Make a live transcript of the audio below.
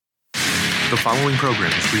The following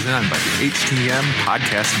program is presented by the HTM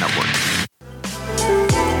Podcast Network.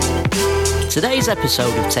 Today's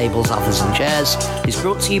episode of Tables, Others and Chairs is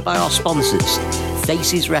brought to you by our sponsors,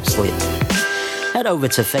 Faces Wrestling. Head over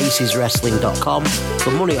to faceswrestling.com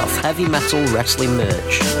for money off heavy metal wrestling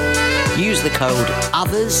merch. Use the code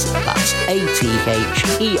OTHERS, that's ATHERS,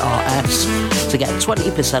 to get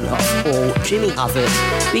 20% off all Jimmy Havoc,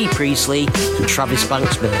 B. Priestley and Travis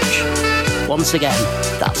Banks merch. Once again,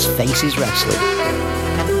 that's Faces Wrestling.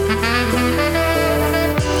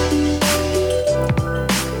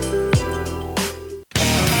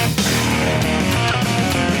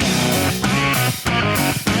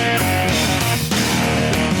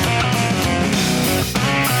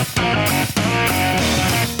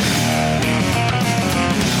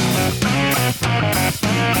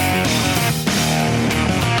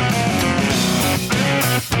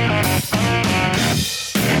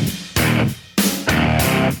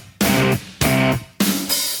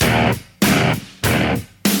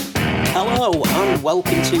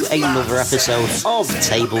 Welcome to another episode of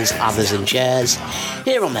Tables, Others and Chairs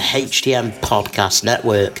here on the HTM Podcast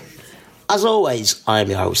Network. As always, I am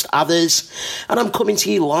your host, Others, and I'm coming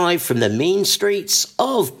to you live from the mean streets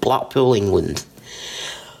of Blackpool, England.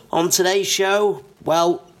 On today's show,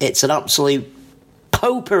 well, it's an absolute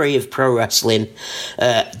potpourri of pro wrestling,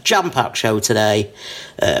 jam-packed show today.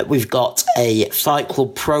 We've got a Fight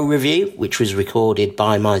Club Pro review, which was recorded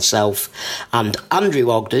by myself and Andrew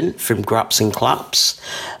Ogden from Graps and Claps.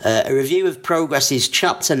 A review of Progress's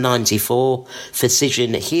Chapter 94,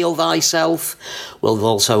 Physician Heal Thyself. We've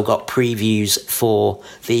also got previews for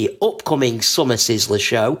the upcoming Summer Sizzler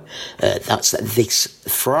show. That's this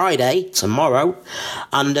Friday, tomorrow.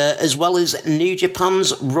 And as well as New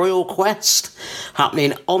Japan's Royal Quest,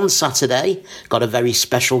 happening on Saturday. Got a very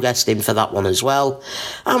special guest in for that one as well.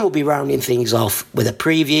 And we'll be rounding things off with a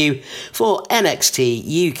preview for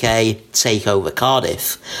NXT UK TakeOver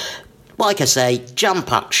Cardiff. Like I say,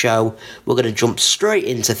 jam-packed show. We're going to jump straight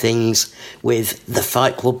into things with the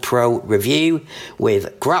Fight Club Pro review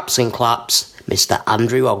with Graps and Claps, Mr.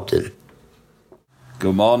 Andrew Ogden.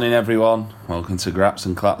 Good morning, everyone. Welcome to Graps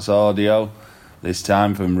and Claps Audio. This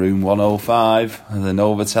time from room 105 of the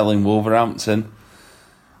Novotel in Wolverhampton.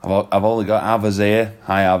 I've only got Avers here.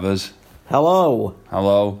 Hi, Avers. Hello.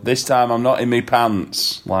 Hello. This time I'm not in my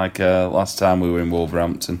pants like last time we were in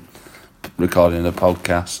Wolverhampton recording a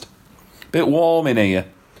podcast. Bit warm in here.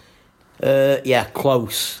 Yeah,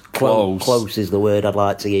 close. Close is the word I'd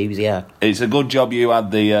like to use, yeah. It's a good job you had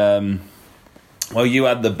the... you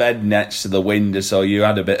had the bed next to the window, so you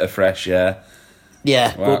had a bit of fresh air.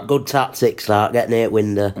 Yeah, well, good tactics, that, getting it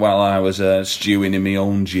window. While I was stewing in my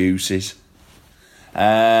own juices.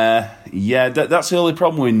 That's the only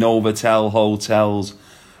problem with Novotel hotels.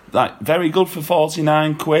 Like, very good for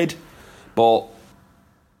 49 quid, but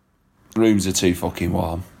rooms are too fucking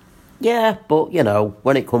warm. Yeah, but, you know,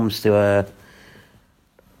 when it comes to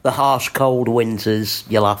the harsh, cold winters,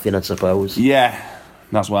 you're laughing, I suppose. Yeah,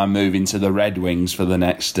 that's why I'm moving to the Red Wings for the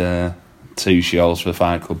next 2 shows for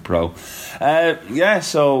Fight Club Pro.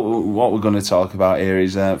 So what we're going to talk about here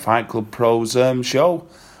is Fight Club Pro's show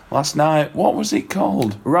last night. What was it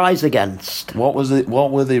called? Rise Against. What was it? What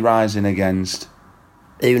were they rising against?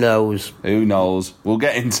 Who knows? We'll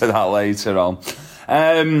get into that later on.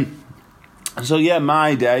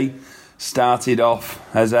 My day started off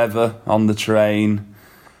as ever on the train.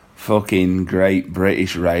 Fucking Great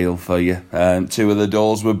British Rail for you. 2 of the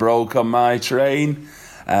doors were broke on my train,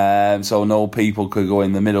 so no people could go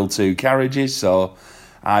in the middle 2 carriages. So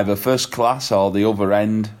either first class or the other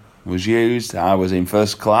end was used. I was in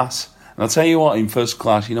first class. And I'll tell you what, in first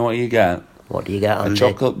class, you know what you get? What do you get, Andy? A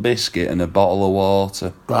chocolate biscuit and a bottle of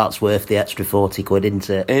water. That's worth the extra 40 quid, isn't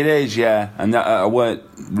it? It is, yeah. And I weren't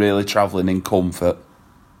really travelling in comfort.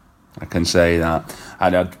 I can say that. I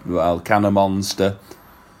had a can of Monster,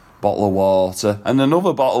 bottle of water, and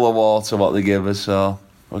another bottle of water what they give us. So,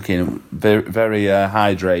 very, very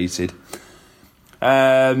hydrated.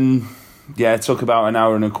 It took about an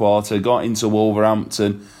hour and a quarter. Got into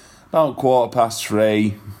Wolverhampton about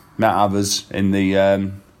 3:15. Met Avers in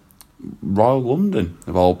the Royal London,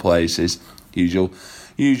 of all places. Usual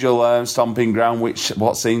stomping ground,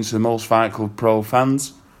 what seems to most Fight Club Pro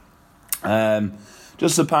fans.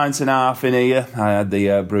 Just a pint and a half in here. I had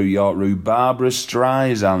the Brew York Rhubarb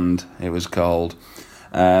Streisand, it was called,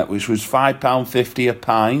 which was £5.50 a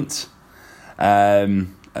pint.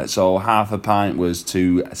 So half a pint was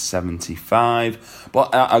 $2.75.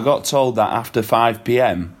 But I got told that after 5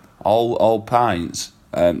 p.m, all pints,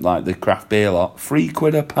 like the craft beer lot,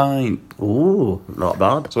 £3 a pint. Ooh, not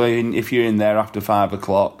bad. So if you're in there after 5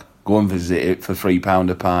 o'clock, go and visit it for £3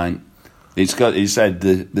 a pint. It's got. He said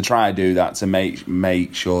they try to do that to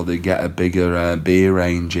make sure they get a bigger beer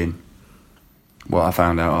range in. What I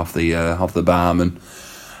found out off the barman.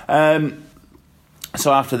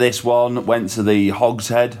 So after this one, went to the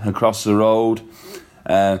Hogshead across the road.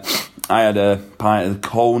 I had a pint of the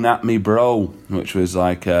Cone at Me Bro, which was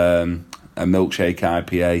like a milkshake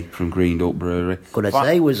IPA from Green Duck Brewery. Could I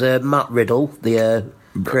say was Matt Riddle, the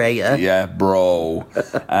creator? Yeah, bro.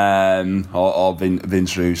 Or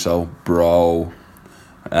Vince Russo, bro.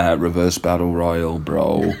 Reverse Battle Royal,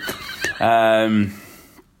 bro.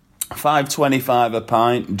 $5.25 a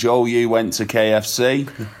pint. Joe, you went to KFC.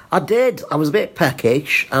 I did. I was a bit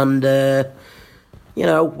peckish, and you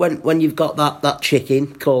know, when you've got that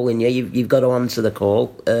chicken calling you, you've got to answer the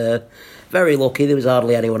call. Very lucky. There was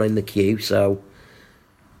hardly anyone in the queue, so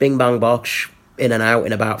bing bang bosh, in and out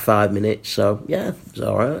in about 5 minutes. So yeah, it was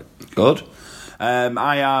all right. Good.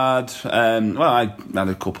 I had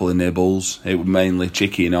a couple of nibbles. It was mainly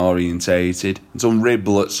chicken orientated. Some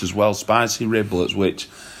riblets as well, spicy riblets, which,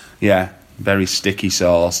 yeah, very sticky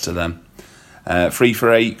sauce to them. 3 for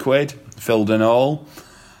 £8, filled and all.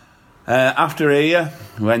 After here,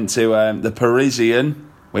 went to the Parisian,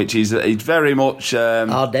 which is it's very much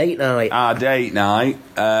Our date night. Our date night.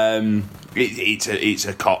 It's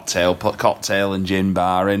a cocktail and gin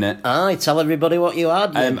bar, innit? Aye, tell everybody what you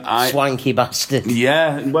had, you swanky bastard.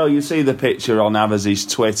 Yeah, well, you see the picture on Avers'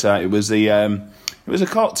 Twitter. It was a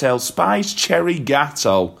cocktail, spiced cherry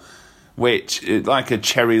gatto, which is like a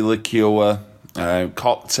cherry liqueur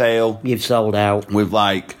cocktail. You've sold out. With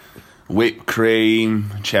like whipped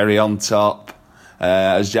cream, cherry on top.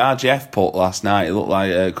 As Jeff put last night, it looked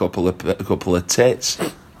like a couple of tits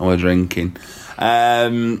I were drinking.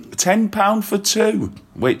 £10 for 2,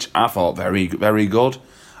 which I thought very, very good.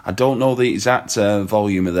 I don't know the exact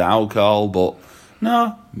volume of the alcohol, but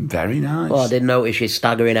no, very nice. Well, I did notice you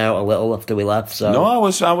staggering out a little after we left. So no, I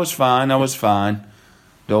was fine.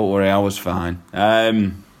 Don't worry, I was fine.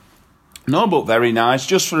 No, but very nice,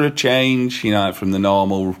 just for a change, you know, from the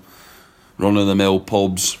normal run-of-the-mill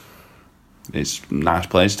pubs. It's a nice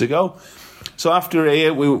place to go. So after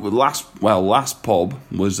here, last pub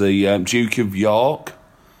was the Duke of York,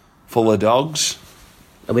 full of dogs.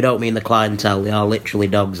 And we don't mean the clientele; they are literally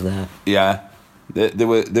dogs there. Yeah, they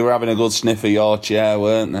were having a good sniff of your chair,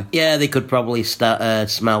 weren't they? Yeah, they could probably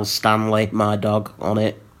smell Stanley, my dog, on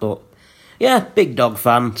it. But yeah, big dog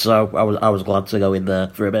fan, so I was glad to go in there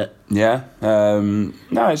for a bit. Yeah,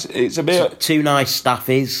 no, it's a bit. Two nice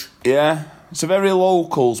staffies. Yeah, it's a very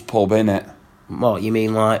locals pub, innit? What, you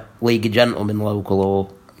mean like League of Gentlemen local or?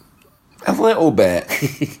 A little bit.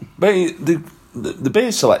 But the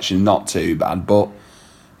beer selection not too bad, but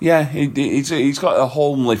yeah, he's got a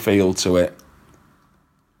homely feel to it.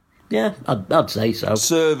 Yeah, I'd say so.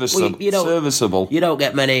 Serviceable. Well, serviceable. You don't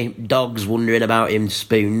get many dogs wondering about him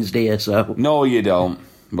spoons, do you? So no, you don't.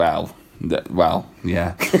 Well,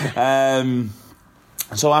 yeah.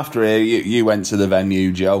 So after here, you went to the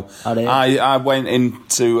venue, Joe. I did. I went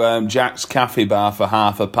into Jack's Cafe Bar for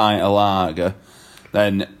half a pint of lager.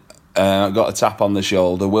 Then got a tap on the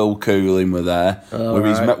shoulder. Will Cooling were there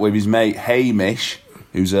with his mate Hamish,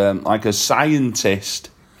 who's like a scientist.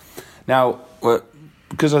 Now,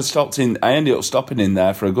 because I ended up stopping in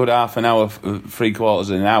there for a good half an hour, 3/4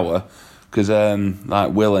 of an hour. Because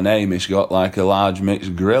like Will and Hamish got like a large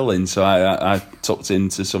mixed grilling, so I tucked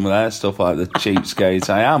into some of their stuff like the cheapskate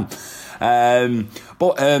I am.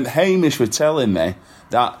 But Hamish was telling me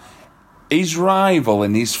that his rival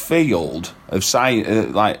in his field of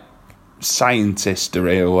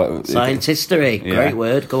scientistery or what? Scientistery, yeah. Great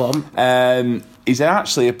word. Go on. He's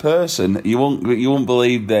actually a person you won't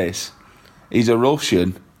believe this. He's a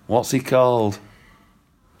Russian. What's he called?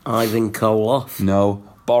 Ivan Koloff. No.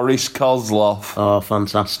 Boris Kozlov. Oh,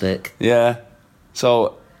 fantastic! Yeah,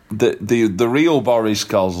 so the real Boris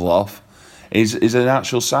Kozlov is an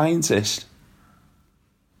actual scientist.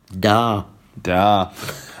 Da.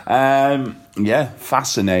 Yeah,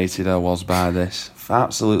 fascinated I was by this.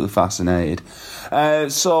 Absolutely fascinated.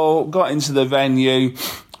 So got into the venue.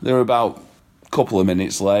 They were about a couple of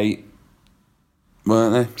minutes late,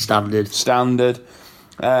 weren't they? Standard.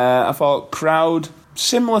 I thought crowd.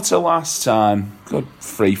 Similar to last time, good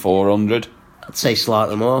 300-400. I'd say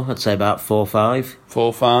slightly more. I'd say about 4-5.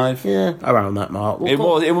 4-5. Yeah, around that mark. We'll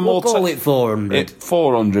call it 400.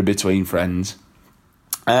 400 between friends.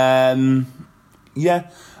 Yeah,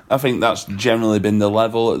 I think that's generally been the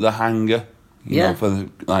level at the hangar. You know, for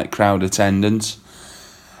like crowd attendance.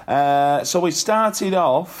 So we started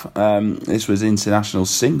off. This was international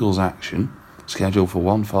singles action, scheduled for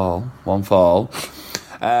one fall.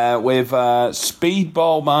 With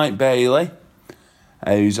Speedball Mike Bailey,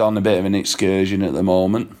 who's on a bit of an excursion at the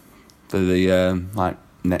moment for the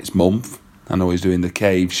next month. I know he's doing the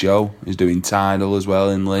Cave show. He's doing Tidal as well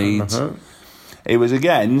in Leeds. He was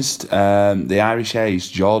against the Irish ace,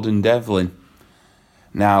 Jordan Devlin.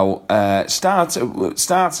 Now, start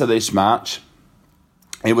of this match,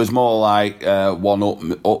 it was more like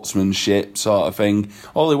one-upsmanship sort of thing.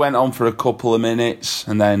 Only went on for a couple of minutes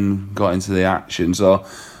and then got into the action. So,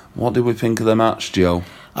 what did we think of the match, Joe?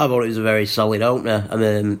 I thought it was a very solid opener. I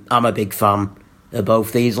mean, I'm a big fan of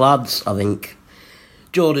both these lads. I think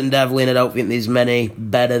Jordan Devlin, I don't think there's many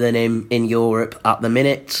better than him in Europe at the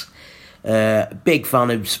minute. Big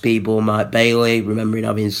fan of Speedball Mike Bailey, remembering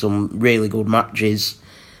having some really good matches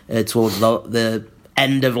towards the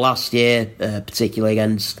end of last year, particularly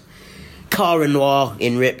against Cara Noir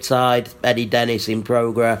in Riptide, Eddie Dennis in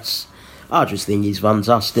Progress. I just think he's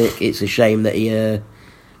fantastic. It's a shame that he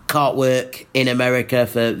can't work in America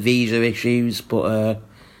for visa issues, but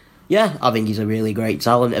yeah, I think he's a really great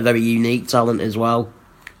talent, a very unique talent as well.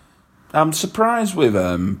 I'm surprised with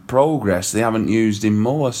Progress they haven't used him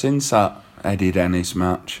more since that Eddie Dennis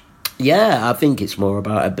match. Yeah, I think it's more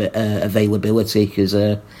about a bit availability, because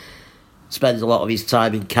spends a lot of his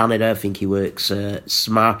time in Canada. I think he works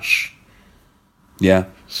Smash. Yeah.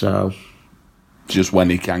 So just when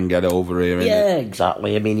he can get over here, yeah,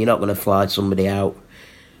 exactly. I mean, you're not going to fly somebody out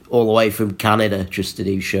all the way from Canada just to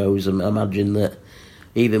do shows. I imagine that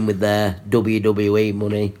even with their WWE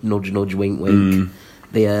money, nudge, nudge, wink, wink,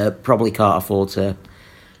 they probably can't afford to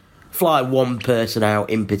fly one person out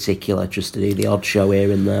in particular just to do the odd show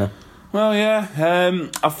here and there. Well, yeah,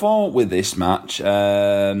 I thought with this match,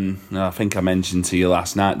 I think I mentioned to you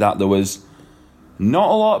last night that there was not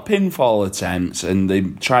a lot of pinfall attempts, and they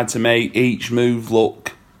tried to make each move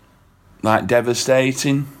look like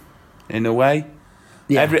devastating in a way.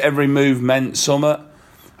 Yeah. Every move meant something.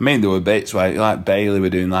 I mean, there were bits where, like, Bailey were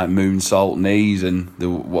doing, like, moonsault knees, and the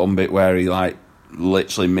one bit where he, like,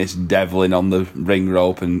 literally missed Devlin on the ring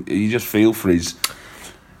rope, and you just feel for his...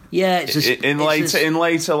 Yeah, in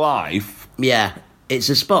later life. Yeah, it's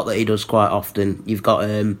a spot that he does quite often. You've got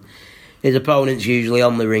his opponent's usually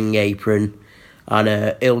on the ring apron,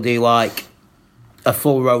 and he'll do, like, a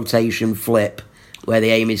full rotation flip, where the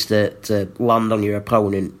aim is to land on your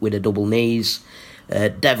opponent with a double knees.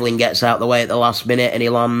 Devlin gets out the way at the last minute and he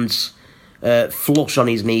lands flush on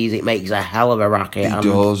his knees. It makes a hell of a racket. It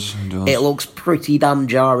does. It looks pretty damn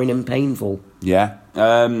jarring and painful. Yeah.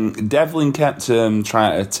 Devlin kept trying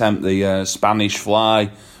to attempt the Spanish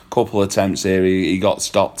fly. Couple attempts here. He got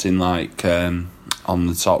stopped in like on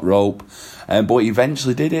the top rope. But he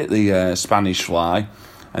eventually did it, the Spanish fly.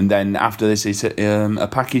 And then after this, he hit a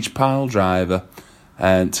package pile driver.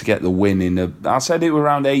 To get the win in I said it was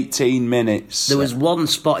around 18 minutes. There was one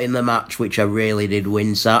spot in the match which I really did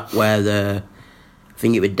wince at, where I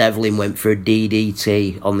think it was Devlin went for a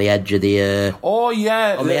DDT on the edge of the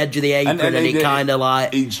the edge of the apron, and he kind of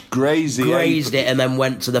like he grazed it and then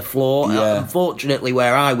went to the floor. Yeah. Unfortunately,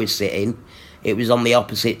 where I was sitting, it was on the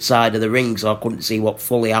opposite side of the ring, so I couldn't see what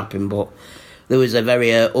fully happened, but there was a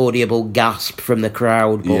very audible gasp from the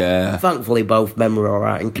crowd, but thankfully both men were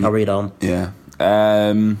alright and carried on. Yeah.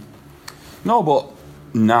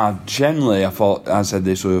 Generally, I said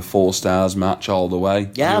this was a 4 stars match all the way.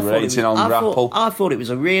 Yeah, I thought it was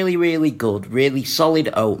a really, really good, really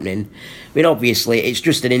solid opening. I mean, obviously, it's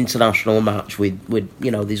just an international match with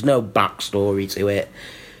there's no backstory to it.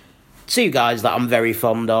 Two guys that I'm very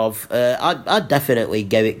fond of. I'd definitely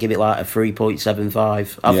give it like a 3.75. I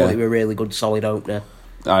thought it was a really good, solid opener.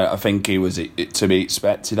 I think he was to be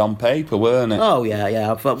expected on paper, weren't it? Oh,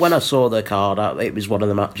 yeah. But when I saw the card, it was one of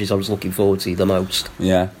the matches I was looking forward to the most.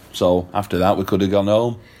 Yeah, so after that, we could have gone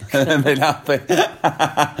home and been happy.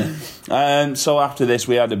 So after this,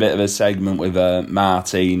 we had a bit of a segment with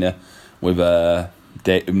Martina, with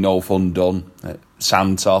No Fun Done,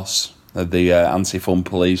 Santos, the Anti-Fun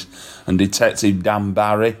Police, and Detective Dan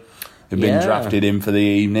Barry, who'd been drafted in for the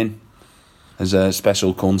evening as a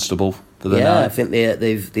special constable. I think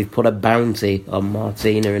they've put a bounty on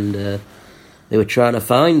Martina, and they were trying to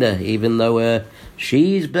find her, even though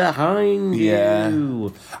she's behind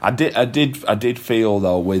you. I did feel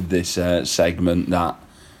though with this segment that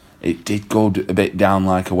it did go a bit down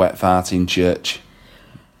like a wet fart in church.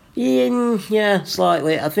 Yeah,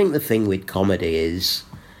 slightly. I think the thing with comedy is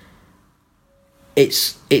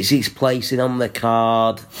it's its placing on the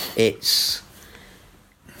card. It's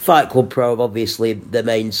Fight Club Pro, obviously, the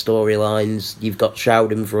main storylines. You've got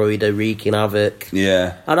Schadenfreude wreaking havoc.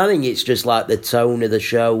 Yeah. And I think it's just like the tone of the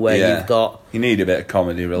show where you've got... You need a bit of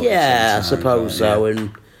comedy, really. Yeah, I suppose so. Yeah.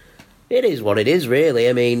 And it is what it is, really.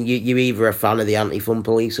 I mean, you're either a fan of the Anti-Fun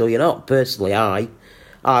Police or you're not. Personally, I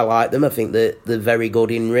I like them. I think that they're very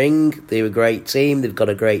good in ring. They're a great team. They've got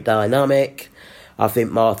a great dynamic. I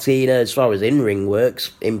think Martina, as far as in-ring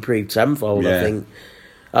works, improved tenfold. Yeah. I think,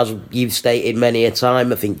 as you've stated many a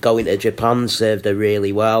time, I think going to Japan served her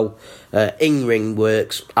really well. In-ring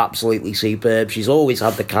works absolutely superb. She's always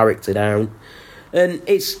had the character down. And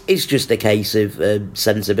it's just a case of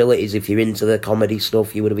sensibilities. If you're into the comedy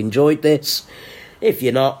stuff, you would have enjoyed this. If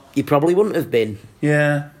you're not, you probably wouldn't have been.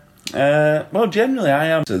 Yeah. Well, generally, I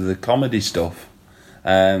am to the comedy stuff.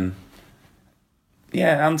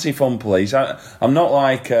 Yeah, anti-fun police. I'm not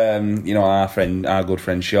like our good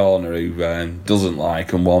friend Shauna, who doesn't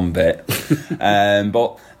like them one bit.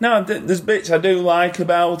 But no, there's bits I do like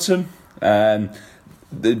about them.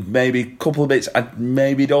 Maybe a couple of bits I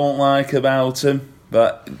maybe don't like about them.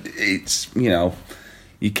 But it's you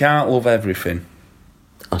can't love everything.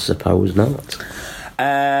 I suppose not.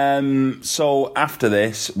 So after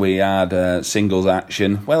this, we had singles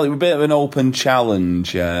action. Well, it was a bit of an open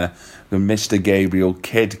challenge. When Mr. Gabriel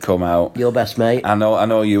Kidd come out. Your best mate. I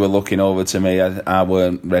know you were looking over to me. I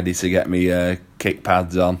weren't ready to get me kick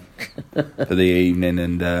pads on for the evening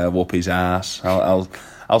and whoop his ass.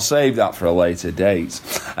 I'll save that for a later date.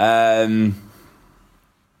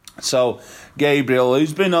 So Gabriel,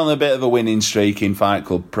 who's been on a bit of a winning streak in Fight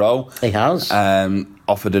Club Pro, He has.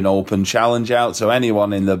 offered an open challenge out to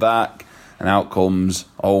anyone in the back, and out comes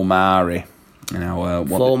Omari.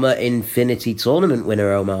 Former Infinity Tournament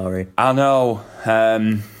winner Omari. I know.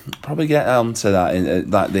 Probably get onto that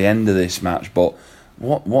at the end of this match. But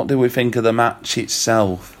what do we think of the match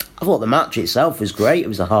itself? I thought the match itself was great. It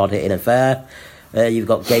was a hard-hitting affair. You've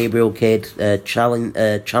got Gabriel Kidd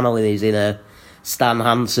channeling his inner Stan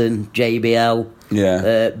Hansen, JBL.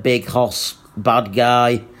 Yeah. Big Hoss, bad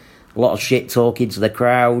guy. A lot of shit talking to the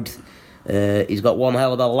crowd. He's got one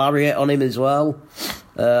hell of a lariat on him as well.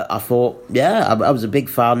 I thought, I was a big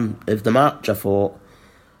fan of the match. I thought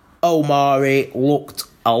Omari looked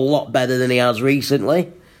a lot better than he has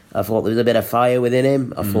recently. I thought there was a bit of fire within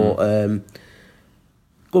him. I thought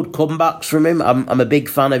good comebacks from him. I'm a big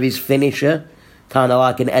fan of his finisher, kind of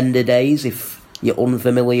like an End of Days if you're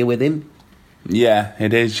unfamiliar with him. Yeah,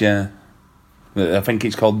 it is, yeah. I think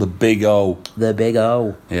it's called the Big O. The Big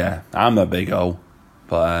O. Yeah, I'm a Big O.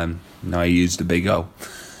 But, no, I used the Big O.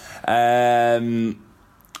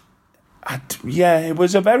 It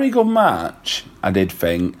was a very good match, I did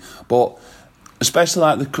think. But, especially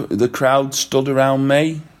like the crowd stood around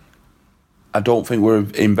me, I don't think we're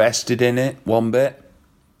invested in it one bit.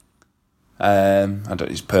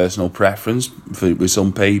 It's personal preference with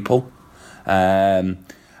some people.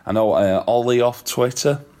 I know Ollie off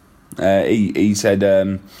Twitter, he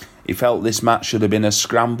said he felt this match should have been a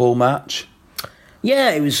scramble match.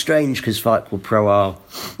 Yeah, it was strange because Fight Club Pro are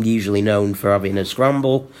usually known for having a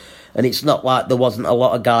scramble, and it's not like there wasn't a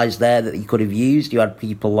lot of guys there that you could have used. You had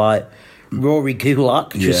people like Rory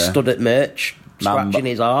Gulak just stood at merch, scratching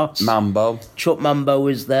his arse. Mambo. Chuck Mambo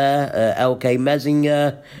was there, LK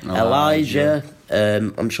Messinger, Elijah.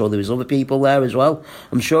 I'm sure there was other people there as well.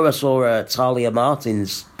 I'm sure I saw Talia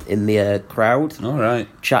Martins in the crowd. All right.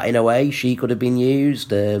 Chatting away. She could have been used.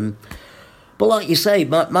 But like you say,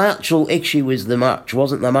 my actual issue was the match.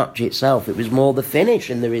 Wasn't the match itself. It was more the finish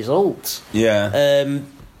and the results. Yeah.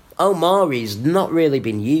 Omari's not really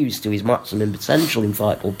been used to his maximum potential in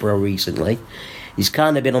Fight Club Pro recently. He's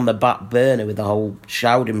kind of been on the back burner with the whole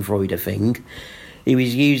Schadenfreude thing. He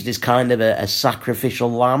was used as kind of a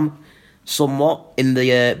sacrificial lamb, somewhat, in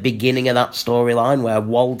the beginning of that storyline where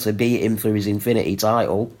Walter beat him for his Infinity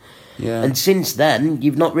title. Yeah. And since then,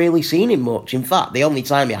 you've not really seen him much. In fact, the only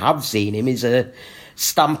time you have seen him is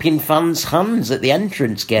stamping fans' hands at the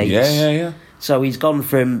entrance gates. Yeah. So he's gone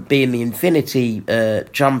from being the Infinity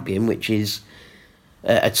champion, which is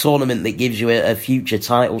a tournament that gives you a future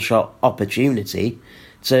title shot opportunity,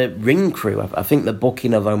 to ring crew. I think the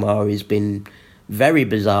booking of Omari has been very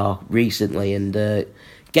bizarre recently, and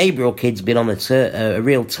Gabriel Kidd's been on a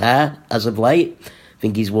real tear as of late. I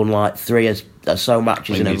think he's won like 3 or so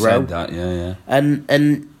matches in a row. Said that, yeah.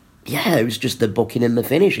 And it was just the booking and the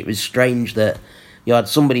finish. It was strange that you had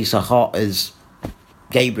somebody so hot as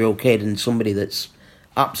Gabriel Kidd and somebody that's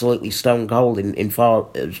absolutely stone cold in far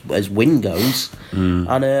as win goes,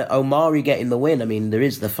 and Omari getting the win. I mean, there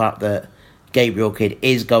is the fact that Gabriel Kidd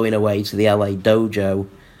is going away to the LA dojo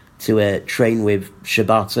to train with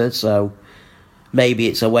Shibata, so maybe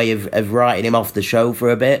it's a way of writing him off the show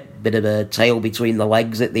for a bit of a tail between the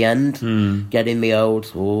legs at the end, getting the old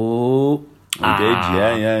Did,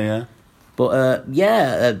 yeah. But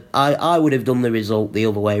I would have done the result the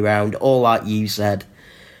other way round, all like you said.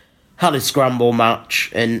 Had a scramble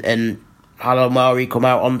match, and Omari come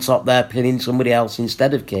out on top there, pinning somebody else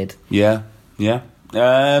instead of Kidd. Yeah.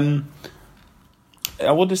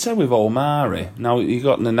 I would have said with Omari. Now you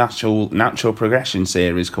got the natural progression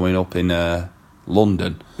series coming up in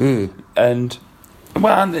London, and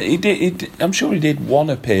he did. I'm sure he did one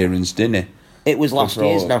appearance, didn't he? It was last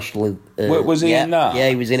year's national. Was he in that? Yeah,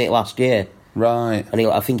 he was in it last year. Right. And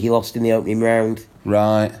I think he lost in the opening round.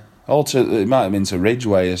 Right. It might have been to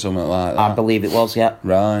Ridgeway or something like that. I believe it was, yeah.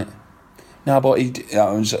 Right. No, but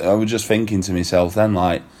I was just thinking to myself then,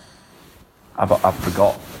 like, I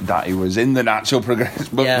forgot that he was in the natural progression.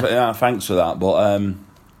 But yeah, thanks for that. But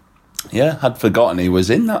I'd forgotten he was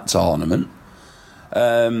in that tournament.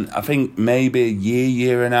 I think maybe a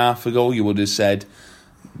year and a half ago, you would have said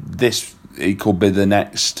he could be the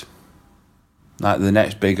next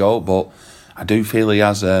big hope. But I do feel he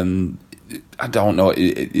has. I don't know.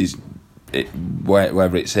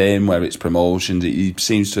 Whether it's him, whether it's promotions, he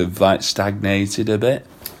seems to have stagnated a bit.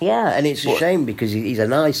 Yeah, and it's a shame because he's a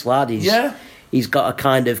nice lad. He's got a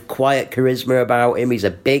kind of quiet charisma about him. He's a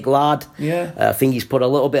big lad. Yeah. I think he's put a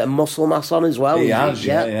little bit of muscle mass on as well. He has,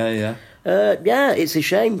 yeah. It's a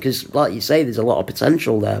shame because, like you say, there's a lot of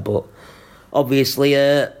potential there, but obviously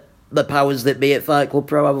the powers that be at Fight Club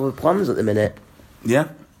Pro have other plans at the minute. Yeah.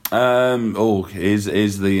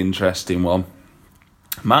 Here's the interesting one.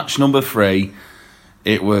 Match number 3,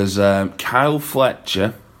 it was Kyle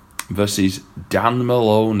Fletcher versus Dan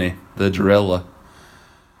Maloney, the driller.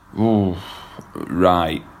 Ooh,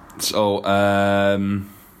 right. So, I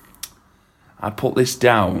put this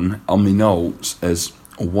down on my notes as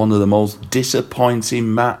one of the most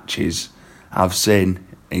disappointing matches I've seen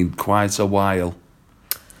in quite a while.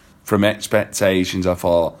 From expectations, I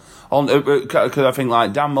thought. Because I think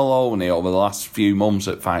Dan Maloney over the last few months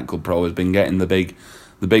at Fight Club Pro has been getting the big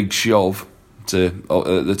shove to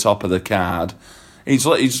at the top of the card. He's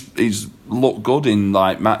looked good in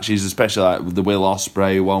matches, especially with the Will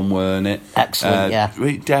Ospreay one, weren't it? Excellent, yeah.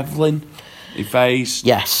 Devlin, he faced.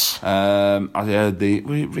 Yes. I heard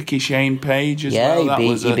Ricky Shane Page as well.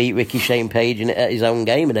 He beat Ricky Shane Page at his own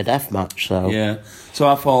game in a death match. So yeah. So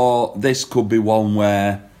I thought this could be one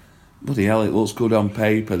where, bloody hell, it looks good on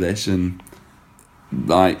paper. This and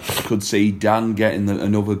could see Dan getting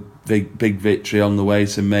another big victory on the way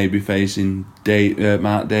to maybe facing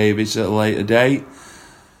Mark Davis at a later date.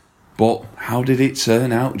 But how did it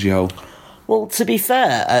turn out, Joe? Well, to be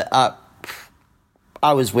fair,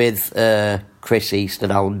 I was with Chris East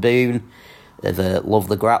and Alan Boone of Love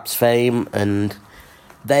the Graps fame, and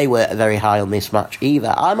they weren't very high on this match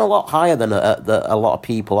either. I'm a lot higher than a lot of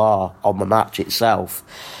people are on the match itself.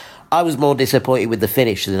 I was more disappointed with the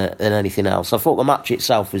finish than anything else. I thought the match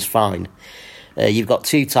itself was fine. You've got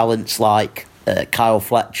two talents like Kyle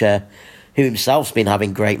Fletcher, who himself's been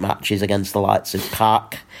having great matches against the likes of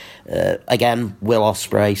Pac. Again, Will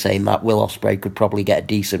Ospreay, saying that Will Ospreay could probably get a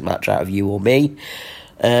decent match out of you or me.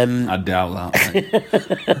 I doubt that,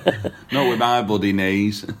 mate. Not with my bloody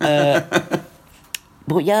knees. But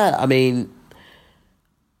yeah, I mean,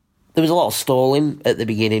 there was a lot of stalling at the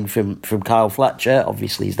beginning from Kyle Fletcher.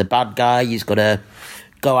 Obviously, he's the bad guy. He's got to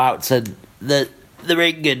go out to the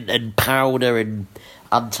ring and powder and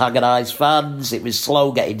antagonise fans. It was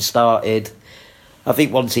slow getting started. I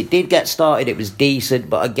think once it did get started, it was decent.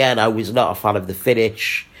 But again, I was not a fan of the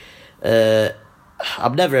finish.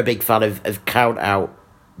 I'm never a big fan of count-out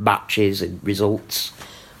matches and results.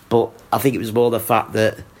 But I think it was more the fact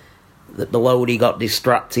that Maloney got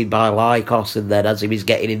distracted by Lykos, and then as he was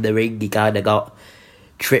getting in the ring, he kind of got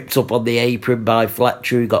tripped up on the apron by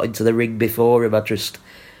Fletcher, who got into the ring before him.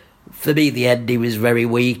 For me, the ending was very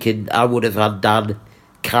weak, and I would have had Dan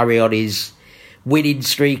carry on his winning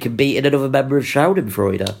streak and beating another member of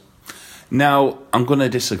Schadenfreude. Now, I'm going to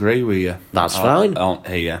disagree with you. That's fine.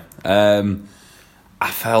 Here. I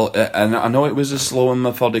felt, and I know it was a slow and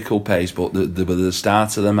methodical pace, but the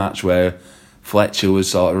start of the match where Fletcher was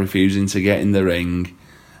sort of refusing to get in the ring,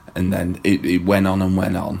 and then it went on,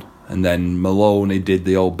 and then Maloney did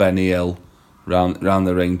the old Benny Hill round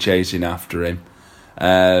the ring, chasing after him,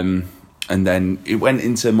 and then it went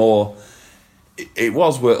into more. It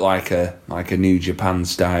was worked like a New Japan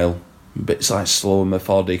style, bits slow and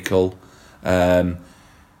methodical. I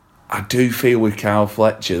do feel with Kyle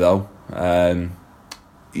Fletcher though,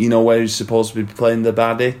 where he's supposed to be playing the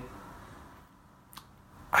baddie,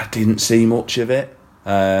 I didn't see much of it.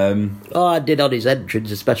 I did on his entrance,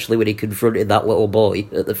 especially when he confronted that little boy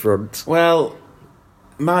at the front. Well,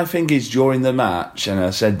 my thing is during the match, and I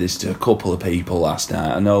said this to a couple of people last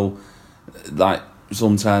night, I know,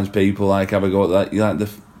 sometimes people have a go at that,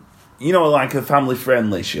 like a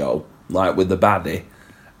family-friendly show, with the baddie,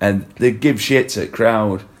 and they give shit to the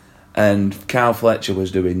crowd. And Kyle Fletcher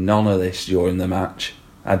was doing none of this during the match.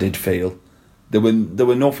 I did feel there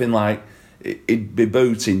were nothing like he'd be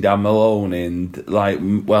booting Dan Maloney, and like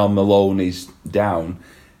while Maloney's down,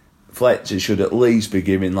 Fletcher should at least be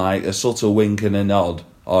giving like a subtle wink and a nod,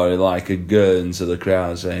 or like a gurn to the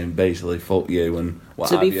crowd saying basically "fuck you" and what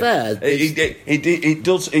To have be you. fair,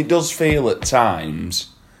 It does feel at times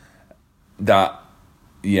that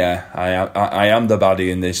I am the baddie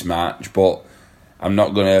in this match, but I'm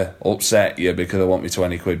not going to upset you because I want me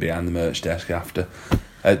 20 quid behind the merch desk after.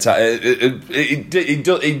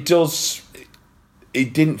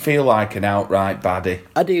 It didn't feel like an outright baddie.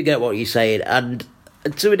 I do get what you're saying, and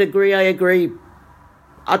to a degree I agree.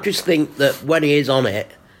 I just think that when he is on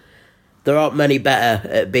it, there aren't many better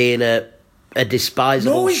at being a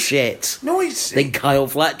despisable shit than Kyle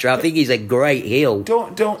Fletcher. I think he's a great heel.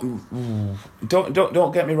 Don't get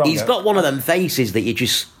me wrong. He's got one of them faces that you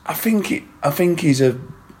just... I think he's a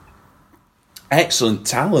excellent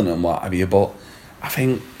talent and what have you, but I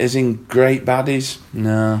think is in great baddies.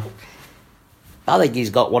 No, I think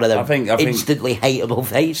he's got one of them I think instantly hateable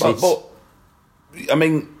faces. But I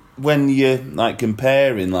mean, when you're like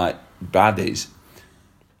comparing like baddies,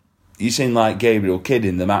 you seen like Gabriel Kidd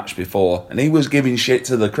in the match before, and he was giving shit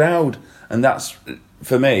to the crowd, and that's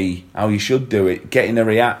for me how you should do it. Getting a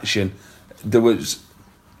reaction. There was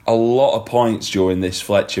a lot of points during this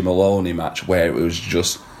Fletcher Maloney match where it was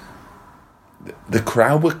just the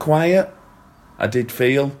crowd were quiet. I did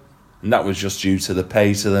feel, and that was just due to the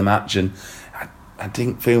pace of the match, and I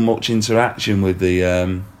didn't feel much interaction with the.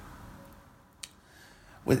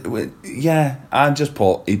 I just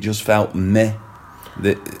thought it just felt meh.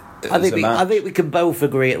 I think we can both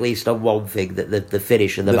agree at least on one thing, that the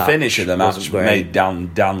finish of the match. The finish of the match made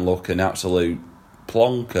Dan look an absolute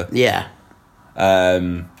plonker. Yeah.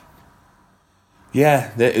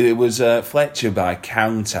 It was Fletcher by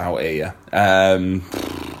count out here.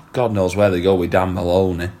 God knows where they go with Dan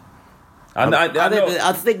Maloney.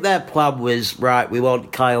 I think their plan was, right, we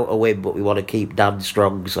want Kyle to win, but we want to keep Dan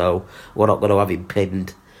strong, so we're not going to have him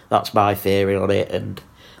pinned. That's my theory on it, and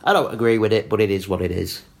I don't agree with it, but it is what it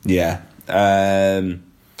is. Yeah. Well,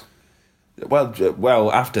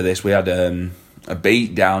 after this, we had a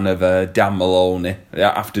beat down of Dan Maloney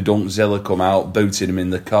after Dunkzilla come out, booted him in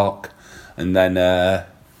the cock, and then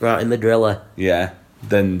right in the driller. Yeah.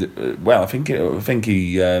 Then, I think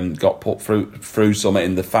he got put through something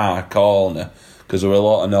in the far corner because there were a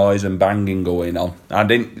lot of noise and banging going on. I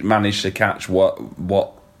didn't manage to catch what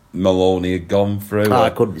Maloney had gone through. I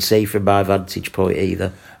couldn't see from my vantage point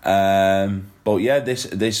either. But yeah,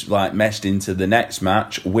 this like messed into the next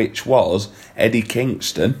match, which was Eddie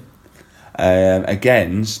Kingston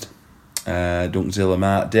against Dunkzilla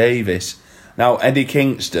Mark Davis. Now, Eddie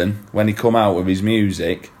Kingston, when he come out with his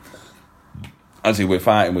music, as he were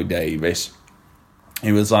fighting with Davis,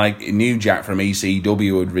 he was like, New Jack from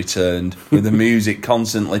ECW had returned with the music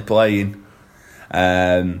constantly playing.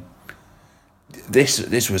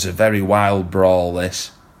 This was a very wild brawl, this.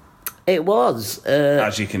 It was.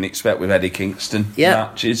 As you can expect with Eddie Kingston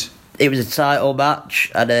matches. It was a title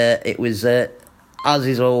match, and it was, as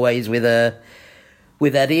is always with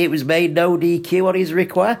Eddie, it was made no DQ on his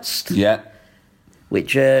request. Yeah.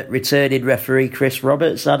 Which returning referee Chris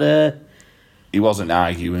Roberts had he wasn't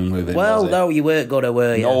arguing with him, well, was he? No, you weren't going to,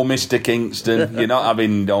 were you? No, Mr. Kingston, you're not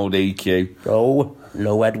having no DQ.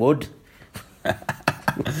 No, Edward.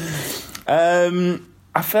 I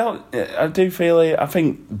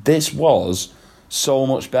think this was so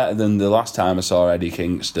much better than the last time I saw Eddie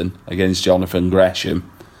Kingston against Jonathan Gresham.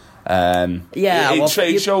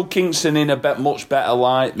 It showed Kingston in a much better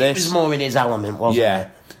light. This it was more in his element, wasn't it?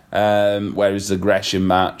 Whereas the Gresham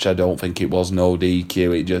match, I don't think it was no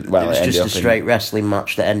DQ. It was just a straight wrestling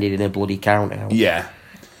match that ended in a bloody count out. Yeah.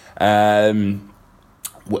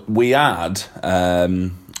 We had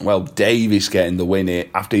Davis getting the win here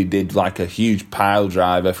after he did like a huge pile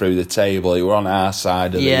driver through the table. He were on our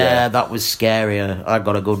side of the Yeah, that was scary. I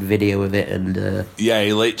got a good video of it, and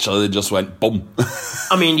he literally just went boom.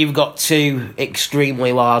 I mean, you've got two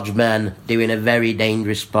extremely large men doing a very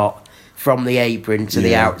dangerous spot from the apron to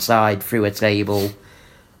the outside through a table.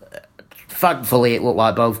 Thankfully, it looked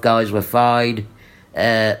like both guys were fine.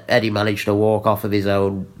 Eddie managed to walk off of his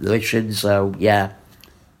own mission, so yeah.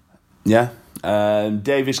 Yeah.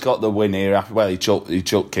 Davis got the win here. He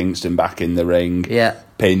chucked Kingston back in the ring. Yeah.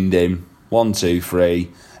 Pinned him. 1, 2, 3.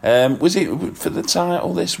 Was it for the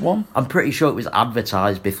title, this one? I'm pretty sure it was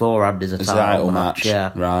advertised beforehand as a title match.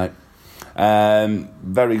 Yeah. Right.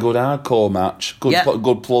 Very good hardcore match.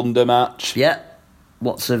 Good plunder match. Yeah.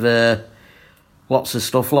 Lots of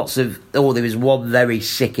stuff. There was one very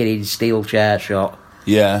sickening steel chair shot.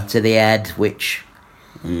 Yeah. to the head, which...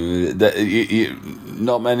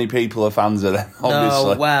 not many people are fans of them,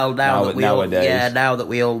 obviously. No, well, now that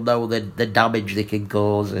we all know the damage they can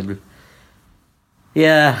cause, and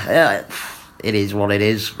it is what it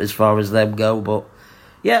is as far as them go. But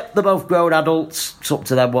yeah, they're both grown adults. It's up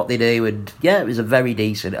to them what they do, and yeah, it was a very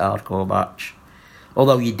decent hardcore match.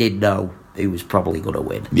 Although you did know who was probably going to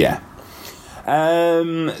win. Yeah.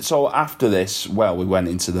 So after this, well, we went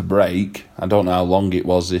into the break. I don't know how long it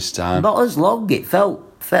was this time. Not as long. It felt,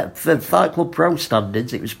 for Fight Club Pro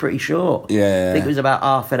standards, it was pretty short. Yeah. I think it was about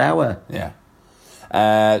half an hour.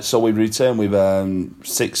 Yeah. So we returned with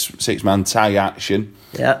six-man tag action.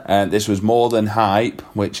 Yeah. This was More Than Hype,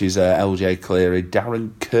 which is LJ Cleary,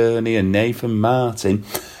 Darren Kearney and Nathan Martin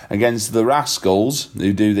against the Rascals,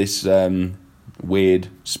 who do this weird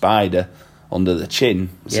spider under the chin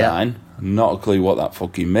sign. Not a clue what that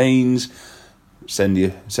fucking means. Send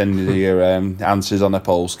your answers on a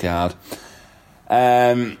postcard.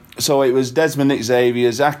 So it was Desmond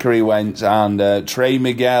Xavier, Zachary Wentz, and Trey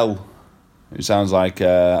Miguel, who sounds like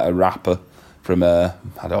a rapper from I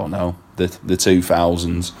don't know, the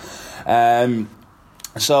 2000s.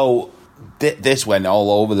 So this went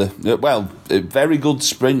all over a very good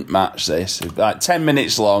sprint match. This like 10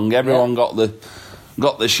 minutes long. Everyone got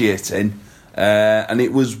the shit in. And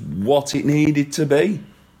it was what it needed to be.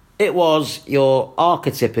 It was your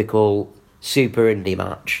archetypical super indie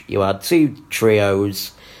match. You had two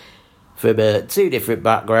trios from two different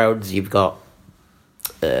backgrounds. You've got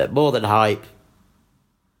More Than Hype,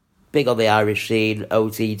 big on the Irish scene,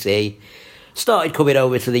 OTT. Started coming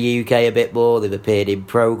over to the UK a bit more. They've appeared in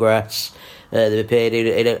Progress. They've appeared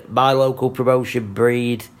in my local promotion,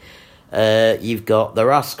 Breed. You've got the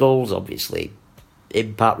Rascals, obviously,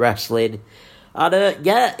 Impact Wrestling. And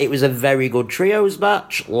it was a very good trios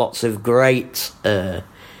match. Lots of great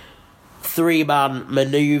three-man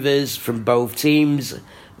manoeuvres from both teams.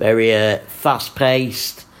 Very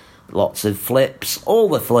fast-paced. Lots of flips. All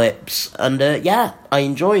the flips. And I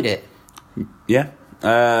enjoyed it. Yeah.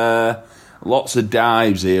 Lots of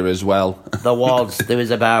dives here as well. There was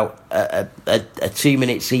about a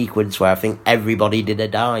 2-minute sequence where I think everybody did a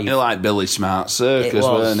dive. You're like Billy Smart Circus,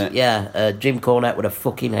 weren't it? Yeah, Jim Cornette would have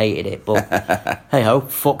fucking hated it, but hey ho,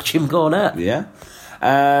 fuck Jim Cornette. Yeah.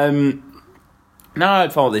 No, I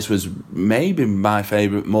thought this was maybe my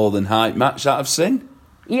favourite More Than Hype match that I've seen.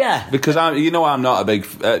 Yeah, because I'm not a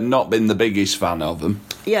big, not been the biggest fan of them.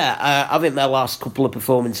 Yeah, I think their last couple of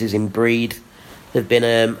performances in Breed have been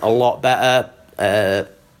a lot better.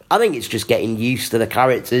 I think it's just getting used to the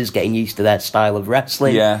characters, getting used to their style of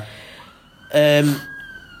wrestling. Yeah.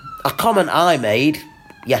 A comment I made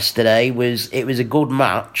yesterday was it was a good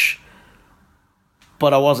match,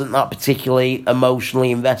 but I wasn't that particularly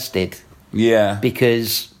emotionally invested. Yeah.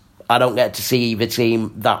 Because I don't get to see either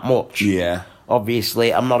team that much. Yeah.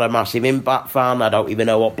 Obviously, I'm not a massive Impact fan. I don't even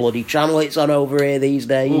know what bloody channel it's on over here these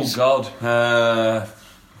days. Oh, God.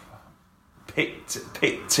 Pick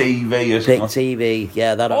TV or something. Pick TV,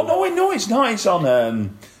 yeah. No, it's not. It's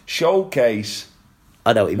on Showcase.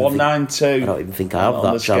 I don't even 192. I don't even think I have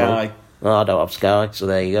that channel. Sky. No, I don't have Sky, so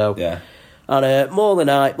there you go. Yeah. And More Than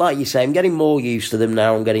Hype, like you say, I'm getting more used to them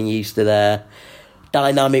now. I'm getting used to their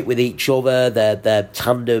dynamic with each other, their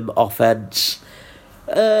tandem offense.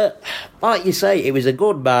 Like you say, it was a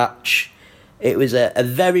good match. It was a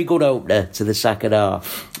very good opener to the second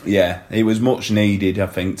half. Yeah, it was much needed, I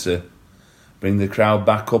think, to bring the crowd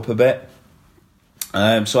back up a bit.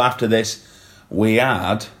 So after this, we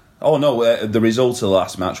had... the result of the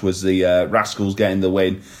last match was the Rascals getting the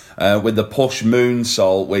win with the push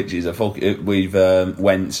moonsault, which is with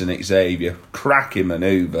Wentz and Xavier. Cracking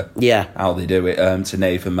manoeuvre. Yeah. How they do it to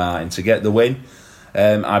Nathan Martin to get the win.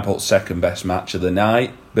 I put second best match of the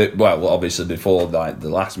night. But, obviously before the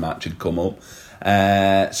last match had come up.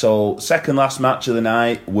 So second last match of the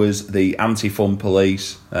night was the Anti-Fun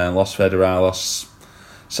Police, Los Federalos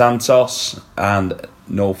Santos and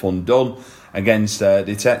No Fun Done against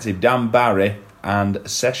Detective Dan Barry and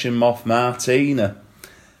Session Moth Martina.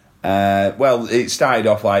 It started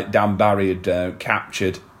off like Dan Barry had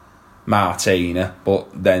captured Martina,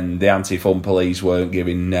 but then the Anti-Fun Police weren't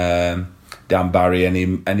giving Dan Barry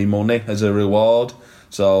any money as a reward.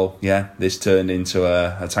 So, yeah, this turned into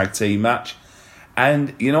a tag team match.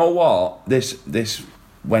 And you know what? This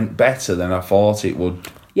went better than I thought it would.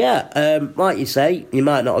 Yeah, like you say, you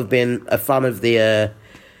might not have been a fan of the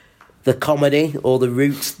comedy or the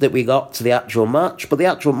route that we got to the actual match, but the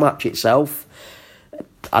actual match itself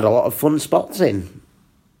had a lot of fun spots in.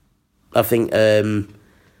 I think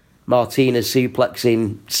Martina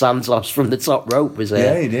suplexing Santos from the top rope was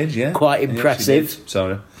he did, yeah. quite impressive. Yeah,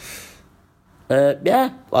 sorry.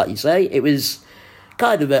 Yeah, like you say, it was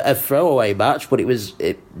kind of a throwaway match, but it was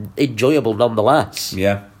enjoyable nonetheless.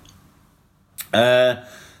 Yeah.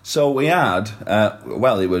 So we had,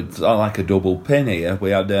 it was like a double pin here. We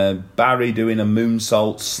had Barry doing a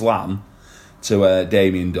moonsault slam to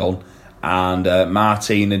Damien Dunn, and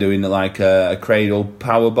Martina doing like a cradle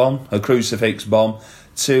power bomb, a crucifix bomb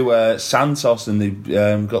to Santos, and they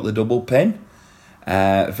got the double pin.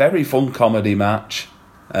 Very fun comedy match.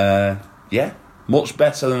 Yeah, much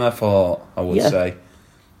better than I thought, I would say.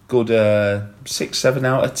 Good 6-7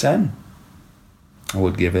 out of 10, I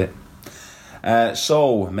would give it.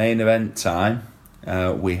 So, main event time,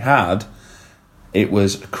 it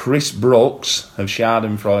was Chris Brooks of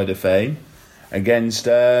Schadenfreude fame against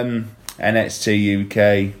NXT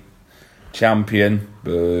UK champion,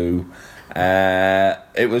 boo.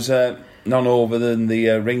 It was none other than the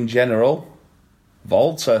ring general,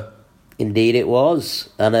 Walter. Indeed it was.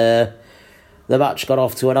 And the match got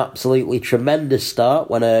off to an absolutely tremendous start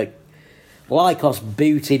when Lykos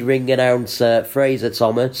booted ring announcer Fraser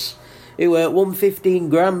Thomas, who won 15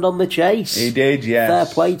 grand on the chase. He did, yes. Fair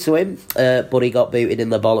play to him. But he got booted in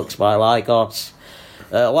the bollocks by Lykos.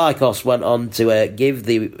 Lykos went on to give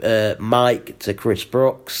the mic to Chris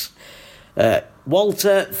Brooks.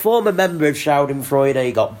 Walter, former member of Schadenfreude,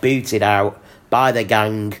 he got booted out by the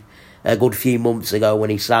gang a good few months ago when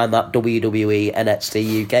he signed that WWE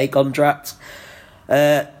NXT UK contract.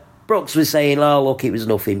 Brooks was saying, oh, look, it was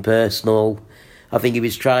nothing personal. I think he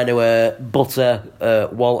was trying to butter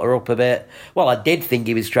Walter up a bit. Well, I did think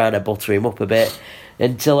he was trying to butter him up a bit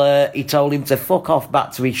until he told him to fuck off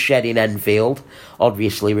back to his shed in Enfield,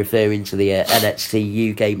 obviously referring to the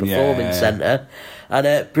NXT UK Performance Centre,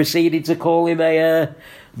 and proceeded to call him a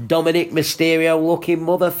Dominic Mysterio-looking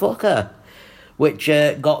motherfucker, which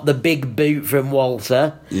got the big boot from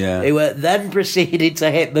Walter, who then proceeded to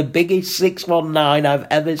hit the biggest 619 I've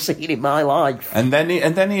ever seen in my life. And then he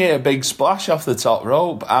hit a big splash off the top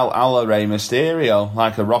rope, a la Rey Mysterio,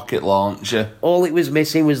 like a rocket launcher. All it was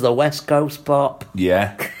missing was the West Coast pop.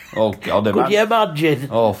 Yeah. Oh, God. Could you imagine?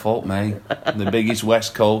 Oh, fuck me. The biggest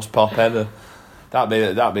West Coast pop ever. That'd be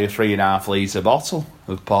a 3.5 litre bottle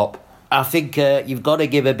of pop. I think you've got to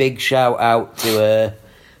give a big shout out to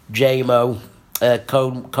J-Mo,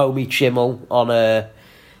 Comey Chimmel on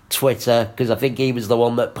Twitter, because I think he was the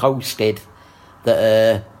one that posted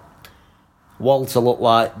that Walter looked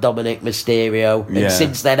like Dominic Mysterio, and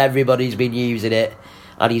since then everybody's been using it,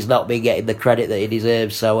 and he's not been getting the credit that he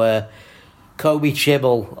deserves. So Comey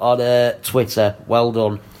Chimmel on Twitter, well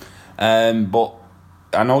done. But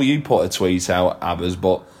I know you put a tweet out, Abbas,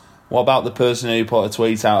 but what about the person who put a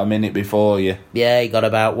tweet out a minute before you? Yeah, he got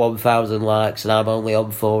about 1,000 likes, and I'm only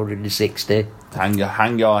on 460. Hang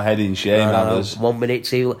your head in shame, Abbas. 1 minute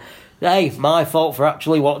too. Hey, my fault for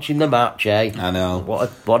actually watching the match, eh? I know.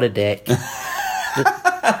 What a dick.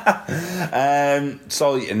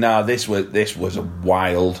 So no, this was a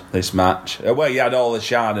wild, this match. Well, you had all the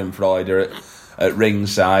Schadenfreude at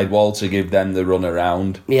ringside. Walter gave them the run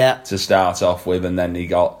around to start off with, and then he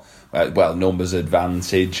got numbers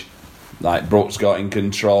advantage. Like Brooks got in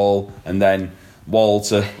control, and then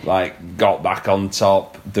Walter got back on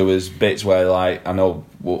top. There was bits where I know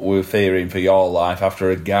we were fearing for your life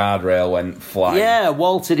after a guardrail went flying. Yeah,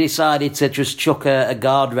 Walter decided to just chuck a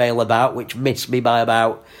guardrail about, which missed me by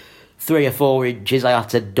about 3 or 4 inches. I had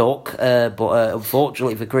to duck, but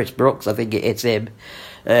unfortunately for Chris Brooks, I think it hit him.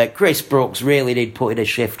 Chris Brooks really did put in a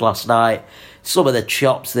shift last night. Some of the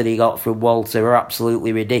chops that he got from Walter were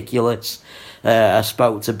absolutely ridiculous. I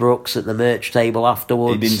spoke to Brooks at the merch table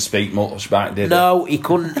afterwards. He didn't speak much back, did he? No, he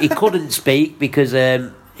couldn't. He couldn't speak because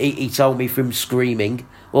he told me from screaming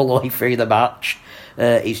all the way through the match.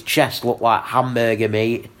 His chest looked like hamburger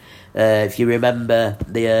meat. If you remember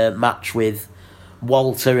the match with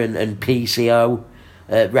Walter and PCO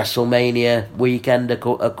at WrestleMania weekend a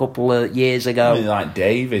couple of years ago. I mean, like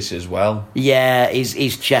Davis as well. Yeah,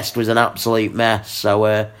 his chest was an absolute mess.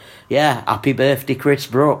 So, happy birthday, Chris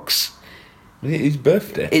Brooks. His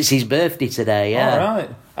birthday? It's his birthday today, yeah. All right.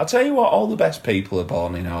 I'll tell you what, all the best people are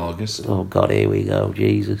born in August. Oh, God, here we go,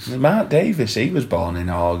 Jesus. Mark Davis, he was born in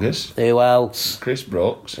August. Who else? Chris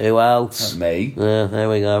Brooks. Who else? That's me. There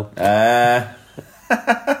we go.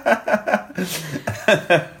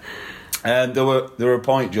 And there were a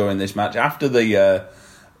point during this match after the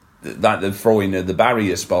throwing of the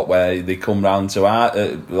barrier spot where they come round to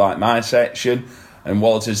my section, and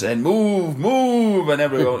Walter said move, and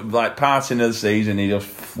everyone parting of the season he just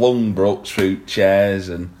flung Brooks through chairs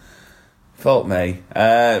and fuck me.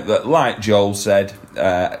 But like Joel said,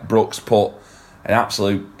 Brooks put an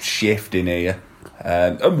absolute shift in here.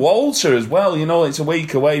 And Walter as well. You know, it's a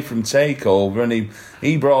week away from Takeover, and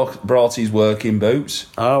he brought his working boots.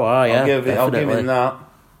 Oh, yeah, I'll give him that.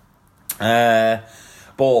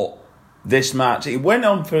 But this match, it went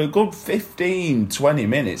on for a good 15, 20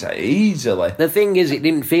 minutes easily. The thing is, it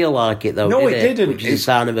didn't feel like it, though, No, did it didn't. Which is a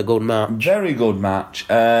sign of a good match. Very good match.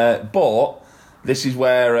 But this is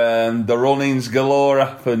where the runnings galore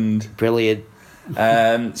happened. Brilliant.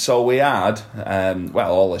 So we had,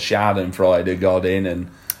 all the Schadenfreude got in.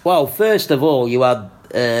 And Well, first of all, you had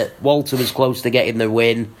Walter was close to getting the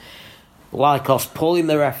win. Lykos pulling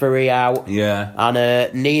the referee out. Yeah.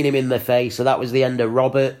 And kneeing him in the face. So that was the end of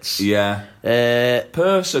Roberts. Yeah.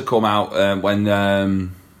 Purser come out when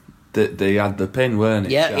they had the pin, weren't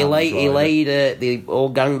it? Yeah, he laid they all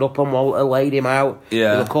ganged up on Walter, laid him out.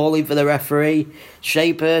 Yeah. They were calling for the referee.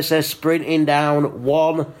 Shea Purser sprinting down.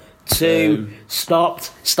 1, 2,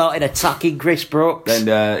 stopped, started attacking Chris Brooks.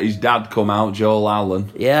 Then his dad come out, Joel Allen,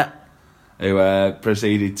 Yeah. who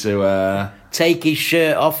proceeded to... Take his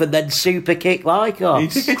shirt off and then super kick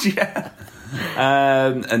Lykos. He did, yeah.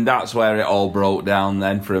 And that's where it all broke down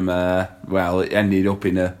then from... it ended up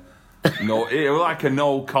in it was like a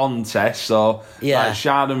no contest, so... Yeah. Like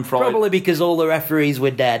Schadenfreude... Probably because all the referees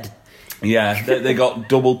were dead. Yeah, they got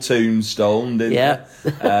double tombstone, didn't Yeah.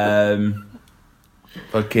 they?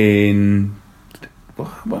 Fucking...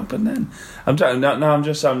 What happened then? I'm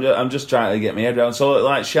just trying to get my head around. So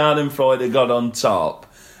like Schadenfreude got on top,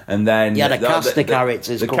 and then Yeah, the caster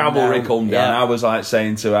characters the come cavalry down. come down. Yeah. I was like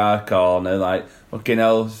saying to our corner, like, fucking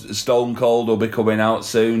hell, Stone Cold will be coming out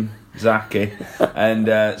soon, Zaki.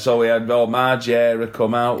 And so we had Margera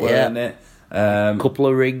come out, weren't it? Couple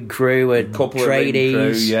of ring crew and Couple tradies. of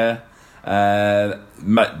ring crew, yeah.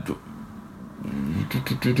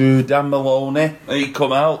 Dan Maloney, he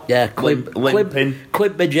come out. Yeah, Clint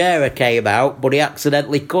Majera came out, but he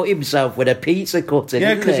accidentally cut himself with a pizza cutter,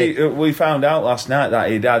 Yeah, didn't he? because we found out last night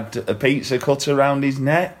that he'd had a pizza cut around his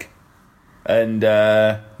neck. And,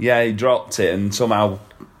 he dropped it and somehow...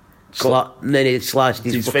 And then he sliced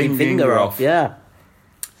his fucking finger off, yeah.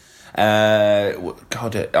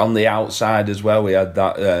 On the outside as well, we had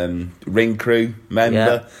that ring crew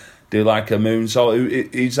member do like a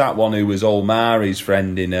moonsault. He's that one who was Omari's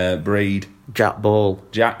friend in Breed. Jack Ball,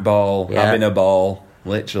 having a ball,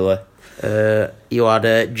 literally. You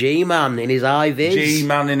had G-Man in his IVs.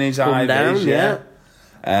 G-Man in his Come IVs,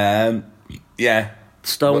 down, yeah.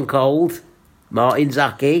 Stone Cold, Martin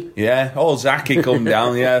Zaki. Yeah, Zaki come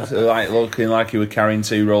down, like looking like he was carrying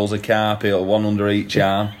 2 rolls of carpet or one under each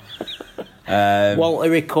arm. Walter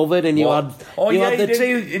recovered, and you had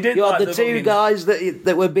the two guys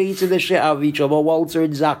that were beating the shit out of each other, Walter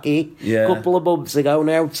and Zaki, a couple of months ago,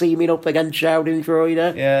 now teaming up against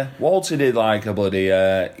Schadenfreude. Yeah, Walter did like a bloody,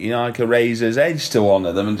 like a razor's edge to one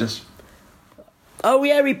of them and just... Oh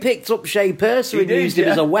yeah, he picked up Shea Purser and used it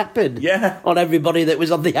as a weapon on everybody that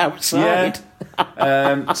was on the outside.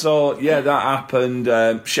 Yeah. That happened.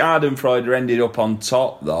 Schadenfreude ended up on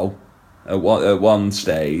top, though. At one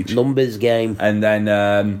stage, numbers game, and then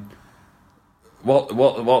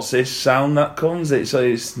what's this sound that comes? It's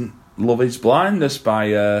Love Is Blindness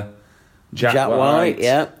by Jack White,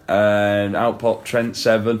 and out popped Trent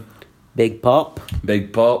Seven, Big Pop,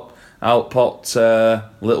 out popped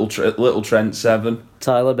Little Trent Seven,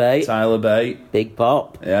 Tyler Bate, Big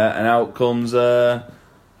Pop, and out comes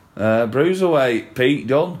Bruiserweight Pete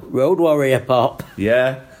Dunne, Road Warrior Pop,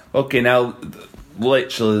 fucking hell.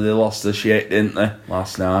 Literally, they lost the shit, didn't they,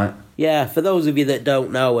 last night? Yeah, for those of you that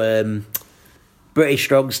don't know, British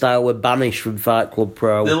Strong Style were banished from Fight Club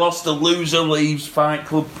Pro. They lost the Loser Leaves Fight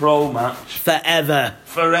Club Pro match. Forever.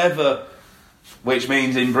 Which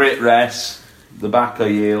means in BritRes, they're back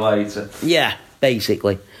a year later. Yeah,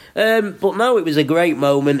 basically. But no, it was a great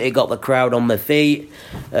moment. It got the crowd on their feet.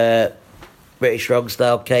 British Strong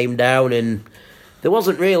Style came down, and there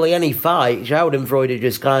wasn't really any fight. Schadenfreude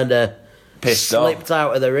just kind of... slipped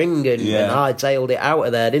out of the ring and hightailed it out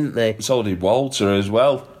of there, didn't they? So did Walter as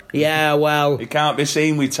well. Yeah, well... He can't be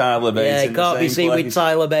seen with Tyler Bate. Yeah, he can't be seen with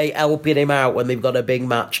Tyler Bate helping him out when they've got a big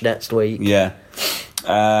match next week. Yeah.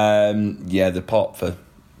 The pop for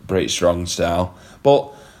British Strong Style.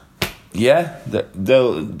 But,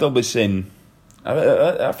 they'll be seen...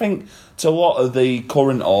 I think to a lot of the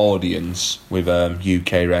current audience with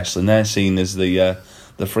UK wrestling, they're seen as the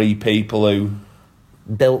three people who...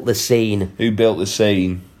 built the scene. Who built the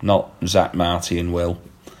scene, not Zach, Marty and Will,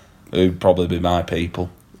 who'd probably be my people.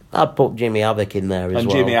 I'd put Jimmy Havoc in there as well. And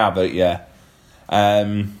Jimmy Havoc, yeah.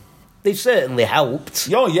 They've certainly helped.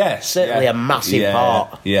 Oh, yes. Certainly a massive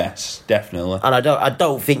part. Yes, definitely. And I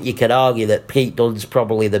don't think you could argue that Pete Dunne's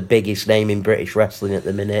probably the biggest name in British wrestling at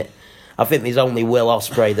the minute. I think there's only Will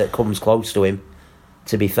Ospreay that comes close to him,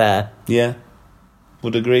 to be fair. Yeah,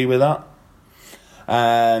 would agree with that.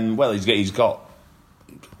 Well, he's got.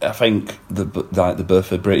 I think the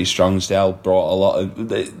birth of British Strong Style brought a lot of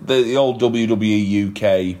the old WWE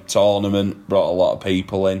UK tournament brought a lot of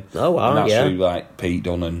people in. Oh wow, and that's yeah. through like Pete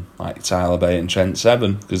Dunne and like Tyler Bate and Trent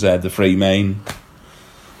Seven, because they're the three main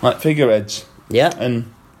like figureheads. Yeah,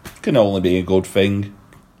 and can only be a good thing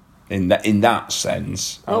in that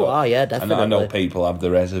sense. Oh wow, yeah, definitely. And I know people have the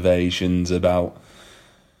reservations about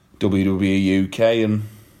WWE UK and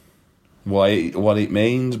what it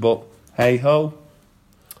means, but hey ho.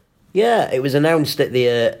 Yeah, it was announced at the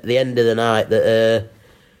end of the night that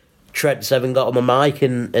Trent Seven got on the mic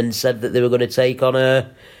and said that they were going to take on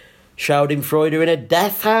Schadenfreude in a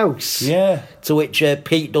death house. Yeah. To which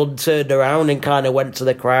Pete Dunne turned around and kind of went to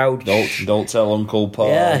the crowd. Don't tell Uncle Paul.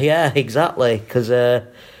 Yeah, exactly. Because,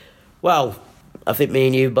 well, I think me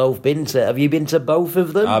and you both been to. Have you been to both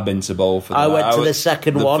of them? I've been to both of them. I went to the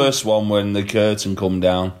second one. The first one when the curtain come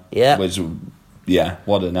down. Yeah. Yeah,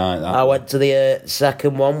 what a night that I went to the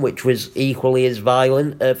second one, which was equally as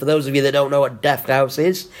violent. For those of you that don't know what Death House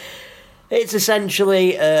is, it's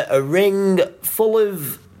essentially a ring full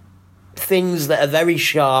of things that are very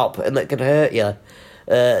sharp and that can hurt you.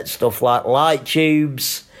 Stuff like light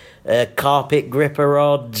tubes, carpet gripper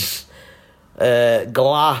rods,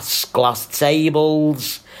 glass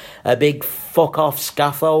tables, a big fuck-off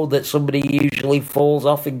scaffold that somebody usually falls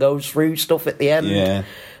off and goes through stuff at the end. Yeah.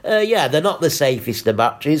 They're not the safest of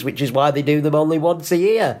matches, which is why they do them only once a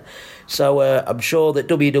year. So I'm sure that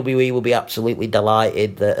WWE will be absolutely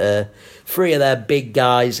delighted that three of their big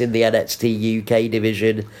guys in the NXT UK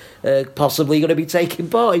division are possibly going to be taking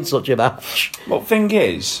part in such a match. Well, thing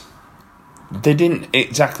is, they didn't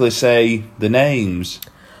exactly say the names.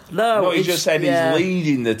 No, he just said he's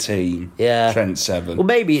leading the team. Yeah. Trent Seven. Well,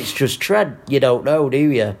 maybe it's just Trent. You don't know, do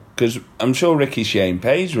you? Because I'm sure Ricky Shane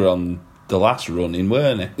Page were on the last running,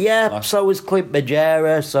 weren't he? Yeah, so was Clint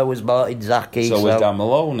Majera, so was Martin Zaki. So was Dan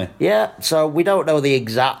Maloney. Yeah, so we don't know the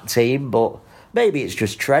exact team, but maybe it's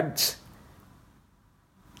just Trent.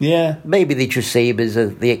 Yeah. Maybe they just see him as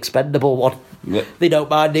the expendable one. Yeah. They don't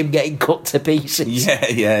mind him getting cut to pieces.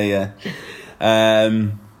 Yeah.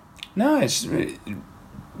 No, it's...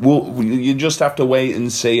 Well, you just have to wait and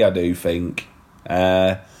see, I do think.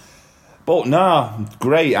 But no,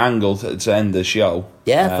 great angle to end the show.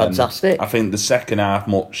 Yeah, fantastic. I think the second half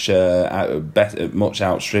much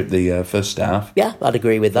outstripped the first half. Yeah, I'd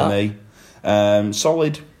agree with that. For me.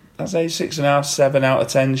 Solid, I'd say 6.5, 7 out of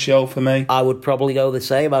 10 show for me. I would probably go the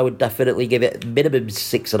same. I would definitely give it minimum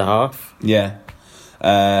 6.5. Yeah.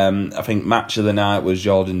 I think match of the night was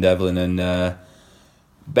Jordan Devlin and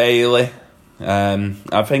Bailey.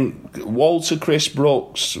 I think Walter Chris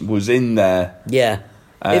Brooks was in there. Yeah.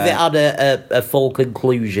 If it had a full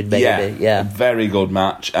conclusion, maybe. Yeah. Very good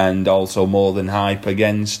match, and also more than hype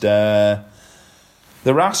against the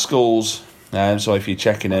Rascals. So if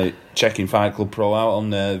you're checking Fight Club Pro out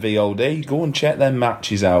on VOD, go and check them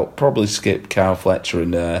matches out. Probably skip Kyle Fletcher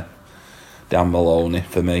and Dan Maloney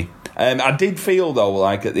for me. I did feel though,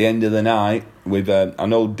 like at the end of the night, with I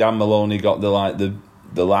know Dan Maloney got the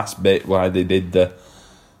last bit where they did the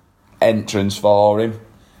entrance for him.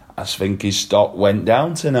 I think his stock went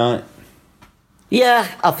down tonight. Yeah,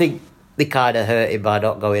 I think they kind of hurt him by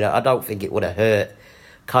not going out. I don't think it would have hurt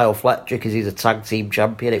Kyle Fletcher because he's a tag team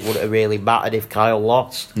champion. It wouldn't have really mattered if Kyle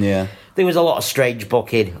lost. Yeah. There was a lot of strange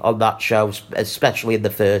booking on that show, especially in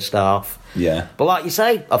the first half. Yeah. But like you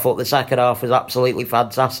say, I thought the second half was absolutely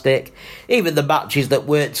fantastic. Even the matches that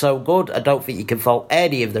weren't so good, I don't think you can fault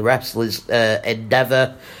any of the wrestlers'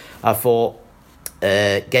 endeavour. I thought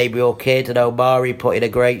Gabriel Kidd and Omari put in a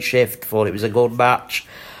great shift. Thought it was a good match.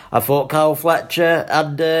 I thought Kyle Fletcher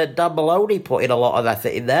and Dan Maloney put in a lot of effort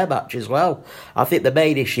in their match as well. I think the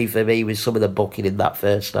main issue for me was some of the booking in that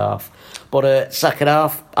first half. But second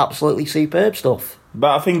half, absolutely superb stuff.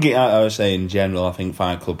 But I think, I would say in general, I think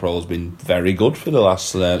Fight Club Pro has been very good for the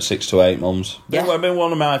last 6 to 8 months. Yeah. It's been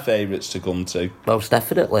one of my favourites to come to. Most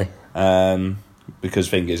definitely. Because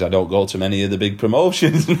thing is, I don't go to many of the big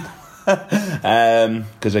promotions.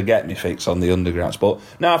 Because I get me fix on the undergrounds. But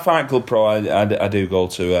now Fight Club Pro, I do go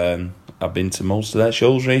to. I've been to most of their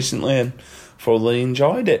shows recently and thoroughly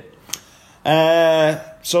enjoyed it. I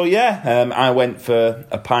went for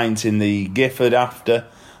a pint in the Gifford after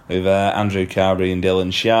with Andrew Carberry and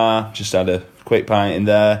Dylan Shah. Just had a quick pint in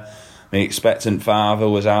there. My expectant father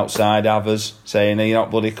was outside Avers saying, "Are you not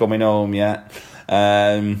bloody coming home yet?"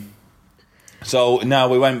 So now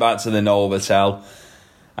we went back to the Novotel.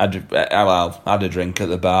 Had a drink at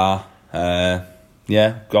the bar.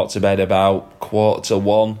 Got to bed about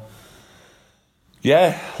 1:45.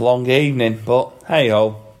 Yeah, long evening, but hey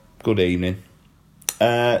ho, good evening.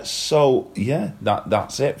 So yeah,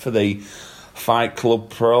 that's it for the Fight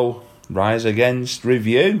Club Pro Rise Against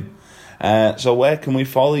review. So where can we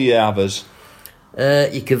follow you, Avers?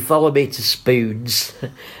 You can follow me to Spoons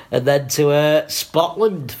and then to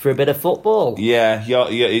Scotland for a bit of football. Yeah,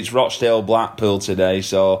 it's Rochdale Blackpool today,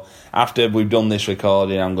 so after we've done this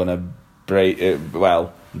recording, I'm going to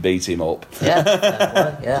beat him up.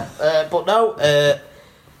 Yeah. But no,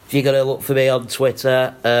 if you're going to look for me on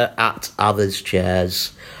Twitter, at Others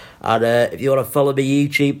Chairs. And if you want to follow my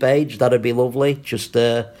YouTube page, that'd be lovely. Just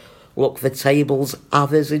look for Tables,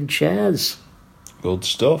 Others and Chairs. Good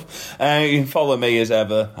stuff. You can follow me as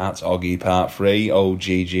ever at Oggy Part 3,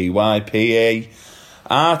 OGGYPA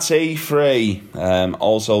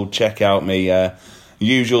also check out my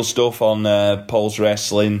usual stuff on Pulse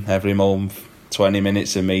Wrestling every month. 20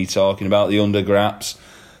 minutes of me talking about the undergraps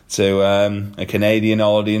to a Canadian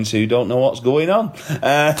audience who don't know what's going on.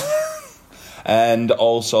 And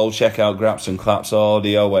also check out Graps and Claps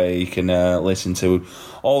Audio, where you can listen to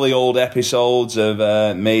all the old episodes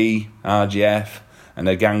of me, RGF, and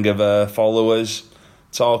a gang of followers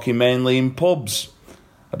talking mainly in pubs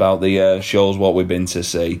about the shows what we've been to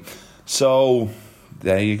see. So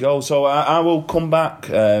there you go. So I will come back.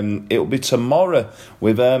 It'll be tomorrow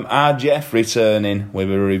with RGF returning with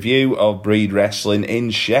a review of Breed Wrestling in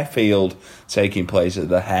Sheffield, taking place at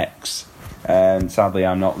the Hex. Sadly,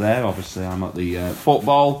 I'm not there. Obviously, I'm at the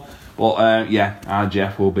football. But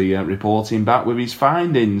RGF will be reporting back with his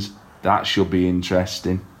findings. That should be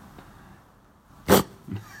interesting.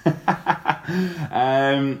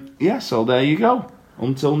 So there you go.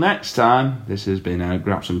 Until next time, this has been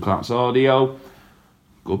Graps and Claps Audio.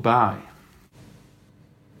 Goodbye.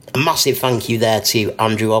 A massive thank you there to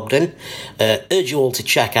Andrew Ogden. Urge you all to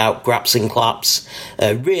check out Graps and Claps.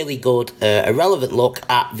 Really good, a relevant look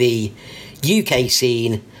at the UK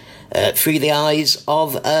scene through the eyes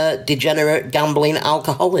of a degenerate gambling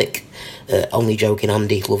alcoholic. Only joking,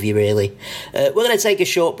 Andy. Love you, really. We're going to take a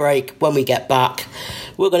short break. When we get back,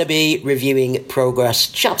 we're going to be reviewing Progress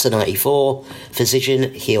Chapter 94,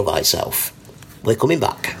 Physician, Heal Thyself. We're coming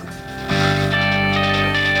back.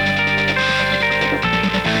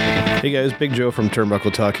 Hey guys, Big Joe from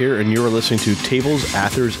Turnbuckle Talk here, and you're listening to Tables,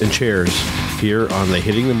 Athers, and Chairs here on the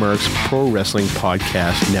Hitting the Marks Pro Wrestling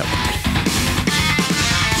Podcast Network.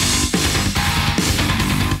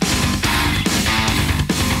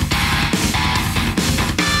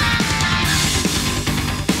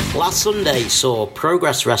 Last Sunday saw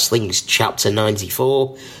Progress Wrestling's Chapter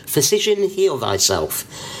 94, Physician, Heal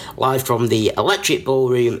Thyself, live from the Electric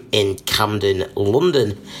Ballroom in Camden,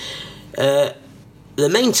 London. The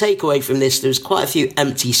main takeaway from this, there's quite a few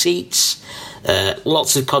empty seats,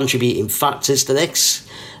 lots of contributing factors to this.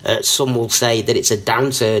 Some will say that it's a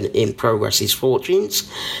downturn in Progress's fortunes,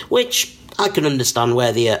 which I can understand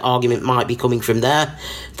where the argument might be coming from there.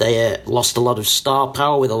 They lost a lot of star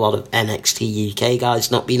power with a lot of NXT UK guys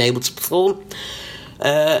not being able to perform.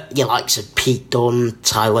 Your likes of Pete Dunne,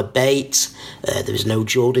 Tyler Bate, there was no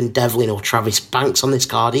Jordan Devlin or Travis Banks on this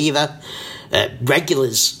card either.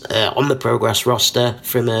 Regulars on the Progress roster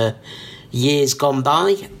from years gone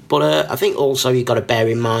by. But I think also you've got to bear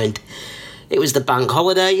in mind it was the bank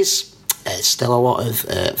holidays. Still a lot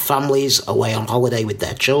of families away on holiday with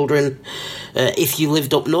their children. If you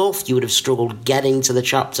lived up north, you would have struggled getting to the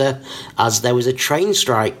chapter, as there was a train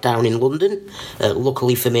strike down in London.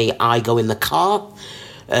 Luckily for me, I go in the car.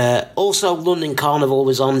 Also, London Carnival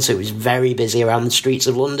was on, so it was very busy around the streets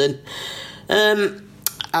of London.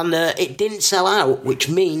 And it didn't sell out, which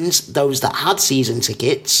means those that had season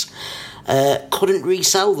tickets couldn't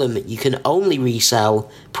resell them. You can only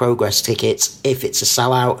resell Progress tickets if it's a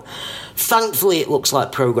sellout. Thankfully, it looks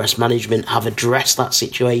like Progress management have addressed that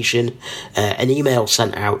situation. An email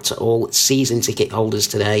sent out to all season ticket holders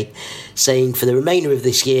today saying for the remainder of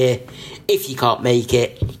this year, if you can't make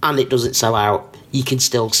it and it doesn't sell out, you can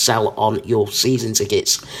still sell on your season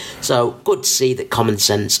tickets. So good to see that common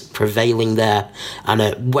sense prevailing there,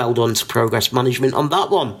 and well done to Progress management on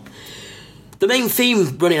that one. The main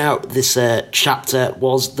theme running out this chapter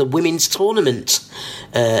was the women's tournament.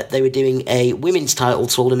 They were doing a women's title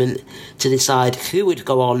tournament to decide who would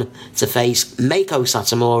go on to face Meiko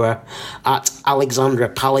Satomura at Alexandra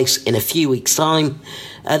Palace in a few weeks' time.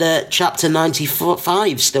 And Chapter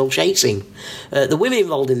 95, Still Chasing. The women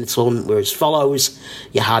involved in the tournament were as follows.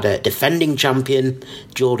 You had a defending champion,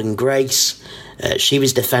 Jordynne Grace. She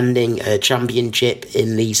was defending her championship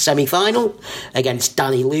in the semi-final against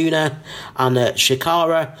Dani Luna. And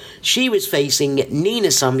Chikara, she was facing Nina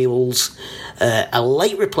Samuels, a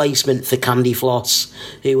late replacement for Candy Floss,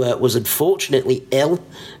 who was unfortunately ill.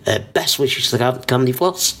 Best wishes to Candy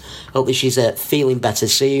Floss. Hopefully she's feeling better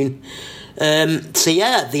soon.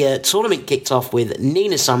 The tournament kicked off with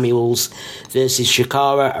Nina Samuels versus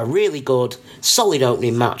Chikara, a really good, solid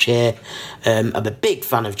opening match here. I'm a big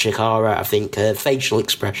fan of Chikara. I think her facial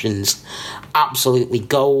expressions, absolutely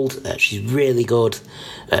gold. She's really good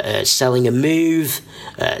at selling a move,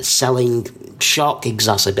 selling shock,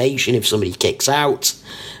 exacerbation if somebody kicks out.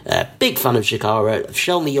 Big fan of Chikara. I've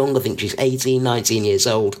shown the young, I think she's 18, 19 years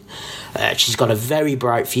old. She's got a very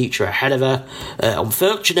bright future ahead of her.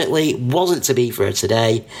 Unfortunately, wasn't to be for her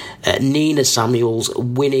today. Nina Samuels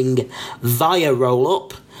winning via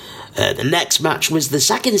roll-up. The next match was the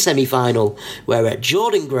second semi-final, where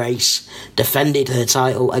Jordynne Grace defended her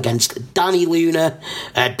title against Dani Luna.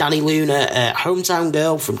 Dani Luna, hometown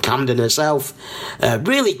girl from Camden herself.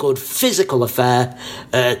 Really good physical affair.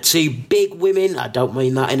 Two big women. I don't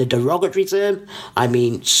mean that in a derogatory term. I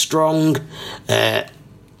mean strong.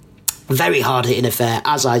 Very hard-hitting affair,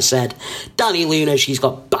 as I said. Dani Luna, she's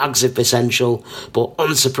got bags of potential, but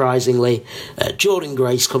unsurprisingly, Jordynne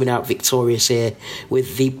Grace coming out victorious here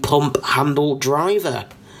with the pump handle driver.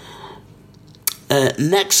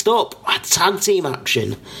 Next up, tag team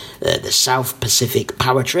action. The South Pacific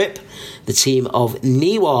Power Trip, the team of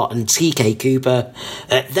Niwa and TK Cooper,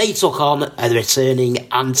 they took on the returning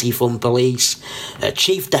Anti-Fun Police,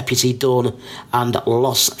 Chief Deputy Dunn and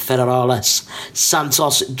Los Federales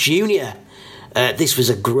Santos Jr. This was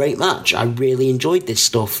a great match. I really enjoyed this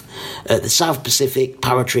stuff. The South Pacific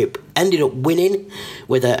Power Trip ended up winning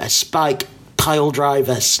with a spike pile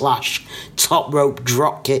driver / top rope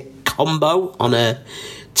dropkick combo on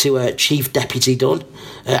to Chief Deputy Dunn.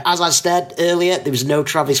 As I said earlier, there was no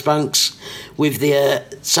Travis Banks with the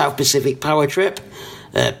South Pacific Power Trip.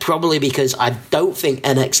 Probably because I don't think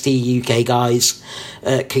NXT UK guys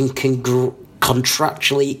can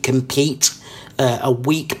contractually compete a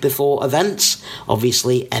week before events.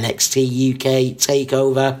 Obviously, NXT UK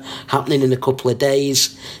takeover happening in a couple of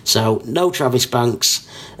days, so no Travis Banks,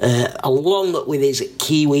 along with his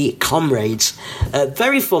Kiwi comrades. A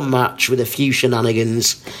very fun match with a few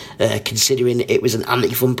shenanigans, considering it was an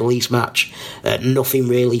Anti-Fun Police match. Nothing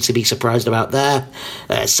really to be surprised about there.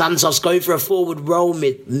 Santos going for a forward roll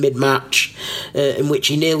mid-match, in which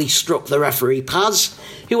he nearly struck the referee Paz,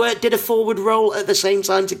 who did a forward roll at the same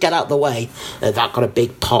time to get out the way. That got a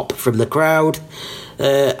big pop from the crowd.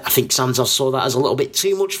 I think Santos saw that as a little bit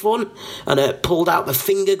too much fun and pulled out the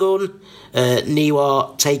finger gun.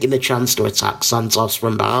 Niwa taking the chance to attack Santos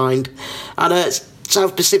from behind. And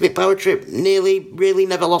South Pacific Power Trip really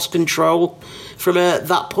never lost control from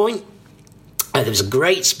that point. There was a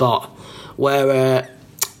great spot where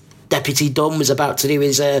Deputy Dunn was about to do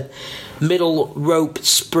his middle rope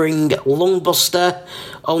spring lungbuster,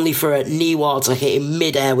 only for Niwa to hit him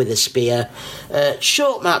mid-air with a spear.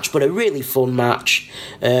 Short match, but a really fun match.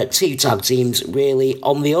 Two tag teams really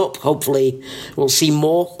on the up. Hopefully we'll see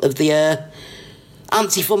more of the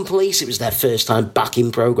Anti-Fun Police. It was their first time back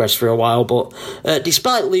in Progress for a while, but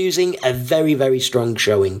despite losing, a very, very strong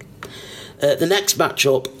showing. The next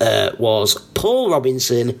matchup was Paul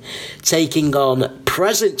Robinson taking on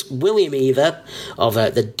present William Either of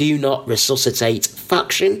the Do Not Resuscitate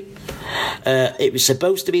faction. It was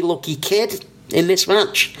supposed to be Lucky Kid in this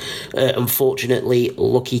match. Unfortunately,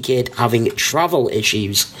 Lucky Kid having travel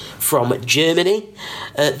issues from Germany.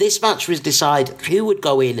 This match was decided who would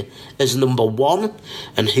go in as number 1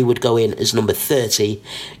 and who would go in as number 30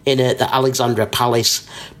 in the Alexandra Palace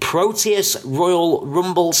Proteus Royal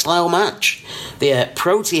Rumble style match. The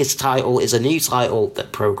Proteus title is a new title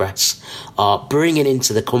that Progress are bringing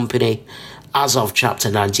into the company as of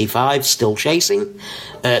Chapter 95, Still Chasing.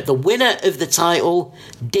 The winner of the title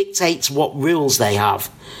dictates what rules they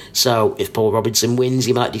have. So if Paul Robinson wins,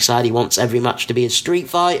 he might decide he wants every match to be a street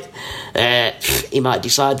fight. He might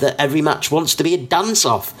decide that every match wants to be a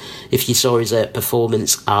dance-off. If you saw his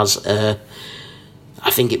performance as,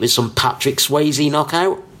 I think it was some Patrick Swayze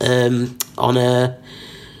knockout on their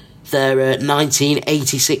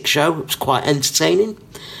 1986 show. It was quite entertaining.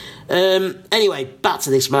 Anyway, back to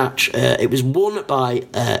this match. It was won by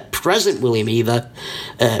present William Either,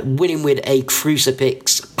 winning with a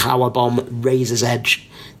crucifix powerbomb razor's edge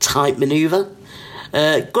type manoeuvre.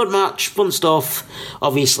 Good match, fun stuff.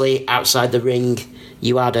 Obviously, outside the ring,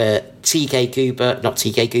 you had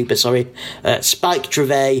Spike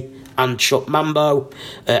Trivet and Chuck Mambo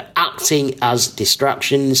acting as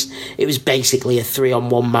distractions. It was basically a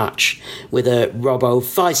 3-on-1 match with Robbo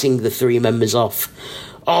fighting the three members off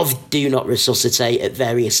of Do Not Resuscitate at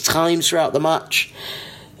various times throughout the match.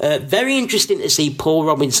 Very interesting to see Paul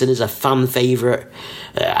Robinson as a fan favourite.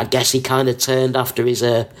 I guess he kind of turned after his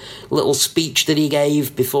little speech that he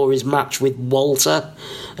gave before his match with Walter,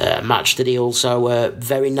 a match that he also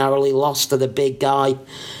very narrowly lost to the big guy.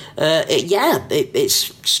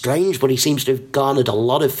 It's strange, but he seems to have garnered a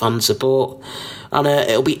lot of fan support, and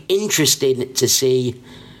it'll be interesting to see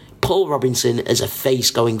Paul Robinson as a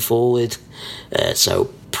face going forward.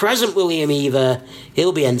 So present William Eva,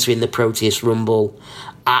 he'll be entering the Proteus Rumble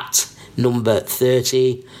at number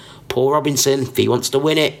 30. Paul Robinson, if he wants to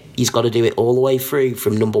win it, he's got to do it all the way through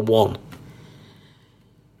from number 1.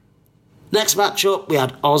 Next matchup, we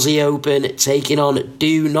had Aussie Open taking on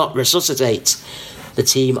Do Not Resuscitate, the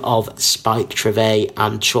team of Spike Trivet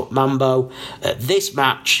and Chuck Mambo. This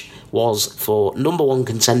match was for number 1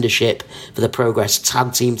 contendership for the Progress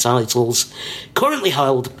Tag Team titles, currently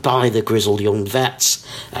held by the Grizzled Young Vets.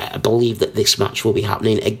 I believe that this match will be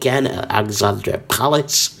happening again at Alexandra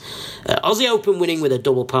Palace. Aussie Open winning with a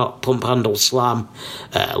double pump handle slam.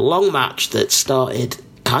 A long match that started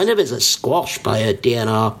kind of as a squash by a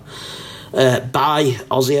DNR by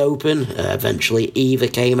Aussie Open. Eventually Eva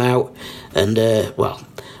came out and,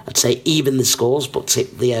 I'd say even the scores, but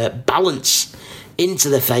tipped the balance into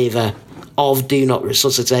the favour of Do Not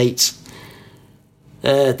Resuscitate.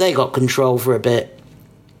 They got control for a bit.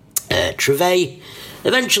 Trivet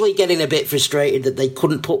eventually getting a bit frustrated that they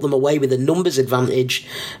couldn't put them away with a numbers advantage,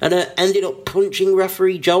 and ended up punching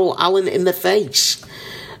referee Joel Allen in the face.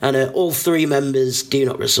 And all three members Do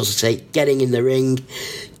Not Resuscitate getting in the ring,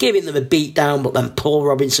 giving them a beat down, but then Paul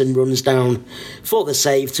Robinson runs down for the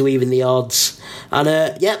save to even the odds. And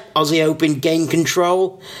Aussie Open gained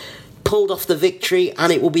control, pulled off the victory,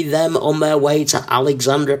 and it will be them on their way to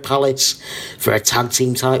Alexandra Palace for a tag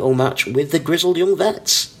team title match with the Grizzled Young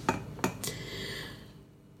Vets.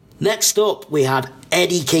 Next up, we had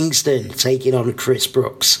Eddie Kingston taking on Chris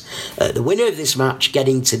Brooks. The winner of this match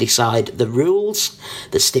getting to decide the rules,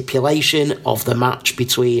 the stipulation of the match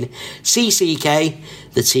between CCK,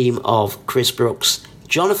 the team of Chris Brooks,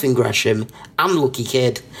 Jonathan Gresham, and Lucky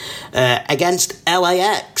Kid, against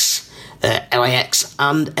LAX. LAX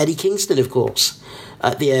and Eddie Kingston, of course,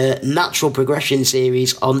 at the Natural Progression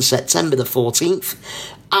Series on September the 14th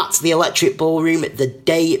at the Electric Ballroom the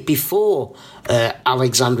day before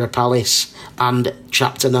Alexandra Palace and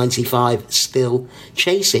Chapter 95 Still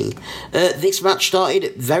Chasing. This match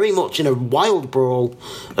started very much in a wild brawl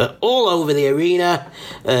all over the arena.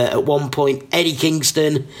 At one point, Eddie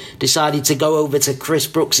Kingston decided to go over to Chris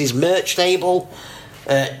Brooks' merch table,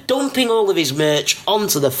 dumping all of his merch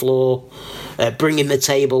onto the floor, bringing the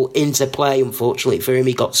table into play. Unfortunately for him,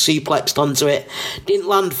 he got suplexed onto it, didn't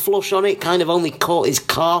land flush on it, kind of only caught his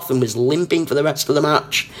calf and was limping for the rest of the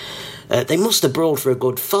match. They must have brawled for a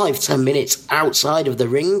good 5-10 minutes outside of the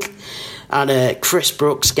ring, and Chris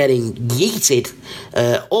Brooks getting yeeted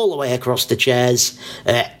all the way across the chairs,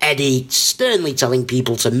 Eddie sternly telling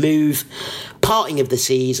people to move, parting of the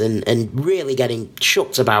seas and really getting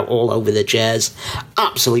chucked about all over the chairs.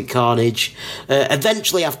 Absolute carnage.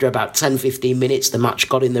 Eventually, after about 10-15 minutes, the match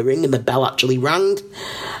got in the ring and the bell actually rang.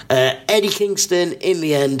 Eddie Kingston, in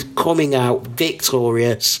the end, coming out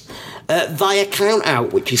victorious via count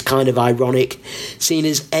out, which is kind of ironic, seeing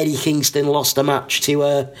as Eddie Kingston lost a match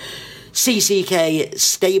to CCK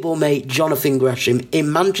stablemate Jonathan Gresham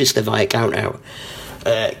in Manchester via count out.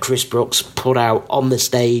 Chris Brooks put out on the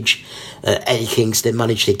stage. Eddie Kingston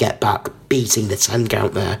managed to get back, beating the 10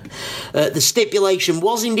 count there. The stipulation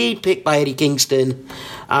was indeed picked by Eddie Kingston,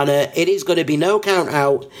 and it is going to be no count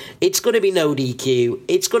out, it's going to be no DQ,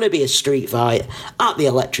 it's going to be a street fight at the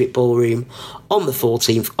Electric Ballroom on the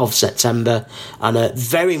 14th of September, and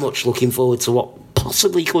very much looking forward to what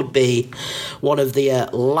possibly could be one of the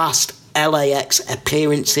last LAX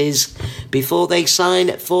appearances before they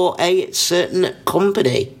sign for a certain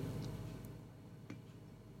company.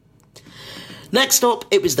 Next up,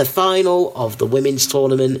 it was the final of the women's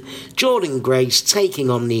tournament. Jordan Grace taking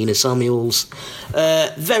on Nina Samuels.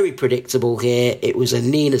 Very predictable here. It was a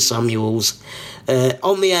Nina Samuels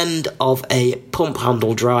on the end of a pump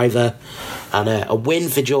handle driver, and a win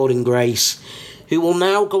for Jordan Grace, who will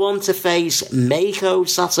now go on to face Meiko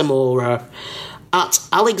Satomura at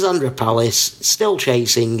Alexandra Palace, Still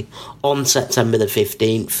Chasing, on September the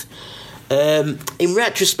 15th. In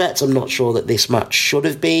retrospect, I'm not sure that this match should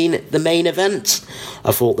have been the main event.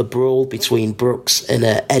 I thought the brawl between Brooks and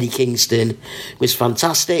Eddie Kingston was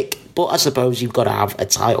fantastic, but I suppose you've got to have a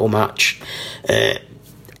title match.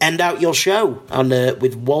 End out your show, and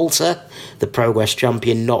with Walter, the Progress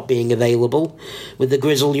champion, not being available, with the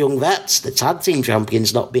Grizzled Young Vets, the tag team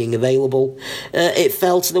champions, not being available, it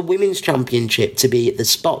fell to the Women's Championship to be the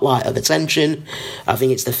spotlight of attention. I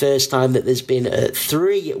think it's the first time that there's been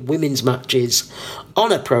 3 women's matches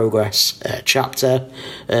on a Progress chapter.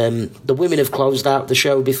 The women have closed out the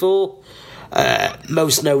show before,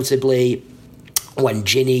 most notably when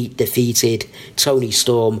Ginny defeated Toni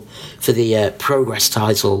Storm for the Progress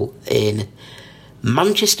title in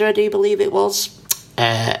Manchester, I do believe it was.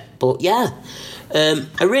 But yeah,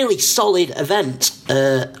 a really solid event.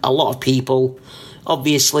 A lot of people,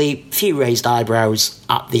 obviously, few raised eyebrows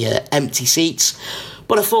at the empty seats.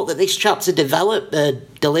 But I thought that this chapter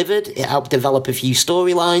delivered. It helped develop a few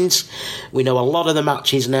storylines. We know a lot of the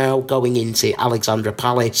matches now going into Alexandra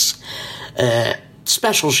Palace.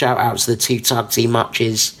 Special shout out to the 2 tag team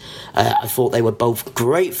matches. I thought they were both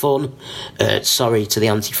great fun. Sorry to the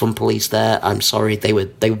anti-fun police there. I'm sorry, they were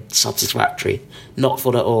satisfactory. Not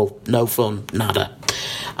fun at all. No fun. Nada.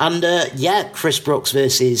 And Chris Brooks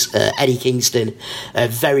versus Eddie Kingston. A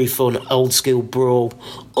very fun old school brawl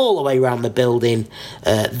all the way around the building.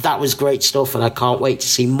 That was great stuff, and I can't wait to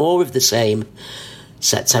see more of the same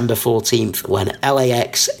September 14th when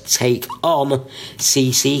LAX take on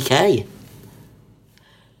CCK.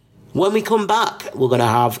 When we come back, we're going to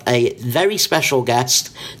have a very special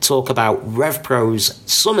guest talk about RevPro's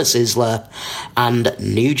Summer Sizzler and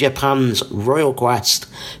New Japan's Royal Quest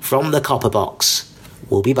from the Copper Box.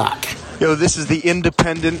 We'll be back. Yo, this is the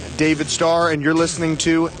independent David Starr, and you're listening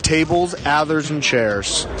to Tables, Athers, and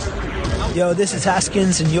Chairs. Yo, this is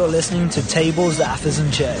Haskins, and you're listening to Tables, Athers,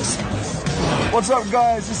 and Chairs. What's up,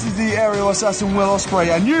 guys? This is the aerial assassin Will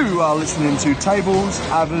Ospreay, and you are listening to Tables,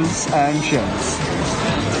 Athers, and Chairs.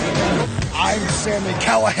 I'm Sammy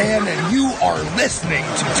Callahan, and you are listening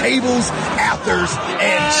to Tables, Athers,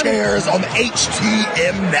 and Chairs on the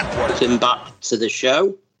HTM Network. Welcome back to the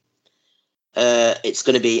show. It's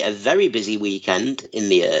going to be a very busy weekend in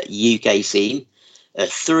the UK scene.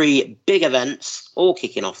 3 big events all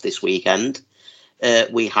kicking off this weekend.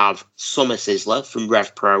 We have Summer Sizzler from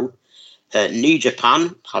RevPro. New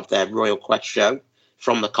Japan have their Royal Quest show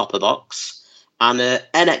from the Copper Box. And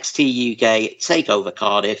NXT UK Takeover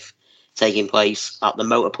Cardiff, taking place at the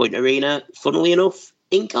Motorpoint Arena, funnily enough,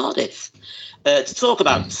 in Cardiff. To talk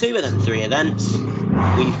about 2 of them 3 events,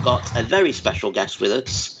 we've got a very special guest with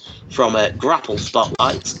us from Grapple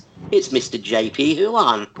Spotlight. It's Mr. JP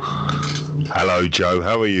Houlihan. Hello, Joe.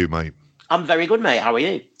 How are you, mate? I'm very good, mate. How are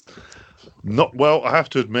you? Not well, I have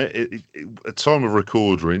to admit, at time of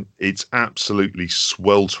recording, it's absolutely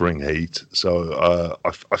sweltering heat. So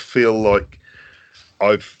I feel like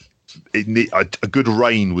a good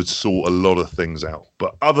rain would sort a lot of things out.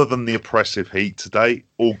 But other than the oppressive heat today,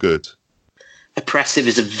 all good. Oppressive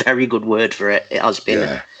is a very good word for it. It has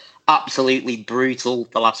been absolutely brutal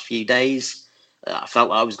the last few days. I felt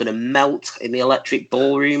like I was going to melt in the Electric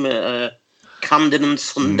Ballroom at Camden on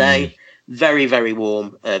Sunday. Very, very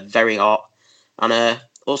warm, very hot. And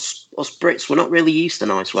us Brits, we're not really used to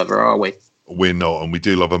nice weather, are we? We're not, and we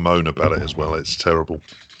do love a moan about it as well. It's terrible.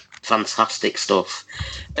 Fantastic stuff.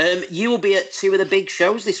 You will be at 2 of the big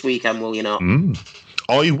shows this weekend, will you not?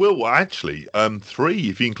 I will, actually. 3,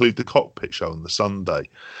 if you include the Cockpit show on the Sunday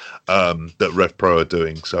that RevPro are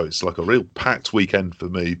doing. So it's like a real packed weekend for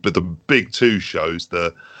me. But the big 2 shows,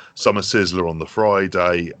 the Summer Sizzler on the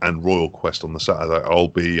Friday and Royal Quest on the Saturday, I'll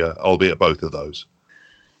be at both of those.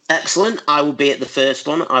 Excellent. I will be at the first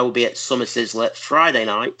one. I will be at Summer Sizzler Friday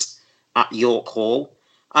night at York Hall.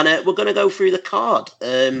 And we're going to go through the card.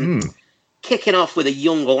 Kicking off with a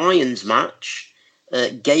Young Lions match.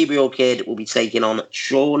 Gabriel Kidd will be taking on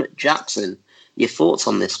Sean Jackson. Your thoughts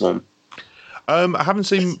on this one? I haven't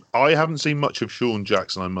seen much of Sean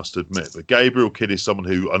Jackson, I must admit. But Gabriel Kidd is someone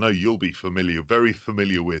who I know you'll be very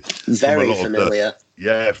familiar with. Very familiar.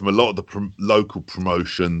 From a lot of the local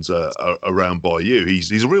promotions around by you.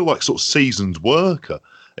 He's a real sort of seasoned worker.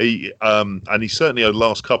 And he certainly over the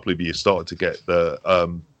last couple of years started to get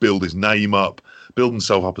build his name up, build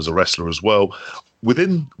himself up as a wrestler as well.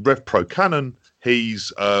 Within RevPro Canon,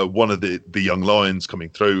 he's one of the Young Lions coming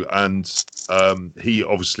through, and he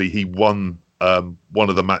won one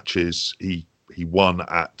of the matches he won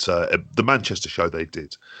at the Manchester show they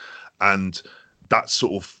did, and that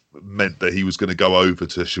sort of meant that he was going to go over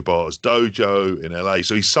to Shibata's dojo in LA.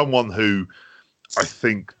 So he's someone who I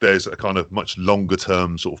think there's a kind of much longer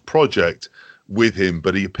term sort of project with him,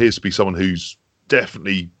 but he appears to be someone who's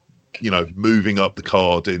definitely, moving up the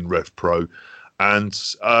card in Rev Pro. And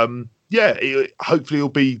hopefully it'll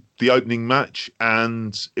be the opening match,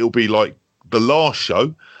 and it'll be like the last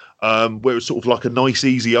show, where it's sort of like a nice,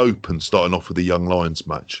 easy open, starting off with the Young Lions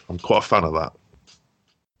match. I'm quite a fan of that.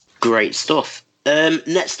 Great stuff.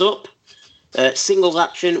 Next up, singles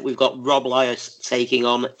action. We've got Rob Lyas taking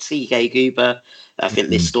on TK Cooper. I think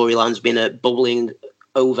this storyline's been bubbling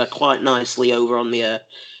over quite nicely over on the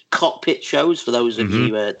cockpit shows. For those of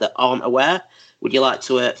you that aren't aware, would you like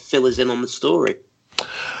to fill us in on the story?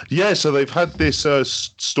 Yeah, so they've had this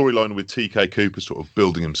storyline with TK Cooper sort of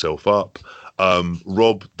building himself up.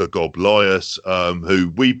 Rob the Gob Lyas,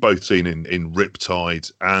 who we've both seen in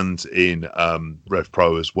Riptide and in Rev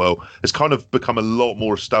Pro as well, has kind of become a lot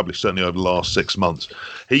more established, certainly over the last 6 months.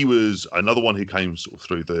 He was another one who came sort of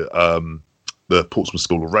through the Portsmouth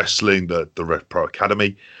School of Wrestling, the Rev Pro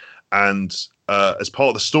Academy. And as part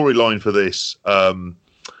of the storyline for this,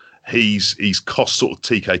 he's cost sort of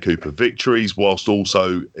TK Cooper victories, whilst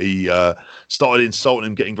also he started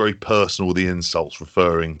insulting him, getting very personal with the insults,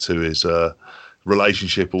 referring to his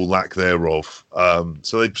relationship or lack thereof.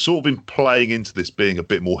 So they've sort of been playing into this being a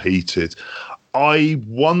bit more heated. I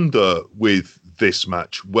wonder with this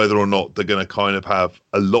match whether or not they're going to kind of have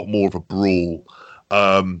a lot more of a brawl.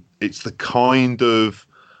 It's the kind of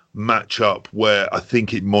matchup where I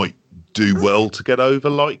think it might do well to get over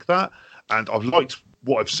like that. And I've liked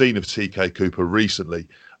what I've seen of TK Cooper recently,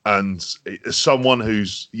 and as someone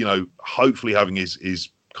who's, hopefully having his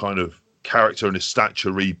kind of character and his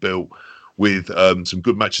stature rebuilt with some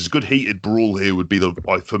good matches. A good heated brawl here would be,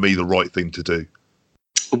 for me, the right thing to do.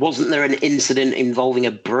 Wasn't there an incident involving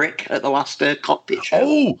a brick at the last cockpit show?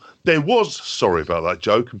 Oh, there was. Sorry about that,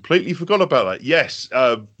 Joe. Completely forgot about that. Yes,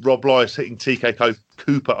 Rob Lyas hitting TK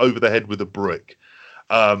Cooper over the head with a brick.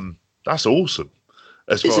 That's awesome.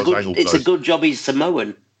 As far as Angle goes. It's a good job he's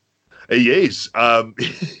Samoan. He is.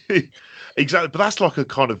 Exactly. But that's like a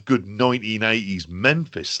kind of good 1980s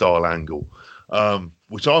Memphis style angle,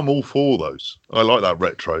 which I'm all for those. I like that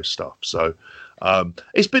retro stuff. So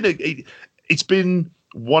it's been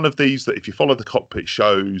one of these that if you follow the cockpit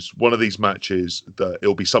shows, one of these matches that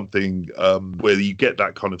it'll be something where you get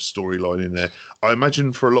that kind of storyline in there. I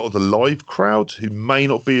imagine for a lot of the live crowd who may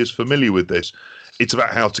not be as familiar with this, it's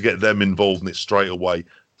about how to get them involved in it straight away,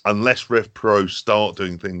 unless Rev Pro start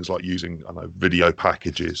doing things like using, video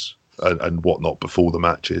packages and whatnot before the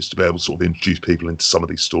matches to be able to sort of introduce people into some of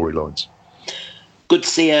these storylines. Good to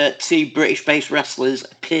see two British-based wrestlers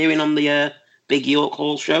appearing on the big York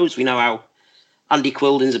Hall shows. We know how Andy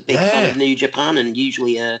Quilden's a big fan of New Japan and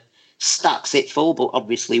usually stacks it full, but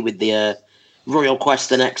obviously with the Royal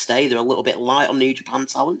Quest the next day, they're a little bit light on New Japan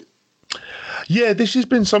talent. Yeah, this has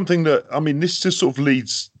been something that, this just sort of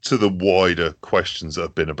leads to the wider questions that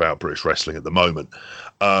have been about British wrestling at the moment.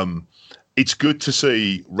 It's good to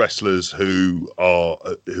see wrestlers who are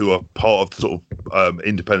part of the sort of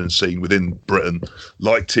independent scene within Britain,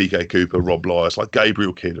 like TK Cooper, Rob Lyas, like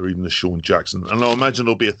Gabriel Kidd, or even the Sean Jackson. And I imagine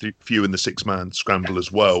there'll be a few in the six-man scramble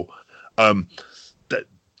as well, that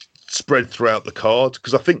spread throughout the card,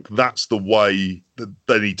 because I think that's the way that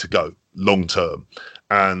they need to go long term.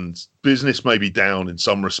 And business may be down in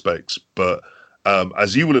some respects, but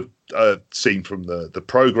as you will have seen from the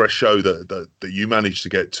Progress show that you managed to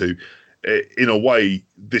get to, in a way,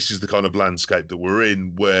 this is the kind of landscape that we're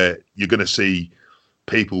in, where you're going to see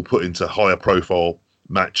people put into higher profile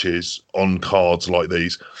matches on cards like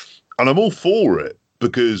these. And I'm all for it,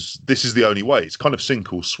 because this is the only way. It's kind of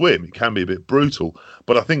sink or swim. It can be a bit brutal,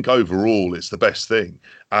 but I think overall it's the best thing.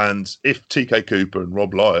 And if TK Cooper and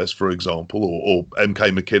Rob Lyas, for example, or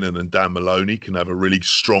MK McKinnon and Dan Maloney can have a really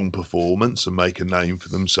strong performance and make a name for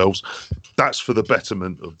themselves, that's for the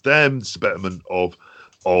betterment of them. It's the betterment of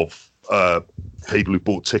people who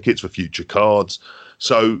bought tickets for future cards.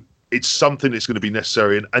 So it's something that's going to be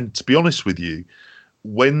necessary. And to be honest with you,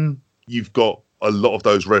 when you've got a lot of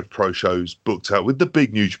those Rev Pro shows booked out with the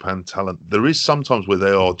big New Japan talent, there is sometimes where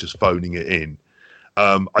they are just phoning it in.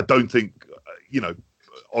 I don't think,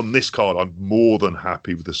 on this card, I'm more than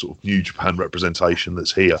happy with the sort of New Japan representation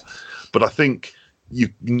that's here. But I think you're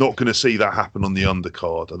not going to see that happen on the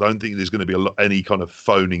undercard. I don't think there's going to be any kind of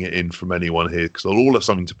phoning it in from anyone here, because they'll all have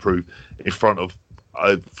something to prove in front of,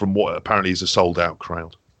 from what apparently is a sold-out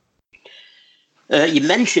crowd. You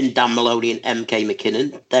mentioned Dan Maloney and MK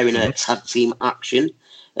McKinnon. They're in a tag team action.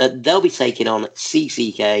 They'll be taking on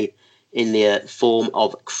CCK in the form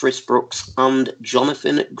of Chris Brooks and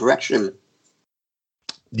Jonathan Gresham.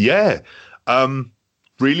 Yeah.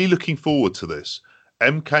 Really looking forward to this.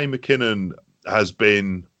 MK McKinnon has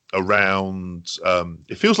been around.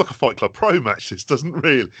 It feels like a Fight Club Pro match. This doesn't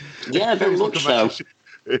really. Yeah, very much so.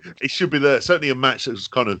 It should be there. Certainly a match that's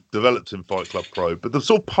kind of developed in Fight Club Pro, but the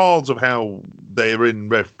sort of paths of how they're in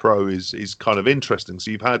Rev Pro is kind of interesting.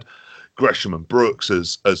 So you've had Gresham and Brooks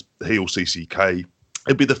as heel CCK.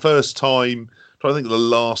 It'd be the first time. I think the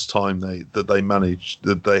last time they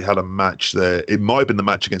had a match there, it might have been the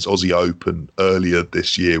match against Aussie Open earlier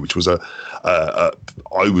this year, which was I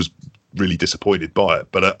was really disappointed by it,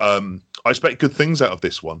 but I expect good things out of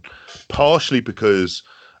this one, partially because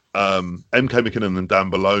MK McKinnon and Dan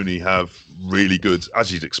Maloney have really good,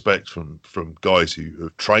 as you'd expect from guys who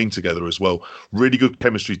have trained together as well, really good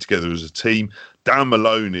chemistry together as a team. Dan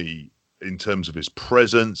Maloney, in terms of his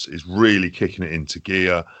presence, is really kicking it into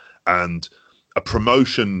gear, and a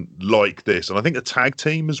promotion like this, and I think a tag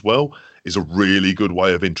team as well, is a really good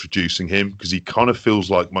way of introducing him, because he kind of feels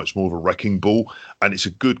like much more of a wrecking ball, and it's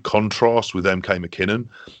a good contrast with MK McKinnon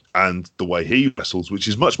and the way he wrestles, which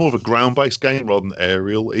is much more of a ground-based game rather than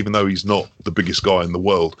aerial, even though he's not the biggest guy in the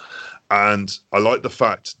world. And I like the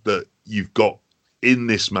fact that you've got, in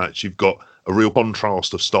this match, you've got a real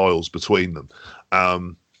contrast of styles between them.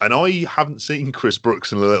 And I haven't seen Chris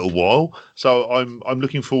Brooks in a little while, so I'm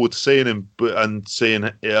looking forward to seeing him and seeing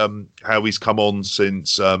how he's come on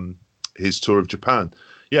since his tour of Japan.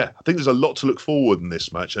 Yeah, I think there's a lot to look forward in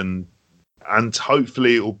this match, and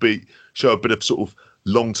hopefully it will show a bit of sort of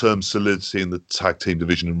long-term solidity in the tag team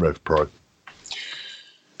division in Rev Pro.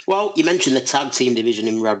 Well, you mentioned the tag team division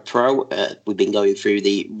in Rev Pro. We've been going through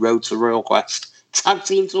the Road to Royal Quest tag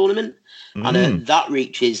team tournament. And that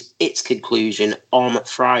reaches its conclusion on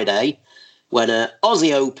Friday when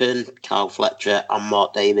Aussie Open, Kyle Fletcher and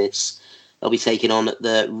Mark Davis, they'll be taking on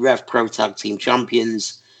the Rev Pro Tag Team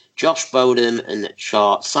Champions, Josh Bodum and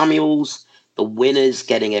Chart Samuels, the winners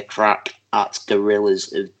getting a crack at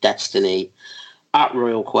Gorillas of Destiny at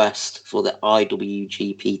Royal Quest for the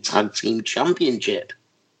IWGP Tag Team Championship.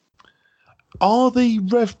 Are the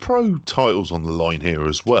Rev Pro titles on the line here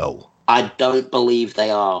as well? I don't believe they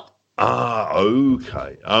are.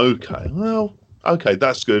 Okay. Well, okay,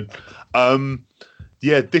 that's good.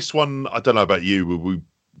 Yeah, this one, I don't know about you. Were we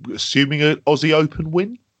assuming an Aussie Open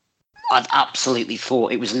win? I'd absolutely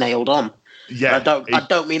thought it was nailed on. Yeah, I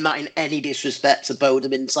don't mean that in any disrespect to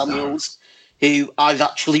Bodum and Samuels, who I've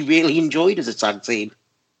actually really enjoyed as a tag team.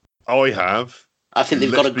 I have. I think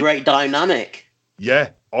they've got a great dynamic. Yeah,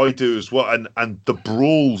 I do as well. And the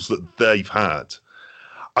brawls that they've had,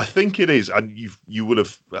 I think it is, and you would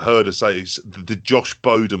have heard us say, it's the Josh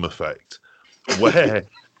Bodum effect, where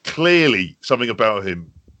clearly something about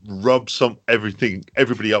him rubs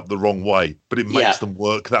everybody up the wrong way, but it makes them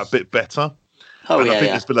work that bit better. I think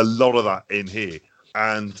there's been a lot of that in here.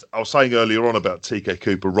 And I was saying earlier on about TK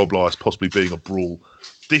Cooper, Rob Lyons possibly being a brawl.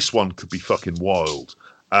 This one could be fucking wild.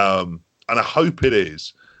 And I hope it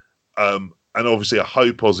is. And obviously I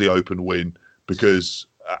hope Aussie Open win, because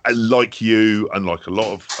like you and like a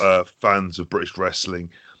lot of fans of British wrestling,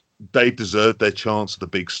 they deserve their chance at the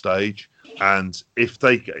big stage. And if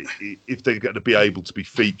they're going to be able to be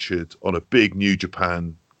featured on a big New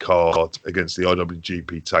Japan card against the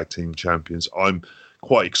IWGP Tag Team Champions, I'm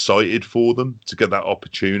quite excited for them to get that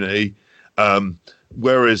opportunity.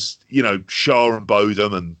 Whereas, Shah and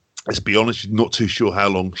Bodum, and let's be honest, not too sure how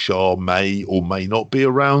long Shah may or may not be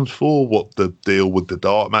around for, what the deal with the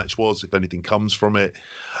Dart match was, if anything comes from it.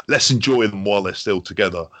 Let's enjoy them while they're still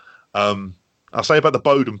together. I'll say about the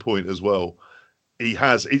Bodum point as well.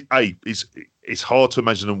 It's hard to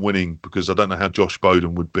imagine them winning, because I don't know how Josh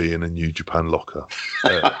Bodum would be in a New Japan locker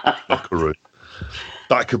room.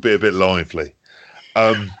 That could be a bit lively.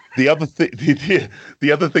 The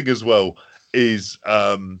other thing as well is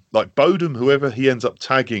like Bodum, whoever he ends up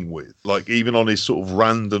tagging with, like even on his sort of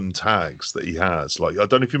random tags that he has, like I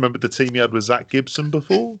don't know if you remember the team he had with Zach Gibson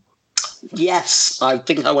before. Yes, I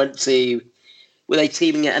think I went to. Were they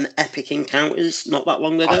teaming at an Epic Encounters not that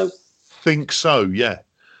long ago? I think so, yeah.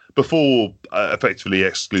 Before effectively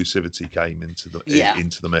exclusivity came into the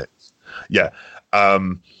mix. Yeah.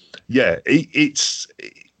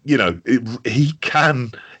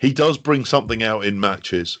 He does bring something out in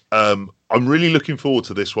matches. I'm really looking forward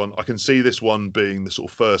to this one. I can see this one being the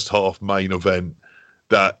sort of first half main event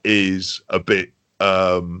that is a bit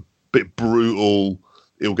brutal.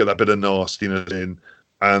 It'll get that bit of nastiness in,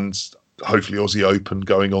 and hopefully Aussie Open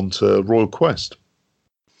going on to Royal Quest.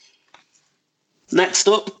 Next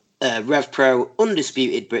up, Rev Pro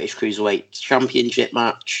Undisputed British Cruiserweight Championship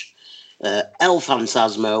match. El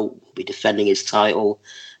Phantasmo will be defending his title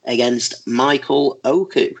against Michael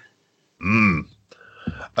Oku. And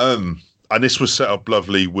this was set up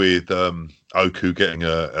lovely with Oku getting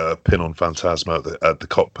a pin on Phantasmo at the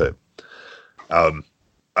cockpit.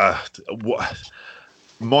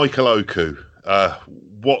 Michael Oku.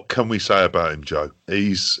 What can we say about him, Joe?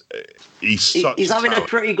 He's having a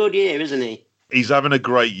pretty good year, isn't he? He's having a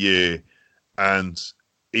great year, and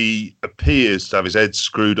he appears to have his head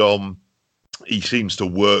screwed on. He seems to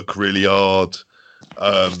work really hard.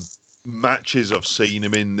 Matches I've seen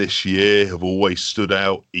him in this year have always stood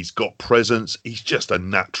out. He's got presence. He's just a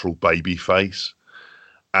natural baby face.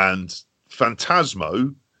 And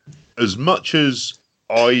Phantasmo, as much as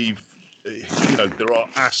there are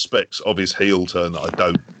aspects of his heel turn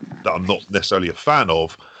that I'm not necessarily a fan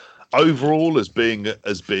of. Overall, as being a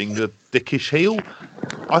dickish heel,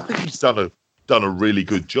 I think he's done a really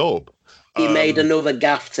good job. He made another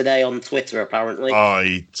gaffe today on Twitter, apparently.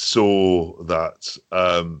 I saw that.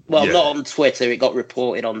 Not on Twitter. It got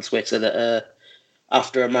reported on Twitter that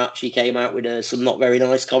after a match, he came out with some not very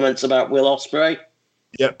nice comments about Will Ospreay.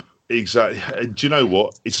 Yep, exactly. And do you know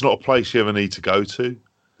what? It's not a place you ever need to go to.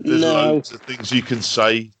 There's loads of things you can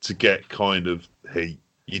say to get kind of heat.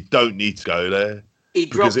 You don't need to go there. He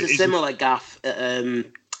dropped a similar gaffe at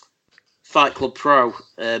Fight Club Pro,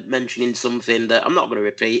 mentioning something that I'm not going to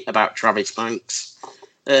repeat about Travis Banks.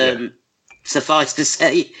 Suffice to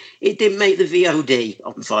say, it didn't make the VOD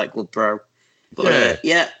on Fight Club Pro. But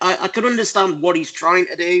I can understand what he's trying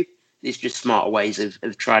to do. There's just smarter ways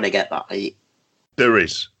of trying to get that heat. There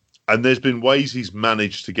is. And there's been ways he's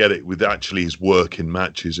managed to get it with actually his work in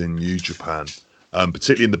matches in New Japan,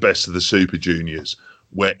 particularly in the Best of the Super Juniors,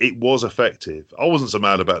 where it was effective. I wasn't so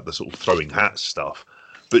mad about the sort of throwing hats stuff,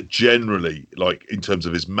 but generally, like in terms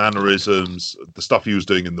of his mannerisms, the stuff he was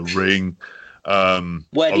doing in the ring.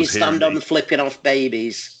 Where do you stand on flipping off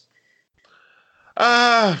babies?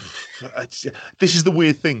 This is the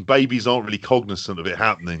weird thing. Babies aren't really cognizant of it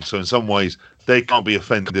happening, so in some ways they can't be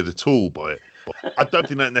offended at all by it. I don't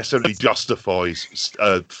think that necessarily justifies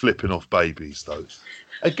flipping off babies, though.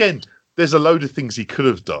 Again, there's a load of things he could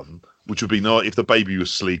have done, which would be nice. If the baby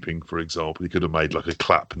was sleeping, for example, he could have made like a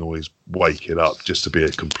clap noise, wake it up, just to be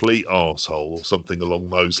a complete arsehole or something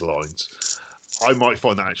along those lines. I might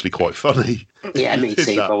find that actually quite funny. Yeah, me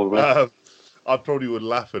too, probably. I probably would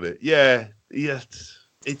laugh at it. Yeah,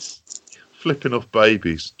 it's flipping off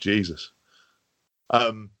babies, Jesus.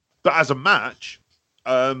 But as a match,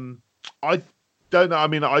 I don't know. I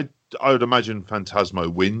mean, I would imagine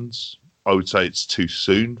Phantasmo wins. I would say it's too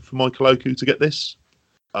soon for Michael Oku to get this.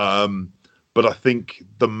 But I think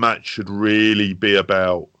the match should really be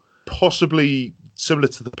about possibly similar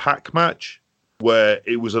to the Pac match, where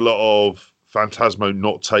it was a lot of Phantasmo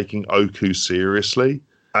not taking Oku seriously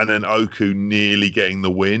and then Oku nearly getting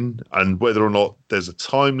the win. And whether or not there's a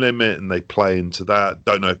time limit and they play into that,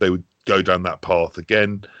 don't know if they would go down that path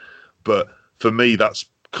again. But for me, that's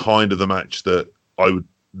kind of the match that I would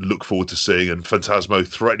look forward to seeing, and Phantasmo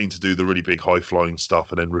threatening to do the really big high-flying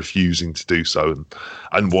stuff and then refusing to do so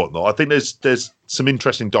and whatnot. I think there's some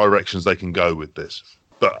interesting directions they can go with this.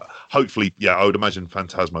 But hopefully, I would imagine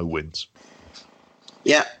Phantasmo wins.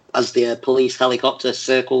 Yeah, as the police helicopter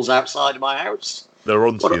circles outside my house. They're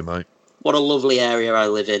on to you, mate. What a lovely area I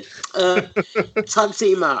live in. Tag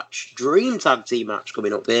team match, dream tag team match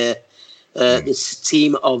coming up here. This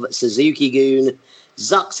team of Suzuki-gun,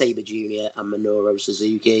 Zack Sabre Jr. and Minoru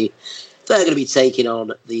Suzuki. They're going to be taking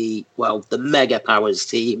on the Mega Powers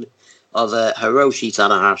team of Hiroshi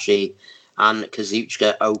Tanahashi and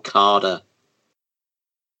Kazuchika Okada.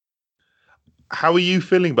 How are you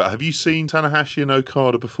feeling about it? Have you seen Tanahashi and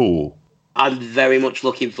Okada before? I'm very much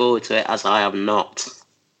looking forward to it, as I have not.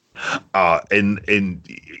 Do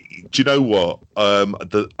you know what?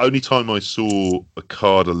 The only time I saw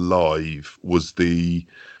Okada live was the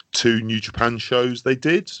 2 New Japan shows they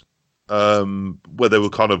did, where they were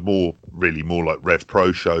kind of more like Rev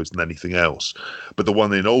Pro shows than anything else. But the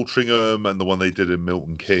one in Altrincham and the one they did in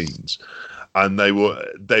Milton Keynes, and they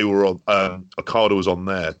were on. Okada was on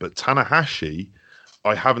there, but Tanahashi,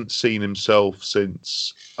 I haven't seen himself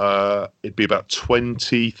since it'd be about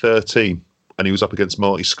 2013, and he was up against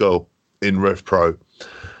Marty Scurll in Rev Pro.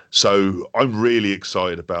 So I'm really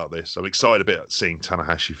excited about this. I'm excited about seeing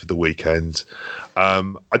Tanahashi for the weekend. I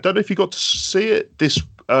don't know if you got to see it. This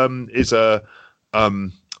is a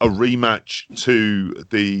rematch to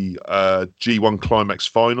the G1 Climax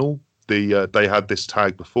final. They had this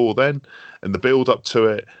tag before then, and the build up to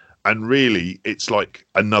it. And really, it's like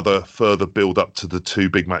another further build up to the 2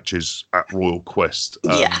 big matches at Royal Quest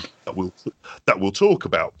that we'll talk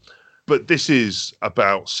about. But this is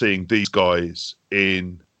about seeing these guys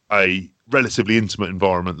in a relatively intimate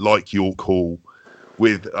environment like York Hall,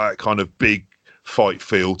 with kind of big fight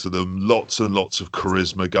feel to them, lots and lots of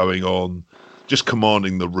charisma going on, just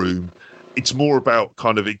commanding the room. It's more about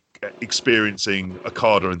kind of experiencing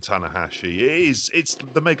Okada and Tanahashi. It's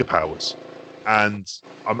the mega powers, and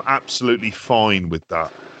I'm absolutely fine with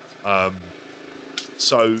that.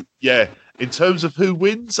 So yeah, in terms of who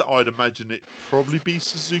wins, I'd imagine it probably be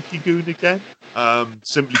Suzuki-gun again,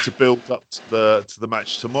 simply to build up to the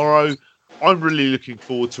match tomorrow. I'm really looking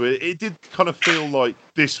forward to it. It did kind of feel like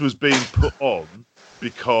this was being put on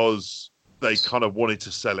because they kind of wanted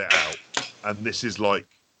to sell it out, and this is like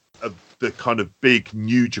the kind of big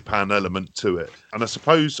New Japan element to it. And I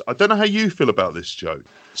suppose, I don't know how you feel about this, Joe.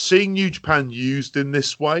 Seeing New Japan used in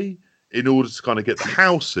this way in order to kind of get the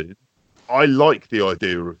house in, I like the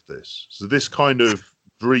idea of this. So this kind of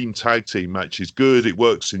dream tag team match is good. It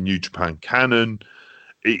works in New Japan canon.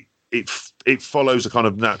 It follows a kind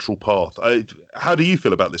of natural path. How do you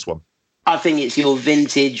feel about this one? I think it's your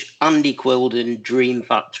vintage Andy Quildan Dream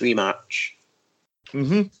Factory match.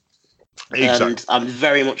 Mm-hmm. Exactly. And I'm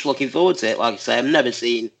very much looking forward to it. Like I say, I've never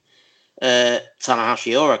seen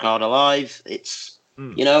Tanahashi or Okada live. It's,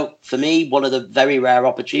 for me, one of the very rare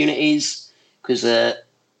opportunities, because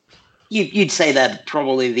you'd say they're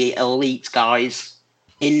probably the elite guys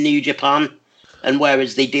in New Japan, and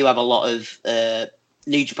whereas they do have a lot of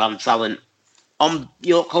New Japan talent on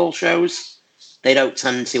York Hall shows, they don't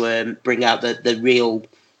tend to bring out the real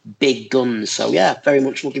big guns. So yeah, very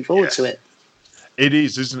much looking forward to it. It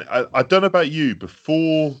is, isn't it? I don't know about you.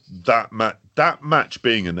 Before that match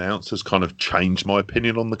being announced has kind of changed my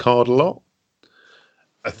opinion on the card a lot.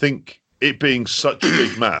 I think it being such a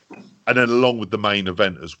big match, and then along with the main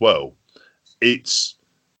event as well, it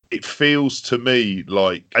feels to me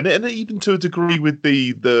like, and even to a degree with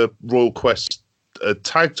the Royal Quest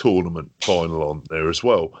tag tournament final on there as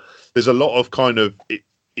well, there's a lot of kind of,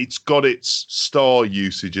 it's got its star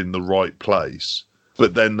usage in the right place,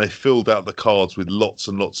 but then they filled out the cards with lots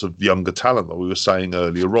and lots of younger talent, like we were saying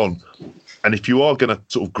earlier on. And if you are going to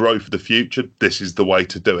sort of grow for the future, this is the way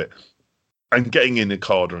to do it. And getting in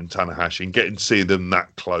Okada and Tanahashi and getting to see them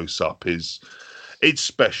that close up it's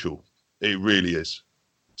special. It really is.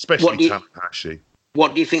 Especially Tanahashi.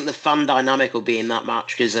 What do you think the fan dynamic will be in that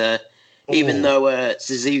match? Because even though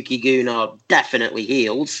Suzuki-gun are definitely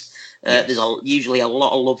heels, there's usually a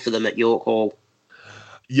lot of love for them at York Hall.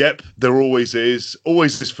 Yep, there always is.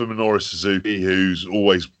 Always is for Minoru Suzuki, who's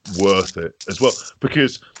always worth it as well.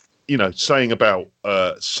 Because, saying about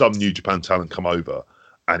some New Japan talent come over,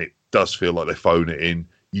 and it does feel like they phone it in,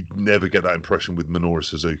 you never get that impression with Minoru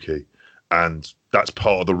Suzuki. And that's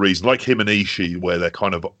part of the reason, like him and Ishii, where they're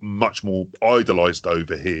kind of much more idolised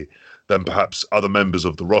over here than perhaps other members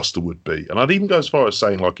of the roster would be. And I'd even go as far as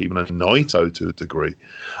saying like even a Naito to a degree.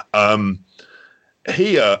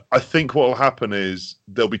 Here, I think what will happen is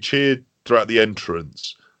they'll be cheered throughout the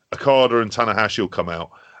entrance. Okada and Tanahashi will come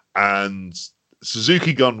out, and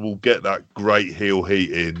Suzuki-gun will get that great heel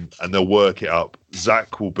heat in, and they'll work it up.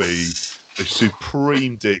 Zack will be a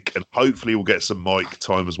supreme dick, and hopefully we'll get some mic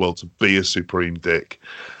time as well to be a supreme dick.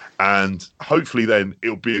 And hopefully then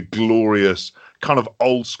it'll be a glorious kind of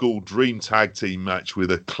old school dream tag team match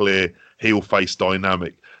with a clear heel face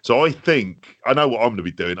dynamic. So I think, I know what I'm going to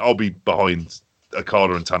be doing. I'll be behind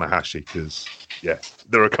Okada and Tanahashi because,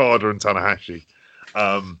 they're Okada and Tanahashi.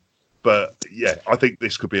 But yeah, I think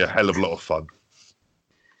this could be a hell of a lot of fun.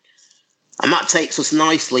 And that takes us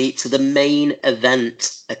nicely to the main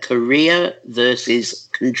event, a Career versus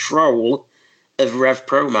Control of Rev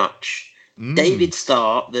Pro match. David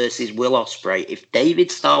Starr versus Will Ospreay. If David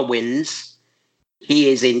Starr wins, he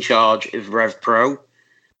is in charge of Rev Pro.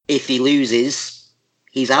 If he loses,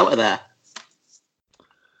 he's out of there.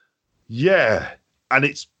 Yeah, and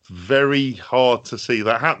it's very hard to see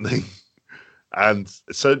that happening. And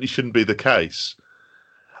it certainly shouldn't be the case.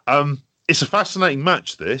 It's a fascinating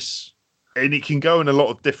match, this. And it can go in a lot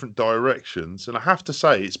of different directions. And I have to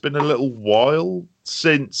say, it's been a little while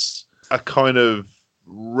since a kind of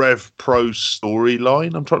Rev Pro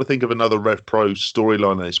storyline. I'm trying to think of another Rev Pro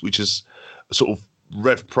storyline like this, which is a sort of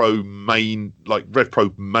Rev Pro main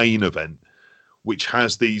event, which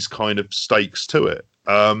has these kind of stakes to it.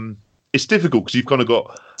 It's difficult because you've kind of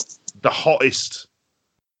got the hottest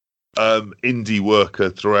indie worker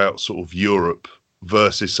throughout sort of Europe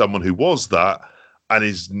versus someone who was that and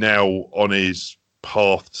is now on his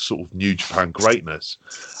path to sort of New Japan greatness.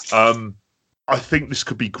 I think this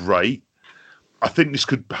could be great. I think this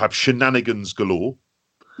could have shenanigans galore.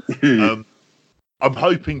 I'm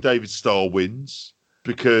hoping David Starr wins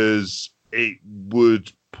because it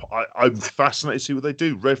would... I'm fascinated to see what they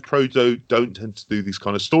do. Rev Pro don't tend to do these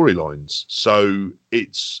kind of storylines. So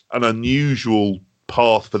it's an unusual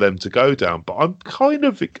path for them to go down. But I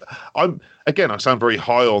sound very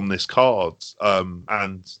high on this card,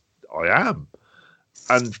 and I am.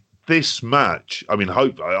 And this match, I mean,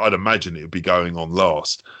 I'd imagine it would be going on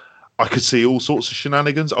last. I could see all sorts of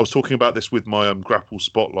shenanigans. I was talking about this with my Grapple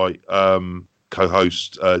Spotlight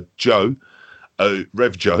co-host, Joe,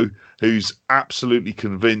 Rev Joe, who's absolutely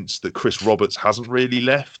convinced that Chris Roberts hasn't really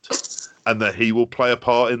left and that he will play a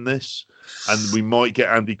part in this. And we might get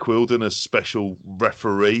Andy Quildan as special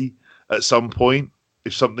referee at some point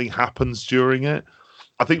if something happens during it.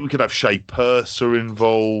 I think we could have Shea Purser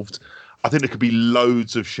involved. I think there could be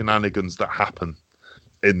loads of shenanigans that happen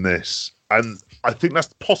in this. And I think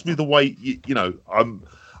that's possibly the way,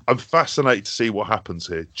 I'm fascinated to see what happens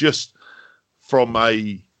here, just from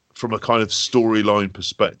a kind of storyline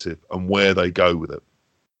perspective and where they go with it.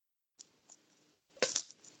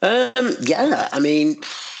 Yeah, I mean,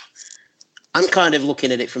 I'm kind of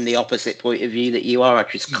looking at it from the opposite point of view that you are. I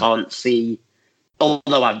just can't see,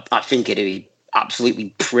 although I think it'd be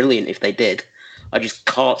absolutely brilliant if they did, I just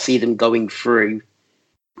can't see them going through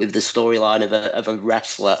with the storyline of a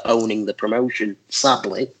wrestler owning the promotion,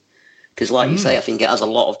 sadly. Because like you say, I think it has a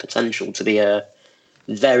lot of potential to be a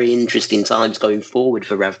very interesting times going forward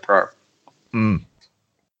for Rev Pro.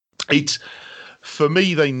 For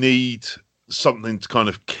me, they need something to kind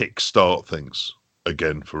of kickstart things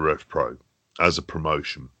again for Rev Pro as a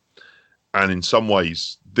promotion. And in some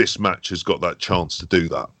ways, this match has got that chance to do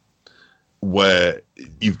that, where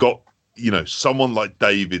you've got, someone like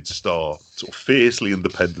David Starr, sort of fiercely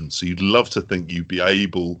independent. So you'd love to think you'd be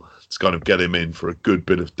able to kind of get him in for a good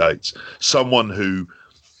bit of dates. Someone who,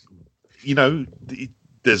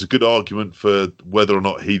 there's a good argument for whether or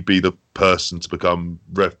not he'd be the person to become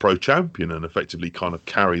Rev Pro champion and effectively kind of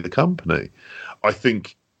carry the company. I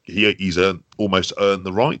think he's almost earned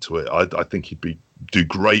the right to it. I think he'd do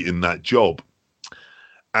great in that job.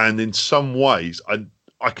 And in some ways,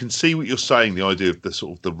 I can see what you're saying, the idea of the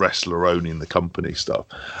sort of the wrestler owning the company stuff.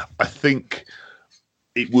 I think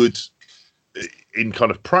it would, in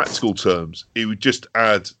kind of practical terms, it would just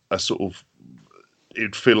add a sort of,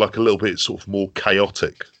 it'd feel like a little bit sort of more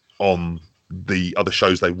chaotic on the other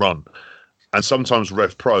shows they run. And sometimes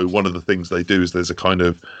Rev Pro, one of the things they do is there's a kind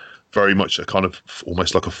of very much a kind of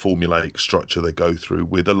almost like a formulaic structure they go through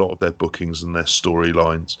with a lot of their bookings and their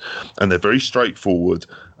storylines. And they're very straightforward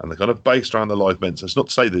and they're kind of based around the live events. It's not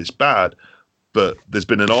to say that it's bad, but there's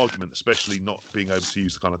been an argument, especially not being able to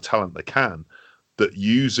use the kind of talent they can, that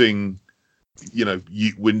using,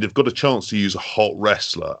 when they've got a chance to use a hot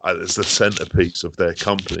wrestler as the centerpiece of their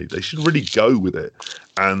company, they should really go with it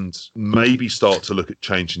and maybe start to look at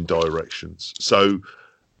changing directions. So,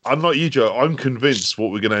 unlike you, Joe, I'm convinced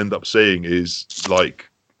what we're going to end up seeing is like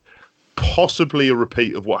possibly a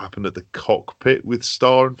repeat of what happened at the Cockpit with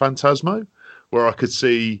Starr and Phantasmo, where I could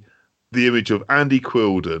see the image of Andy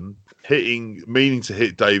Quildan meaning to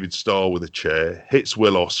hit David Starr with a chair, hits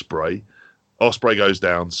Will Ospreay. Ospreay goes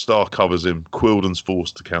down, Starr covers him, Quildan's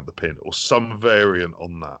forced to count the pin, or some variant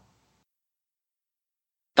on that.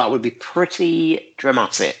 That would be pretty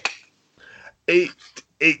dramatic. It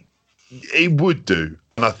would do.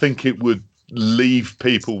 And I think it would leave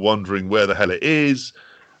people wondering where the hell it is.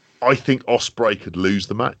 I think Ospreay could lose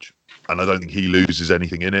the match. And I don't think he loses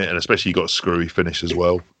anything in it. And especially he got a screwy finish as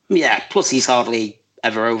well. Yeah, plus he's hardly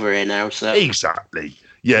ever over here now. So exactly.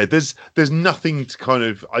 Yeah, there's nothing to kind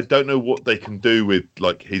of... I don't know what they can do with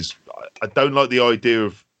like his... I don't like the idea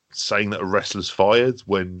of saying that a wrestler's fired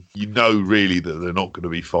when you know really that they're not going to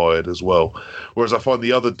be fired as well. Whereas I find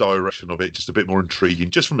the other direction of it just a bit more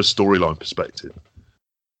intriguing, just from a storyline perspective.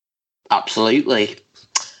 Absolutely.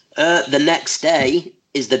 The next day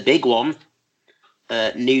is the big one.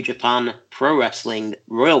 New Japan Pro Wrestling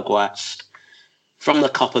Royal Quest. From the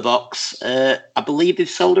Copper Box. I believe they've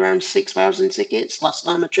sold around 6,000 tickets last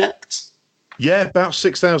time I checked. Yeah, about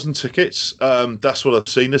 6,000 tickets. That's what I've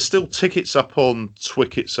seen. There's still tickets up on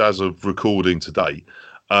Twickets as of recording today.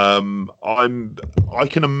 I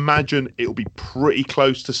can imagine it'll be pretty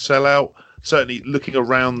close to sell out. Certainly looking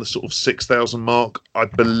around the sort of 6,000 mark, I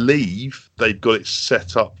believe they've got it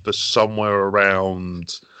set up for somewhere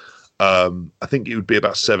around, I think it would be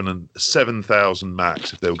about 7,000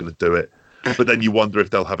 max if they were going to do it. But then you wonder if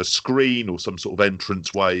they'll have a screen or some sort of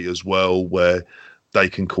entrance way as well where they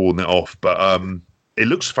can cordon it off. But it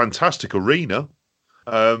looks a fantastic arena.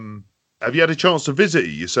 Have you had a chance to visit it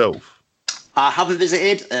yourself? I haven't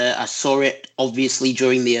visited. I saw it obviously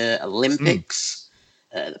during the Olympics,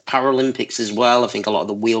 the Paralympics as well. I think a lot of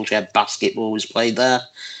the wheelchair basketball was played there.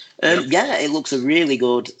 Yeah, it looks a really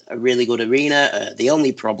good arena. The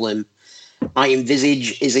only problem I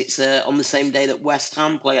envisage is it's on the same day that West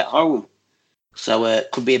Ham play at home. So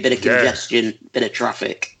could be a bit of congestion, bit of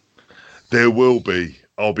traffic. There will be.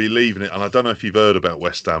 I'll be leaving it, and I don't know if you've heard about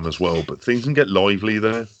West Ham as well, but things can get lively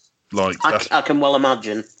there. Like I can well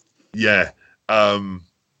imagine. Yeah, and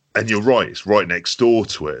you're right. It's right next door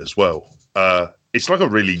to it as well. It's like a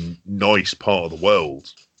really nice part of the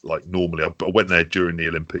world. Like normally, I went there during the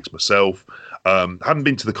Olympics myself. Hadn't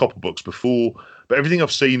been to the Copper Box before, but everything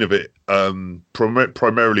I've seen of it,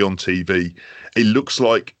 primarily on TV, it looks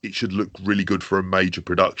like it should look really good for a major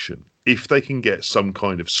production. If they can get some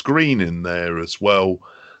kind of screen in there as well,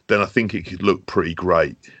 then I think it could look pretty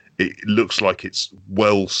great. It looks like it's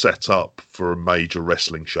well set up for a major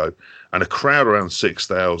wrestling show, and a crowd around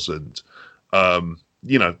 6,000.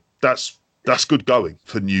 That's good going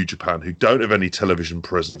for New Japan, who don't have any television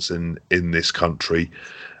presence in this country.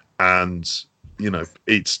 And,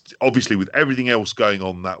 it's obviously with everything else going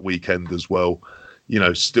on that weekend as well,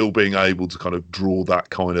 still being able to kind of draw that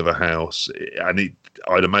kind of a house. And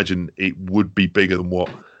I'd imagine it would be bigger than what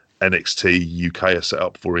NXT UK are set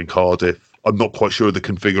up for in Cardiff. I'm not quite sure of the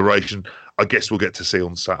configuration. I guess we'll get to see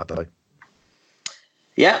on Saturday.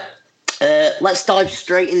 Yeah. Let's dive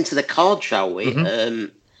straight into the card, shall we?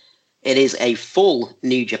 Mm-hmm. It is a full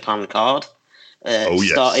New Japan card,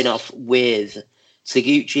 starting off with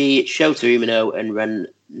Taguchi, Shota Umino, and Ren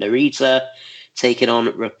Narita taking on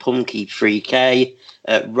Roppongi 3K,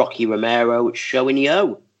 Rocky Romero, Sho and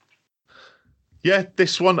Yo. Yeah,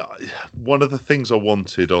 this one of the things I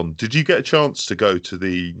wanted on. Did you get a chance to go to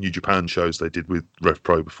the New Japan shows they did with Rev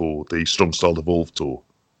Pro before, the Strong Style Evolved tour?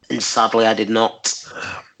 And sadly, I did not.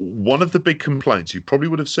 One of the big complaints, you probably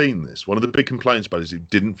would have seen this, one of the big complaints about it is it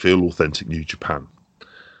didn't feel authentic New Japan.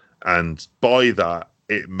 And by that,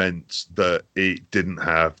 it meant that it didn't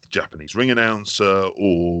have the Japanese ring announcer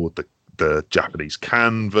or the Japanese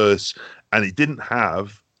canvas, and it didn't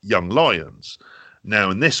have Young Lions. Now,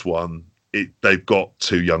 in this one, they've got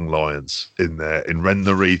two Young Lions in there, in Ren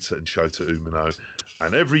Narita and Shota Umino.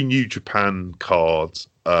 And every New Japan card,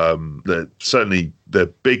 certainly they're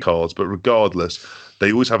big cards, but regardless,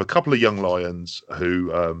 they always have a couple of Young Lions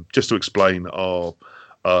who, just to explain, are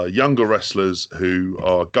younger wrestlers who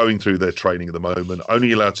are going through their training at the moment,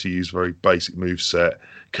 only allowed to use very basic moveset,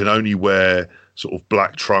 can only wear sort of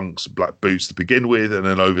black trunks, black boots to begin with, and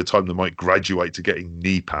then over time they might graduate to getting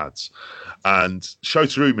knee pads. And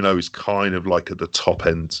Shota Umino is kind of like at the top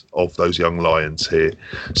end of those Young Lions here.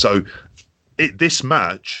 So this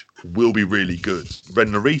match will be really good. Ren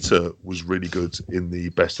Narita was really good in the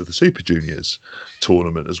Best of the Super Juniors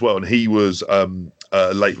tournament as well, and he was a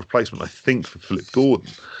late replacement, I think, for Philip Gordon.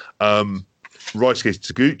 Ryusuke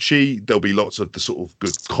Taguchi, there'll be lots of the sort of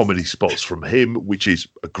good comedy spots from him, which is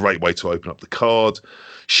a great way to open up the card.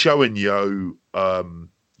 Sho and Yo,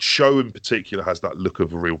 Sho in particular has that look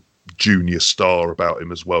of a real junior star about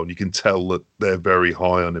him as well, and you can tell that they're very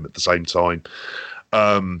high on him at the same time.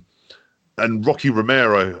 And Rocky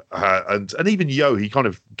Romero and even Yo, he kind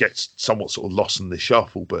of gets somewhat sort of lost in the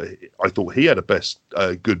shuffle, but I thought he had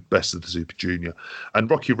a good Best of the Super Junior. And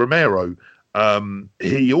Rocky Romero,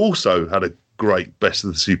 he also had a great Best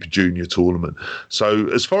of the Super Junior tournament. So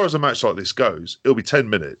as far as a match like this goes, it'll be 10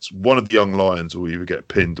 minutes. One of the Young Lions will either get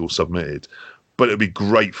pinned or submitted, but it'll be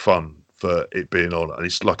great fun for it being on. And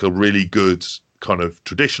it's like a really good kind of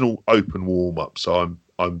traditional open warm-up. So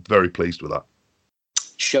I'm very pleased with that.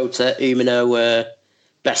 Shota Umino,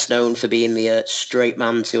 best known for being the straight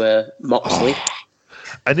man to Moxley.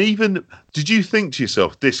 And even, did you think to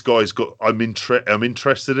yourself, this guy's got, I'm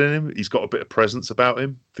interested in him, he's got a bit of presence about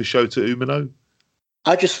him for Shota Umino?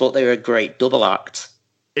 I just thought they were a great double act.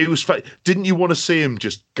 It was, didn't you want to see him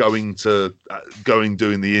just doing the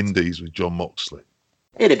indies with Jon Moxley?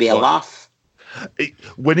 It'd be a laugh.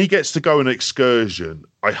 When he gets to go on an excursion,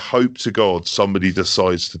 I hope to God somebody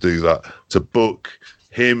decides to do that, to book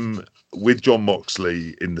him with Jon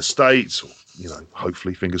Moxley in the States, or,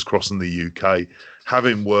 hopefully, fingers crossed, in the UK, have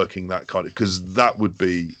him working that kind of, because that would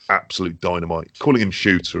be absolute dynamite. Calling him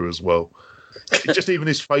Shooter as well. Just even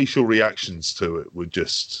his facial reactions to it would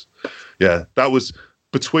just, that was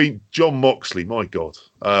between Jon Moxley, my God,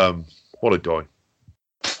 what a guy.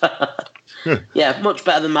 Yeah, much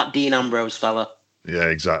better than that Dean Ambrose fella. Yeah,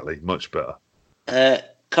 exactly. Much better.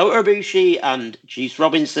 Kota Ibushi and Juice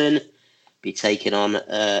Robinson be taking on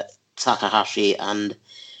Takahashi and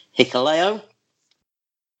Hikuleo.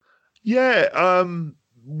 Yeah,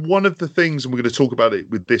 one of the things, and we're going to talk about it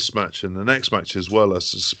with this match and the next match as well, I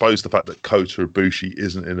suppose the fact that Kota Ibushi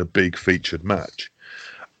isn't in a big featured match.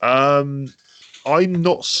 I'm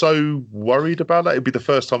not so worried about that. It'd be the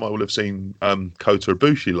first time I will have seen Kota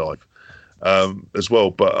Ibushi live. As well,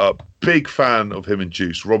 but a big fan of him and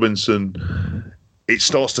Juice Robinson. It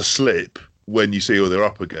starts to slip when you see who they're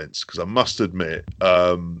up against, because I must admit,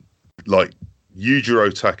 like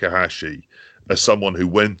Yujiro Takahashi, as someone who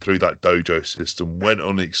went through that dojo system, went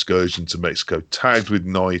on an excursion to Mexico, tagged with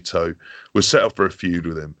Naito, was set up for a feud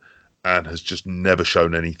with him, and has just never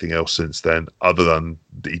shown anything else since then, other than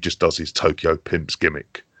he just does his Tokyo Pimps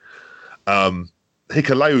gimmick.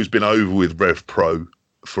 Hikuleu's been over with Rev Pro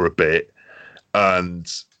for a bit,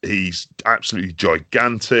 and he's absolutely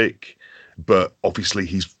gigantic, but obviously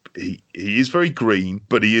he is very green,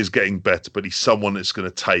 but he is getting better, but he's someone that's going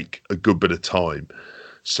to take a good bit of time.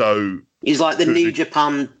 So he's like the New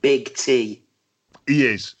Japan Big T. He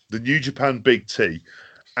is the New Japan Big T,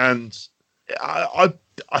 and I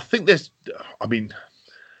think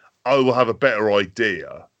I will have a better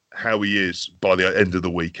idea how he is by the end of the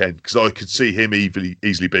weekend, because I could see him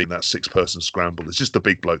easily being that 6-person scramble. It's just the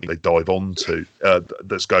big bloke they dive onto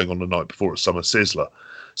that's going on the night before at Summer Sizzler.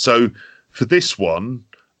 So for this one,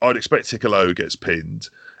 I'd expect Hikuleu gets pinned.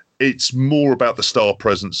 It's more about the star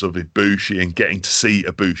presence of Ibushi and getting to see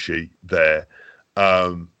Ibushi there.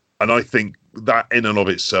 And I think that in and of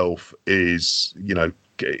itself is,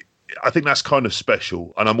 I think that's kind of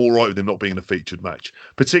special. And I'm all right with him not being in a featured match,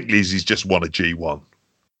 particularly as he's just won a G1.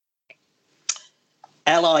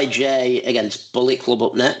 LIJ against Bullet Club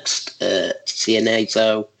up next. Tetsuya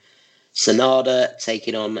Naito, Sanada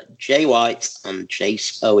taking on Jay White and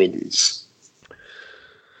Chase Owens.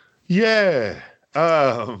 Yeah,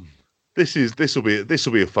 this will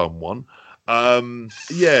be a fun one.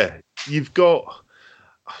 Yeah, you've got.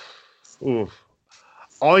 I'm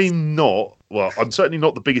certainly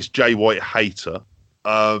not the biggest Jay White hater.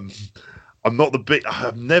 I've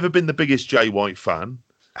never been the biggest Jay White fan.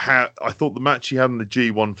 I thought the match he had in the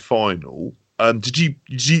G1 final. Did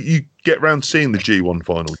you get round seeing the G1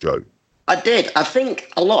 final, Joe? I did. I think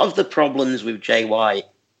a lot of the problems with Jay White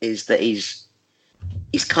is that he's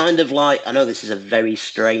kind of like, I know this is a very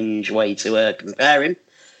strange way to compare him.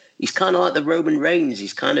 He's kind of like the Roman Reigns.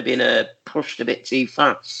 He's kind of been pushed a bit too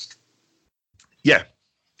fast. Yeah,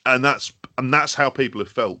 and that's how people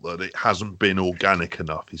have felt, that it hasn't been organic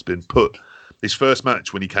enough. He's been put. His first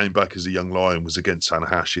match when he came back as a young lion was against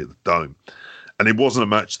Tanahashi at the Dome, and it wasn't a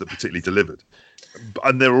match that particularly delivered.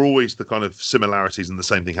 And there were always the kind of similarities, and the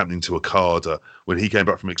same thing happening to Okada when he came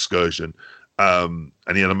back from excursion. And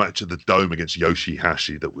he had a match at the Dome against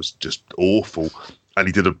Yoshihashi that was just awful. And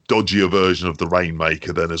he did a dodgier version of the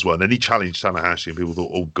Rainmaker then as well. And then he challenged Tanahashi, and people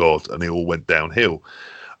thought, oh, God, and it all went downhill.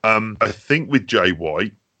 I think with Jay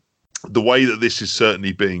White, the way that this is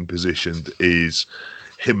certainly being positioned is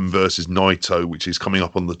him versus Naito, which is coming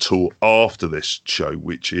up on the tour after this show,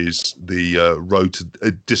 which is the Road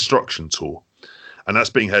to Destruction tour. And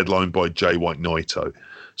that's being headlined by Jay White Naito.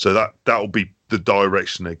 So that'll be the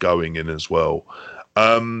direction they're going in as well.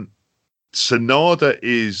 Sanada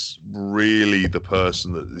is really the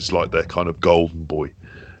person that is like their kind of golden boy,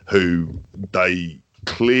 who they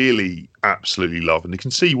clearly absolutely love. And you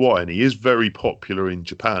can see why. And he is very popular in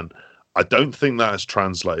Japan. I don't think that has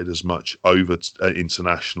translated as much over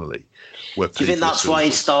internationally. Do you think that's why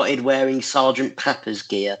he started wearing Sergeant Pepper's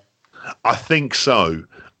gear? I think so.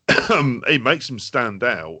 It makes him stand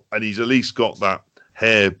out, and he's at least got that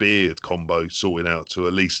hair-beard combo sorted out to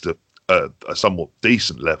at least a somewhat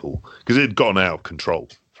decent level, because it had gone out of control,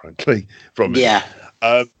 frankly, from him. Yeah.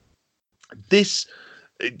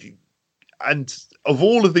 And of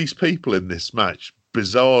all of these people in this match,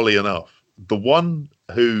 bizarrely enough, the one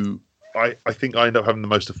who I think I end up having the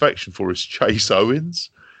most affection for is Chase Owens,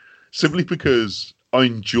 simply because I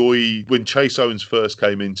enjoy when Chase Owens first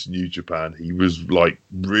came into New Japan. He was like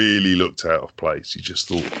really looked out of place. He just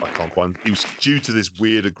thought, I can't find. He was due to this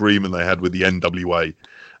weird agreement they had with the NWA,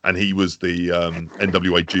 and he was the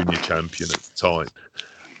NWA Junior Champion at the time.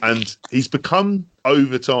 And he's become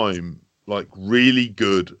over time like really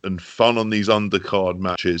good and fun on these undercard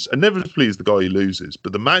matches. And inevitably is the guy who loses,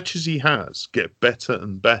 but the matches he has get better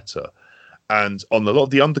and better. And on a lot of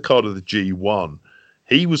the undercard of the G1,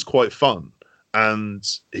 he was quite fun. And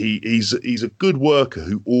he's a good worker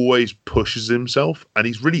who always pushes himself, and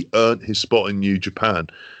he's really earned his spot in New Japan.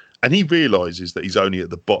 And he realizes that he's only at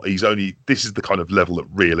the bottom. This is the kind of level that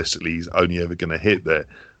realistically he's only ever going to hit there.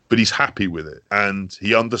 But he's happy with it, and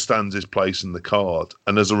he understands his place in the card.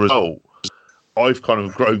 And as a result, I've kind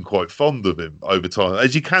of grown quite fond of him over time,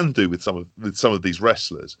 as you can do with some of these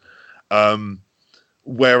wrestlers.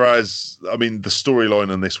 Whereas, I mean, the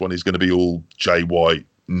storyline on this one is going to be all Jay White,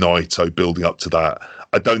 Naito building up to that.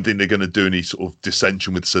 I don't think they're going to do any sort of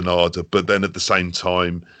dissension with Sanada, but then at the same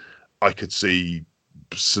time, I could see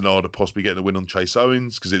Sanada possibly getting a win on Chase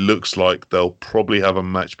Owens, because it looks like they'll probably have a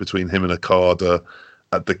match between him and Okada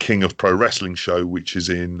at the King of Pro Wrestling show, which is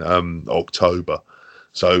in October.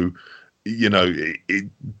 So, you know,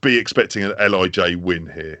 be expecting an LIJ win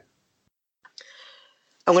here.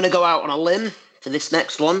 I'm going to go out on a limb for this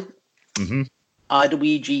next one. Mm-hmm.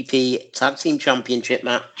 IWGP Tag Team Championship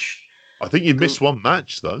match. I think you missed one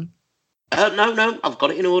match, though. No, I've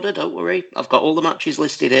got it in order, don't worry. I've got all the matches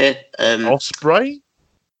listed here. Ospreay?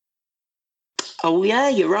 Oh, yeah,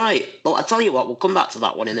 you're right. Well, I'll tell you what, we'll come back to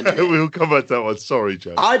that one in a minute. We'll come back to that one. Sorry,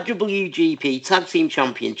 Joe. IWGP Tag Team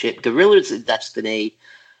Championship, Gorillas of Destiny.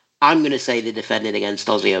 I'm going to say they're defending against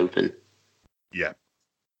Aussie Open. Yeah.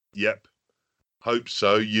 Yep. Hope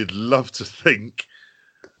so. You'd love to think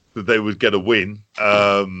that they would get a win.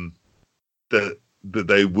 That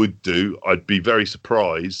they would do. I'd be very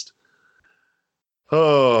surprised.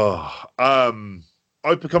 Oh,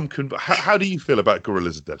 I've become. How do you feel about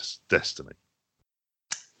Gorillas of Destiny?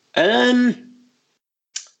 They're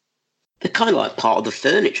kind of like part of the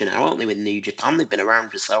furniture now, aren't they? With New Japan, they've been around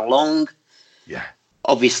for so long. Yeah.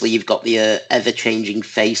 Obviously, you've got the ever-changing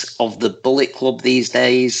face of the Bullet Club these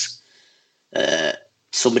days.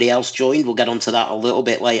 Somebody else joined. We'll get onto that a little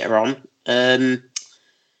bit later on.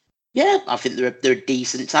 Yeah, I think they're a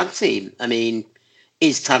decent tag team. I mean,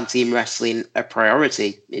 is tag team wrestling a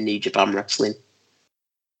priority in New Japan Wrestling?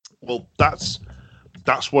 Well, that's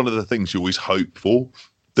one of the things you always hope for,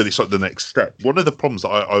 that it's like the next step. One of the problems that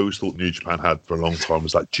I always thought New Japan had for a long time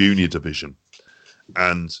was that junior division.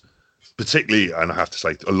 And particularly, and I have to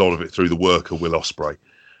say, a lot of it through the work of Will Ospreay,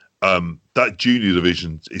 that junior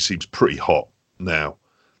division, it seems pretty hot now.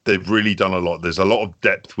 They've really done a lot. There's a lot of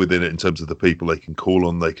depth within it in terms of the people they can call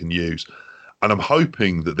on, they can use. And I'm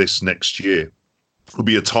hoping that this next year will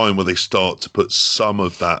be a time where they start to put some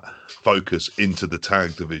of that focus into the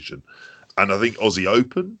tag division. And I think Aussie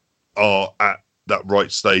Open are at that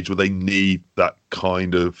right stage where they need that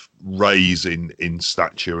kind of raise in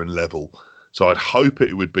stature and level. So I'd hope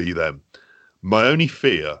it would be them. My only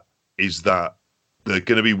fear is that they're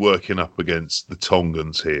going to be working up against the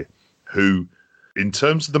Tongans here, who, in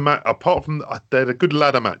terms of the match, apart from they had a good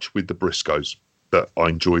ladder match with the Briscoes that I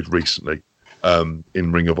enjoyed recently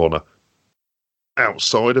in Ring of Honor.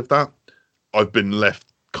 Outside of that, I've been left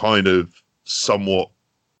kind of somewhat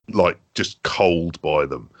like just cold by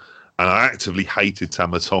them. And I actively hated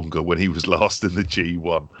Tama Tonga when he was last in the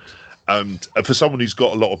G1. And for someone who's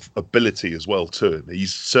got a lot of ability as well to him,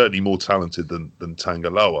 he's certainly more talented than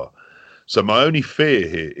Tangaloa. So my only fear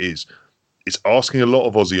here is it's asking a lot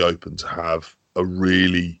of Aussie Open to have a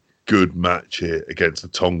really good match here against the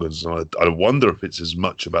Tongans. And I wonder if it's as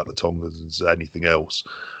much about the Tongans as anything else.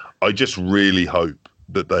 I just really hope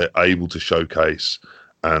that they're able to showcase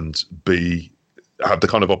and have the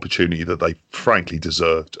kind of opportunity that they frankly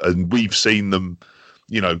deserved. And we've seen them,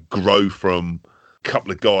 grow from a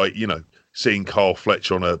couple of guys, seeing Carl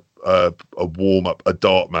Fletcher on a warm-up, a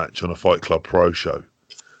dart match on a Fight Club Pro show.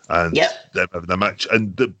 And them having the match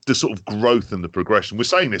and the sort of growth and the progression. We're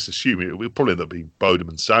saying this assuming it will probably end up being Bodum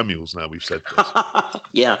and Samuels now we've said this.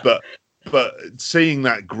 Yeah. But seeing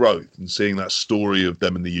that growth and seeing that story of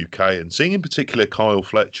them in the UK and seeing in particular Kyle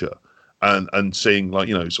Fletcher and seeing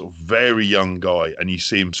sort of very young guy, and you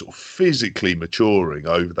see him sort of physically maturing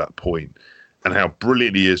over that point and how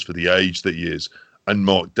brilliant he is for the age that he is, and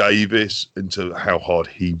Mark Davis into how hard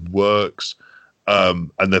he works,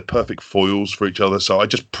 and they're perfect foils for each other. So I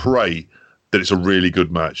just pray that it's a really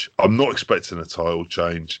good match. I'm not expecting a title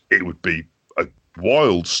change. It would be a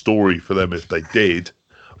wild story for them if they did,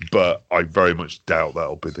 but I very much doubt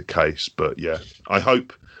that'll be the case. But yeah, I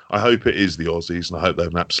hope it is the Aussies, and I hope they're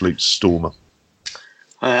an absolute stormer.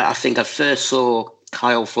 I think I first saw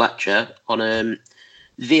Kyle Fletcher on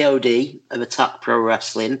VOD of Attack Pro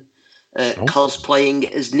Wrestling,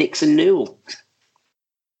 cosplaying as Nixon Newell.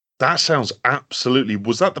 That sounds absolutely...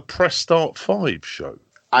 Was that the Press Start 5 show?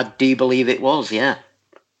 I do believe it was, yeah.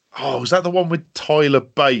 Oh, was that the one with Tyler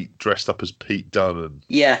Bate dressed up as Pete Dunne?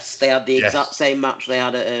 Yes, they had the exact same match they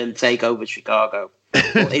had at TakeOver Chicago.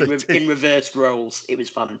 in reversed roles. It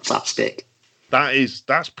was fantastic.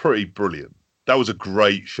 That's pretty brilliant. That was a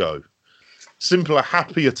great show. Simpler,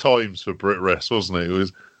 happier times for Brit Rest, wasn't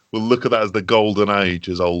it? We'll look at that as the golden age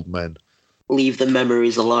as old men. Leave the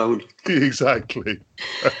memories alone. Exactly.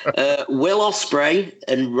 Will Ospreay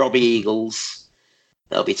and Robbie Eagles.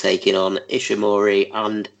 They'll be taking on Ishimori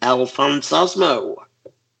and El Phantasmo.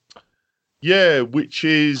 Yeah, which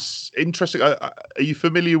is interesting. Are you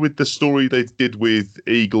familiar with the story they did with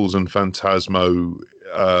Eagles and Phantasmo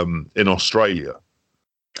in Australia?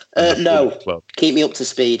 No. Keep me up to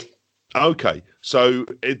speed. Okay. So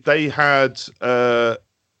they had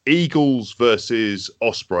Eagles versus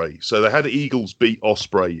Osprey. So they had Eagles beat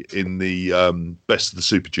Osprey in the Best of the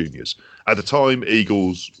Super Juniors. At the time,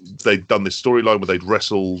 Eagles, they'd done this storyline where they'd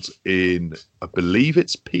wrestled in, I believe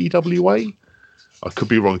it's PWA. I could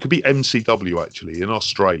be wrong. It could be MCW, actually, in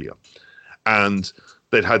Australia. And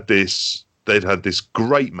they'd had this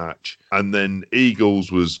great match. And then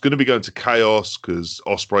Eagles was going to be going to Chaos because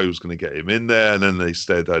Osprey was going to get him in there. And then they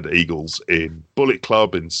instead had Eagles in Bullet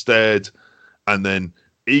Club instead. And then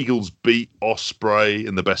Eagles beat Osprey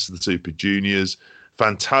in the Best of the Super Juniors.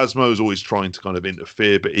 Phantasmo was always trying to kind of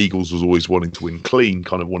interfere, but Eagles was always wanting to win clean,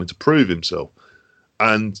 kind of wanting to prove himself.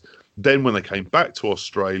 And then when they came back to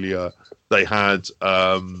Australia, they had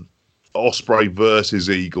Osprey versus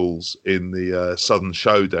Eagles in the Southern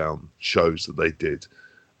Showdown shows that they did,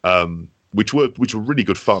 which were really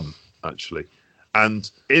good fun, actually.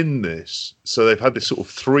 And in this, so they've had this sort of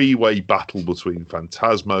three-way battle between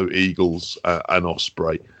Phantasmo, Eagles, and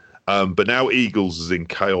Osprey. But now Eagles is in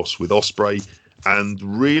Chaos with Osprey, and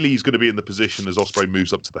really he's going to be in the position as Osprey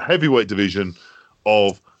moves up to the heavyweight division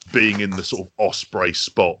of being in the sort of Osprey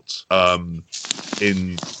spot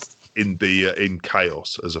in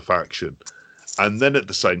Chaos as a faction. And then at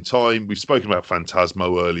the same time, we've spoken about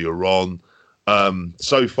Phantasmo earlier on.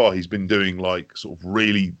 So far, he's been doing like sort of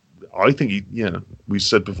really. I think we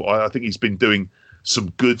said before. I think he's been doing some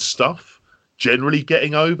good stuff. Generally,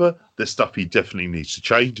 getting over. There's stuff he definitely needs to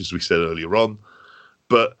change, as we said earlier on.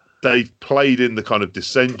 But they've played in the kind of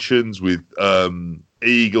dissensions with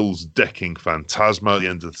Eagles decking Phantasmo at the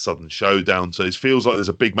end of the Southern Showdown. So it feels like there's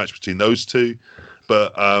a big match between those two.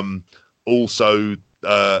 But also,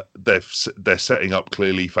 they're setting up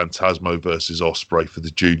clearly Phantasmo versus Osprey for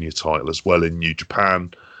the junior title as well in New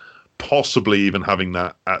Japan. Possibly even having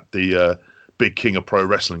that at the Big King of Pro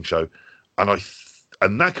Wrestling show, and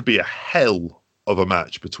that could be a hell of a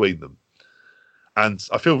match between them. And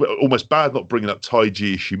I feel almost bad not bringing up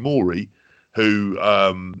Taiji Ishimori, who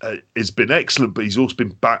has been excellent, but he's also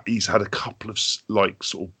been back. He's had a couple of like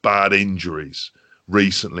sort of bad injuries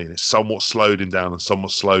recently, and it's somewhat slowed him down and somewhat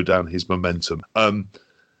slowed down his momentum.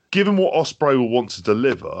 Given what Osprey will want to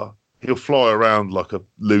deliver, he'll fly around like a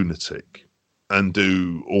lunatic and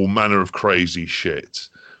do all manner of crazy shit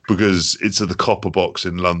because it's at the Copper Box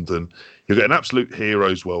in London. He'll get an absolute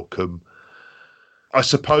hero's welcome. I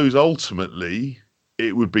suppose ultimately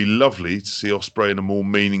it would be lovely to see Osprey in a more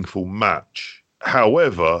meaningful match.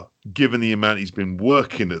 However, given the amount he's been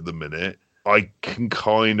working at the minute, I can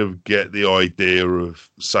kind of get the idea of,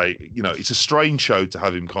 say, it's a strange show to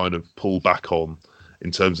have him kind of pull back on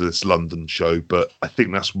in terms of this London show, but I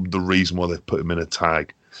think that's the reason why they've put him in a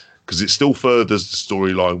tag. Because it still furthers the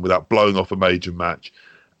storyline without blowing off a major match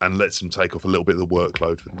and lets him take off a little bit of the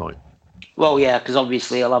workload for the night. Well, yeah, because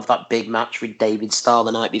obviously he'll have that big match with David Starr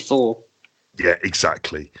the night before. Yeah,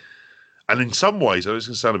 exactly. And in some ways, I know it's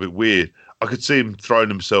going to sound a bit weird, I could see him throwing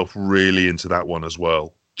himself really into that one as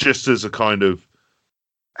well, just as a kind of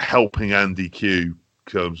helping Andy Q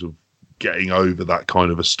in terms of getting over that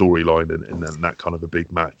kind of a storyline and that kind of a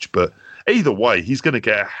big match. But either way, he's going to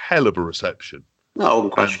get a hell of a reception. No,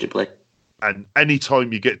 unquestionably. And any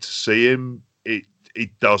time you get to see him,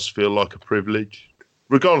 it does feel like a privilege,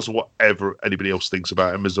 regardless of whatever anybody else thinks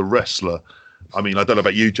about him as a wrestler. I mean, I don't know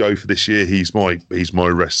about you, Joe, for this year. He's my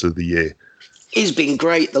wrestler of the year. He's been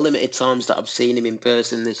great the limited times that I've seen him in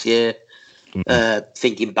person this year.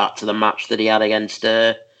 Thinking back to the match that he had against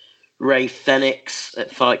Ray Fenix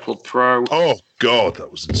at Fight Club Pro. Oh, God,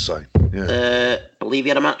 that was insane. Yeah. I believe he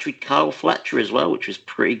had a match with Kyle Fletcher as well, which was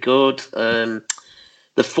pretty good.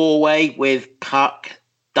 The four-way with Pac,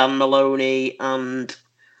 Dan Maloney, and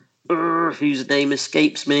whose name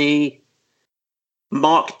escapes me,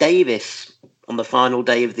 Mark Davis on the final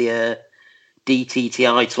day of the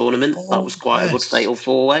DTTI tournament. That was quite a good fatal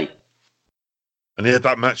four-way. And he had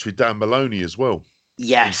that match with Dan Maloney as well.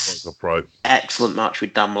 Yes. Pro. Excellent match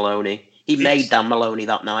with Dan Maloney. He made Dan Maloney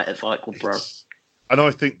that night at Fight Club Pro. And I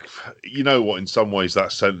think, you know what, in some ways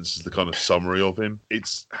that sentence is the kind of summary of him.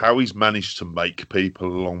 It's how he's managed to make people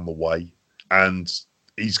along the way. And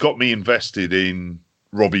he's got me invested in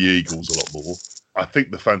Robbie Eagles a lot more. I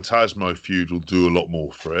think the Phantasmo feud will do a lot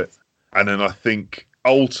more for it. And then I think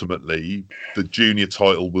ultimately the junior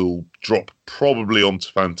title will drop probably onto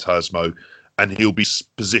Phantasmo and he'll be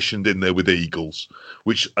positioned in there with Eagles,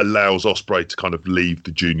 which allows Osprey to kind of leave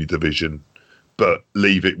the junior division, but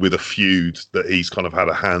leave it with a feud that he's kind of had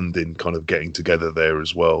a hand in kind of getting together there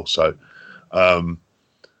as well. So,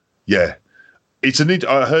 yeah, it's a need.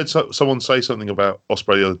 I heard someone say something about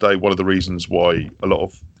Osprey the other day. One of the reasons why a lot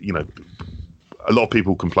of, a lot of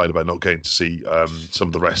people complain about not getting to see some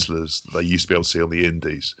of the wrestlers they used to be able to see on the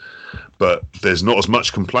indies, but there's not as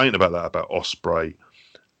much complaint about that about Ospreay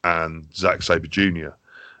and Zack Sabre Jr.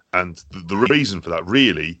 And the reason for that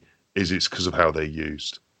really is it's because of how they're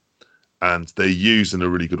used. And they're used in a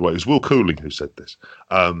really good way. It was Will Cooling who said this.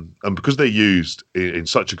 And because they're used in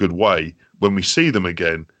such a good way, when we see them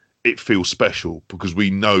again, it feels special because we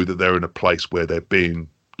know that they're in a place where they're being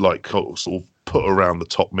like sort of put around the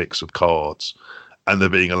top mix of cards, and they're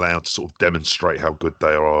being allowed to sort of demonstrate how good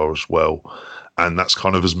they are as well. And that's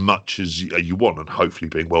kind of as much as you want, and hopefully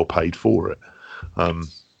being well paid for it.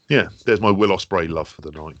 Yeah, there's my Will Ospreay love for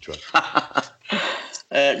the night, Joe.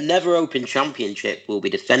 Never Open Championship will be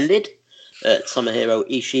defended. Tomohiro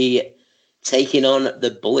Ishii taking on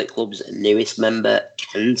the Bullet Club's newest member,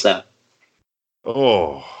 Kenta.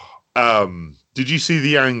 Oh, did you see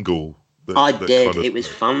the angle? I did. Kind of, it was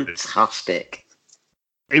fantastic.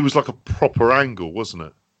 It was like a proper angle, wasn't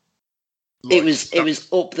it? Like, it was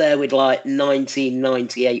up there with like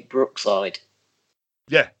 1998 Brookside.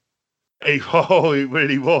 Yeah. It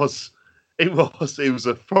really was. It was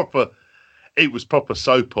proper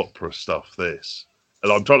soap opera stuff. This,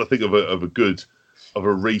 and I'm trying to think of a good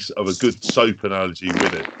soap analogy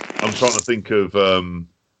with it. I'm trying to think of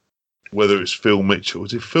whether it's Phil Mitchell.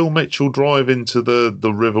 Did Phil Mitchell drive into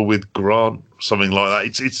the river with Grant? Something like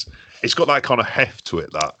that. It's got that kind of heft to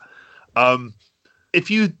it. That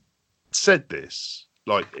if you said this,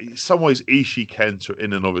 like in some ways, Ishii Kenta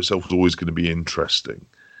in and of itself was always going to be interesting.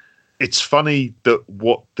 It's funny that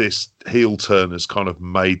what this heel turn has kind of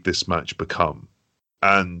made this match become,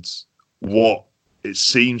 and what it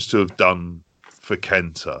seems to have done for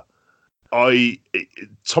Kenta. Tomohiro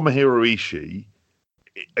Ishii,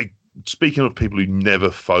 speaking of people who never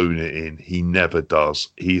phone it in, he never does.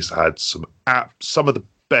 He's had some of the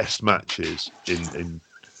best matches in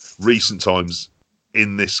recent times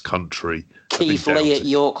in this country. Keith Lee at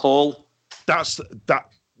York Hall. That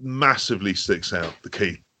massively sticks out.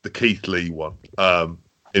 The Keith Lee one,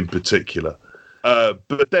 in particular.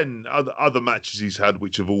 But then other matches he's had,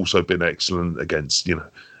 which have also been excellent against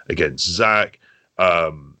Zack.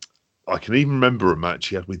 I can even remember a match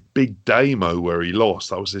he had with Big Damo where he lost.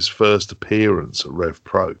 That was his first appearance at Rev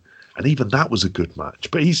Pro, and even that was a good match.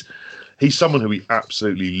 But he's someone who we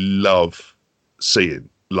absolutely love seeing.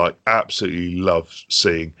 Like, absolutely love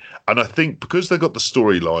seeing. And I think because they got the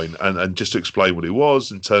storyline, and just to explain what it was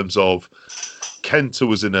in terms of Kenta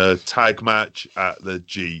was in a tag match at the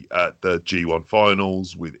G1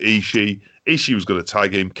 finals with Ishii. Ishii was going to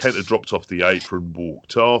tag him. Kenta dropped off the apron,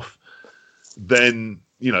 walked off. Then,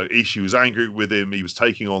 Ishii was angry with him. He was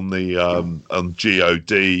taking on the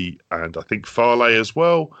GOD and I think Fale as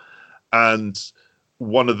well. And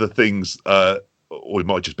one of the things, or it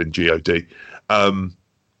might have just been GOD.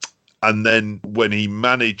 And then when he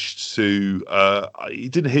managed to, he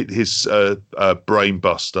didn't hit his brain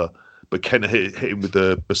buster, but Kenta hit him with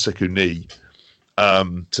the Basiku knee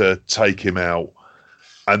to take him out.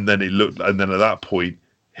 And then at that point,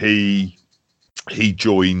 he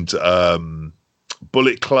joined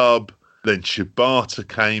Bullet Club. Then Shibata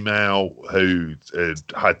came out, who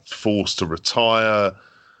had forced to retire.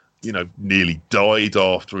 Nearly died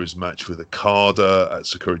after his match with Okada at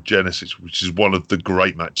Sakura Genesis, which is one of the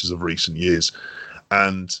great matches of recent years.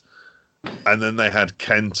 And then they had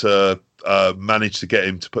Kenta managed to get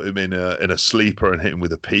him to put him in a sleeper and hit him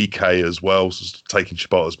with a PK as well, so taking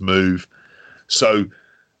Shibata's move. So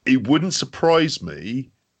it wouldn't surprise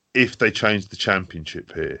me if they changed the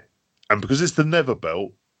championship here. And because it's the Never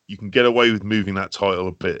Belt, you can get away with moving that title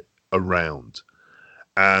a bit around.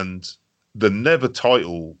 And the Never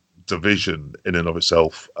title division in and of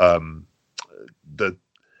itself that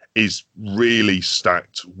is really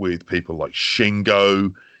stacked with people like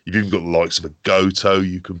Shingo. You've even got the likes of a Goto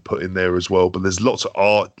you can put in there as well, but there's lots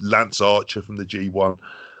of Lance Archer from the G1.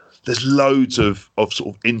 There's loads of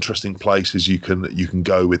sort of interesting places you can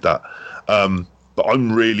go with that, but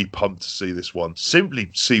I'm really pumped to see this one, simply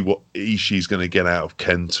see what Ishii's going to get out of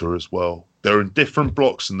Kenta as well. They're in different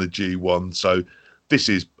blocks in the G1, so this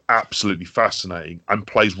is absolutely fascinating and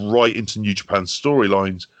plays right into New Japan's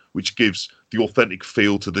storylines, which gives the authentic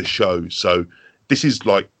feel to the show. So this is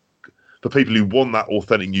like, for people who want that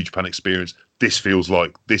authentic New Japan experience, this feels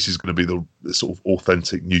like this is going to be the sort of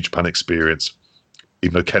authentic New Japan experience,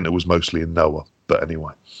 even though Kenta was mostly in Noah. But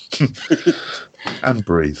anyway. And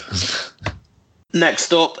breathe.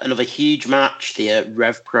 Next up, another huge match, the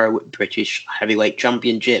Rev Pro British Heavyweight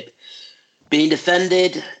Championship. Being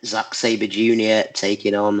defended, Zack Sabre Jr.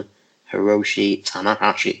 taking on Hiroshi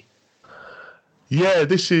Tanahashi. Yeah,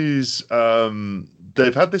 this is...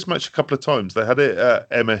 they've had this match a couple of times. They had it at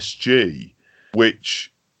MSG,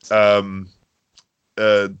 which for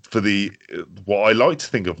the what I like to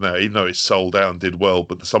think of now, even though it's sold out and did well,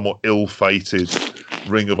 but the somewhat ill-fated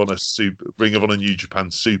Ring of Honor New Japan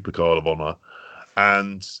Supercard of Honor,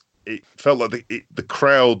 and it felt like the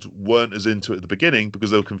crowd weren't as into it at the beginning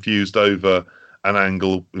because they were confused over an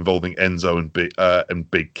angle involving Enzo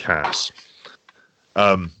and Big Cass,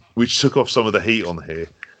 which took off some of the heat on here.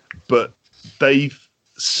 But they've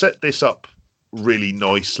set this up really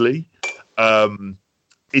nicely.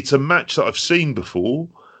 It's a match that I've seen before,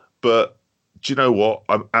 but do you know what?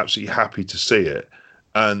 I'm absolutely happy to see it.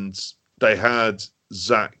 And they had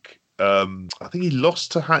Zack. I think he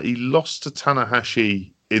lost to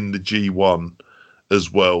Tanahashi in the G1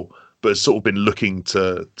 as well, but has sort of been looking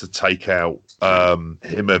to take out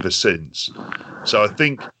him ever since. So I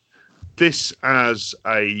think this as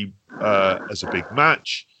a big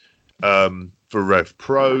match for Rev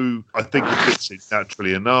Pro, I think it fits in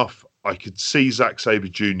naturally enough. I could see Zack Sabre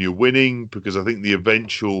Jr. winning because I think the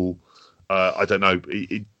eventual, I don't know,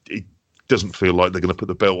 it doesn't feel like they're going to put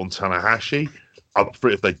the belt on Tanahashi. Up for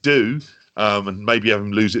it if they do, and maybe have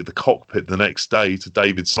him lose it at the cockpit the next day to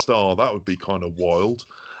David Starr. That would be kind of wild.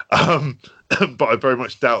 But I very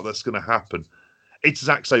much doubt that's going to happen. It's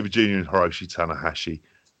Zack Sabre Jr. and Hiroshi Tanahashi.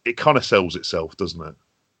 It kind of sells itself, doesn't it?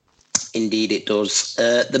 Indeed it does.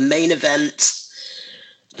 The main event,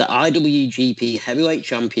 the IWGP Heavyweight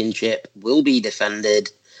Championship, will be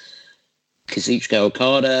defended. Kazuchika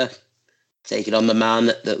Okada taking on the man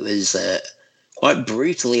that was quite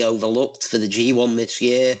brutally overlooked for the G1 this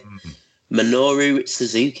year, Minoru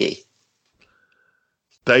Suzuki.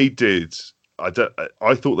 They did. I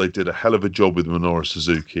thought they did a hell of a job with Minoru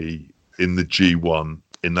Suzuki in the G1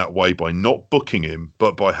 in that way by not booking him,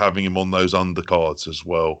 but by having him on those undercards as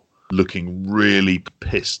well, looking really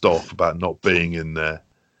pissed off about not being in there.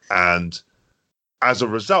 And as a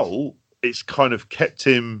result, it's kind of kept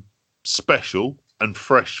him special and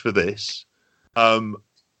fresh for this.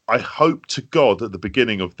 I hope to God at the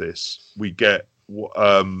beginning of this we get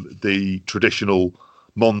the traditional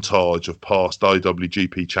montage of past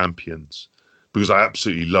IWGP champions, because I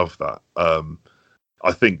absolutely love that.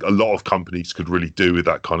 I think a lot of companies could really do with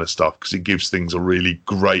that kind of stuff because it gives things a really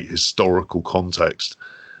great historical context.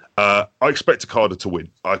 I expect Okada to win.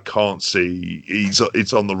 I can't see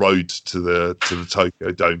it's on the road to the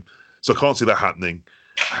Tokyo Dome, so I can't see that happening.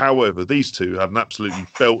 However, these two had an absolutely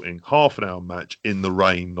belting half-an-hour match in the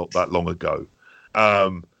rain not that long ago.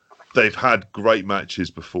 They've had great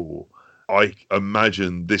matches before. I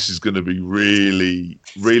imagine this is going to be really,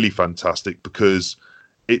 really fantastic because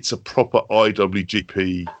it's a proper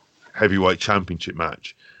IWGP Heavyweight Championship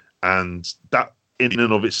match, and that in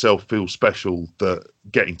and of itself feels special. That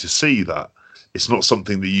getting to see that, it's not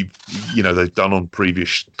something that they've done on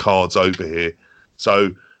previous cards over here.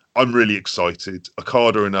 So I'm really excited.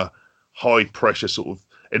 Okada in a high pressure sort of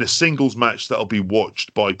in a singles match that'll be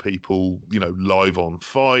watched by people, live on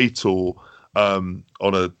Fight or on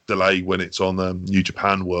a delay when it's on New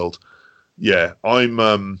Japan World. Yeah,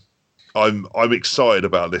 I'm excited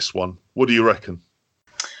about this one. What do you reckon?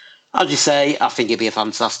 I'll just say I think it'd be a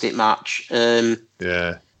fantastic match.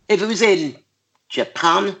 Yeah. If it was in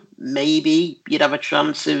Japan, maybe you'd have a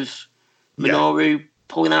chance of Minoru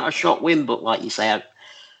pulling out a shot win, but like you say,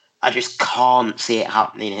 I just can't see it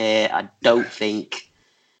happening here. I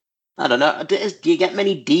don't know. Do you get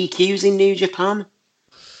many DQs in New Japan?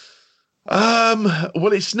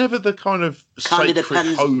 Well, it's never the kind of sacred,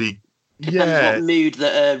 depends, holy. Depends what mood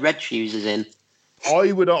that Red Shoes is in.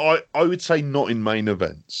 I would say not in main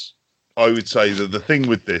events. I would say that the thing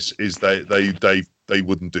with this is they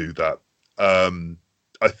wouldn't do that.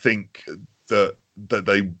 I think that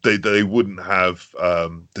they wouldn't have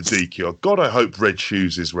the DQ. God, I hope Red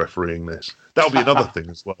Shoes is refereeing this. That'll be another thing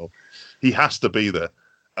as well. He has to be there.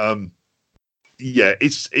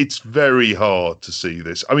 It's very hard to see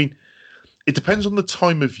this. I mean, it depends on the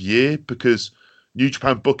time of year because New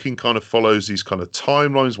Japan booking kind of follows these kind of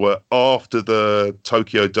timelines where after the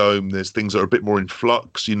Tokyo Dome, there's things that are a bit more in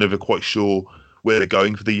flux. You're never quite sure where they're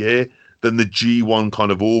going for the year. Then the G1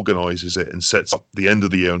 kind of organises it and sets up the end of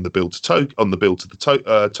the year on the build to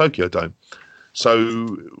the Tokyo Dome.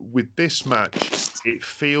 So with this match, it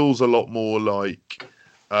feels a lot more like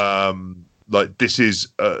this is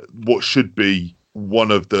what should be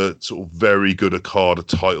one of the sort of very good Okada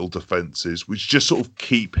title defenses, which just sort of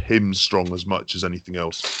keep him strong as much as anything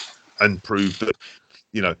else and prove that,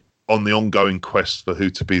 on the ongoing quest for who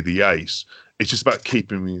to be the ace, it's just about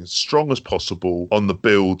keeping him as strong as possible on the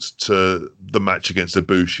build to the match against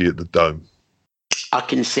Ibushi at the Dome. I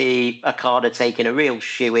can see Okada taking a real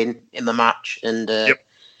shoe in the match and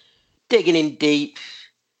digging in deep,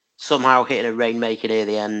 somehow hitting a Rainmaker near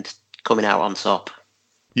the end, coming out on top.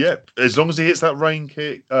 Yeah, as long as he hits that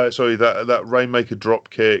that Rainmaker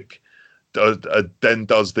drop kick, then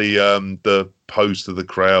does the pose to the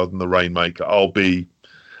crowd and the Rainmaker, I'll be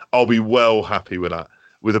well happy with that.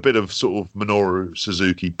 With a bit of sort of Minoru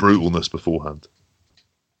Suzuki brutalness beforehand.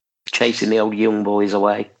 Chasing the old young boys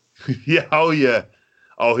away. Yeah, oh,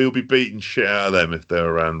 he'll be beating shit out of them if they're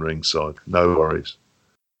around ringside. No worries.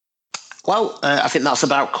 Well, I think that's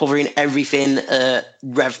about covering everything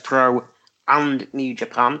Rev Pro and New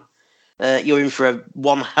Japan. You're in for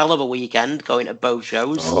one hell of a weekend going to both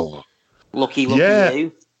shows. Oh. Lucky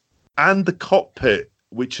you. And the Cockpit,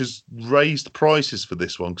 which has raised prices for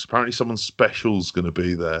this one, because apparently someone special's going to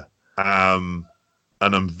be there. And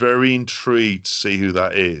I'm very intrigued to see who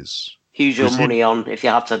that is. Who's your money on if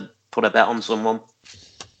you had to put a bet on someone?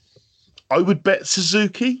 I would bet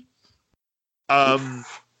Suzuki.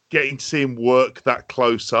 Getting to see him work that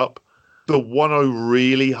close up. The one I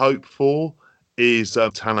really hope for is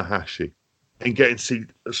Tanahashi. And getting to see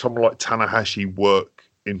someone like Tanahashi work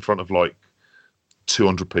in front of like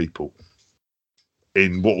 200 people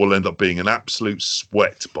in what will end up being an absolute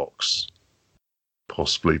sweat box,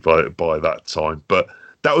 possibly by that time. But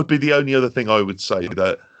that would be the only other thing I would say,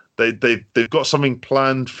 that they've got something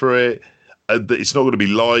planned for it. It's not going to be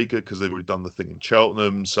Liger because they've already done the thing in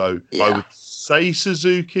Cheltenham. So yeah. I would say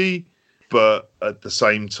Suzuki, but at the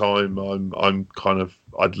same time,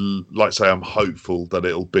 I'd like to say I'm hopeful that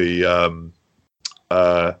it'll be who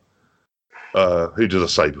did I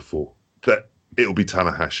say before? That it'll be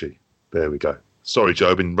Tanahashi. There we go. Sorry,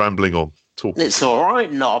 Joe, I've been rambling on. It's all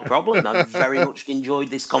right, not a problem. I've very much enjoyed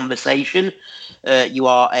this conversation. You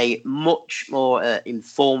are a much more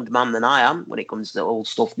informed man than I am when it comes to all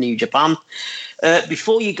stuff New Japan.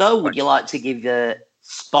 Before you go, would you like to give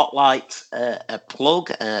Spotlight a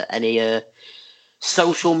plug? Any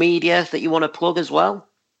social media that you want to plug as well?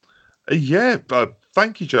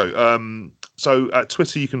 Thank you, Joe. So at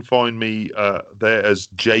Twitter, you can find me there as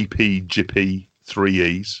JPGP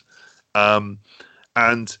 3Es.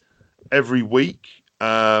 And every week,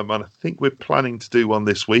 and I think we're planning to do one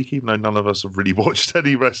this week, even though none of us have really watched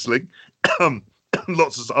any wrestling.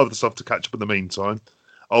 Lots of other stuff to catch up in the meantime.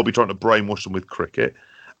 I'll be trying to brainwash them with cricket.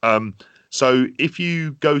 So if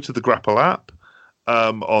you go to the Grapple app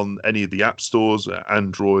on any of the app stores,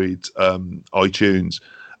 Android, iTunes,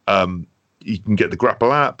 you can get the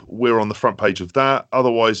Grapple app. We're on the front page of that.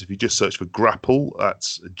 Otherwise, if you just search for Grapple,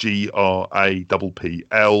 that's GRAPPL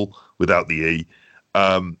without the E.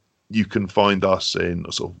 You can find us in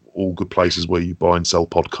sort of all good places where you buy and sell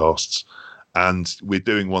podcasts. And we're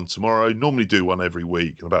doing one tomorrow. Normally do one every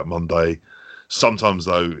week, about Monday. Sometimes,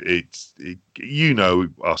 though, you know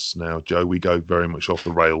us now, Joe. We go very much off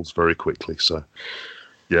the rails very quickly. So,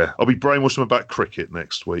 yeah, I'll be brainwashing about cricket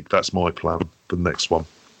next week. That's my plan for the next one.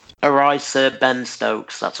 Arise, Sir Ben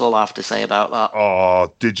Stokes. That's all I have to say about that.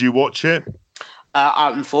 Oh, did you watch it?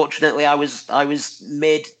 Unfortunately, I was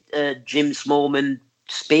mid Jim Smallman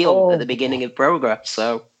spiel at the beginning of Progress.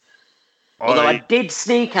 So, although I did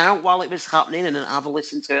sneak out while it was happening and have a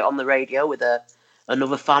listen to it on the radio with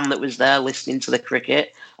another fan that was there listening to the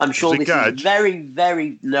cricket. I'm sure this is very,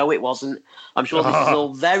 very... No, it wasn't. I'm sure this is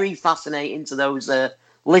all very fascinating to those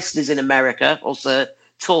listeners in America, also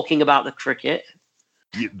talking about the cricket.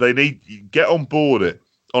 They need... Get on board it.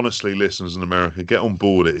 Honestly, listeners in America, get on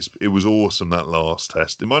board it. It was awesome, that last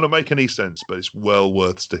test. It might not make any sense, but it's well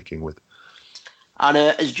worth sticking with. And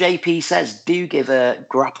as JP says, do give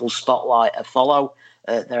Grapple Spotlight a follow.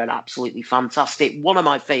 They're an absolutely fantastic, one of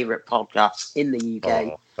my favourite podcasts in the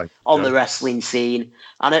UK on the wrestling scene.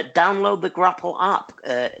 And download the Grapple app.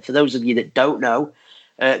 For those of you that don't know,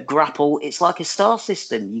 Grapple, it's like a star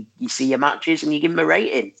system. You see your matches and you give them a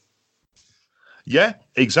rating. Yeah,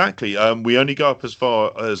 exactly. We only go up as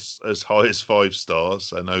far as high as 5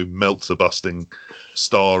 stars. I know Meltzer busting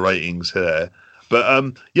star ratings here.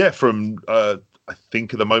 But from I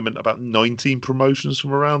think at the moment about 19 promotions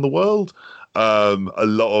from around the world. A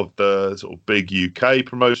lot of the sort of big UK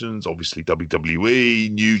promotions, obviously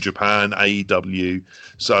WWE, New Japan, AEW.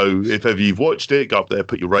 So if ever you've watched it, go up there,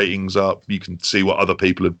 put your ratings up. You can see what other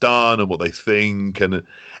people have done and what they think. And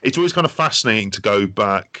it's always kind of fascinating to go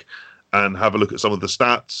back and have a look at some of the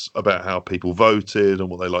stats about how people voted and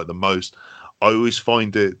what they like the most. I always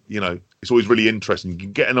find it, it's always really interesting. You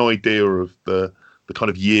can get an idea of the kind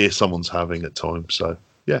of year someone's having at times. So,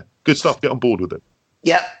 yeah, good stuff. Get on board with it.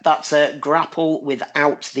 Yep, that's Grapple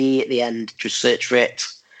without the end. Just search for it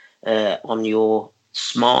on your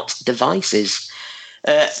smart devices.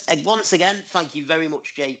 And once again, thank you very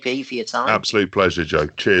much, JP, for your time. Absolute pleasure, Joe.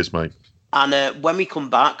 Cheers, mate. And when we come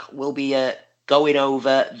back, we'll be going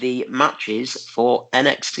over the matches for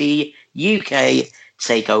NXT UK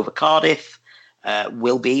TakeOver Cardiff.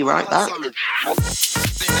 We'll be right back.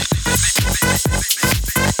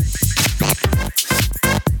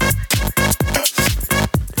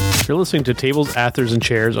 You're listening to Tables, Athers, and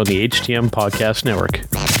Chairs on the HTM Podcast Network.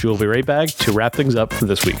 We'll be right back to wrap things up for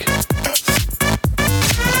this week.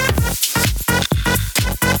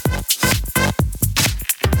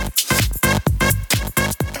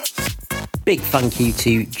 Big thank you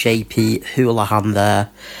to JP Houlihan there.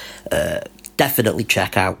 Definitely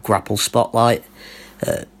check out Grapple Spotlight.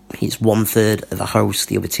 He's 1/3 of the host,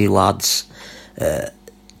 the other two lads,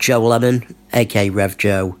 Joe Lemon, aka Rev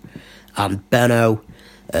Joe, and Benno.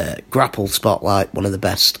 Grapple Spotlight, one of the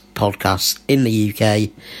best podcasts in the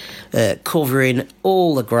UK, covering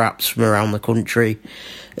all the graps from around the country,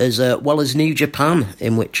 as well as New Japan,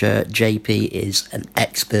 in which JP is an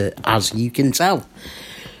expert, as you can tell.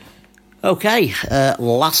 Okay,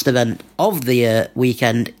 last event of the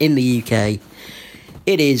weekend in the UK.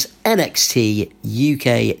 It is NXT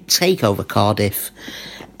UK TakeOver Cardiff,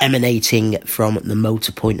 emanating from the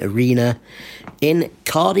Motorpoint Arena in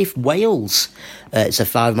Cardiff, Wales. It's a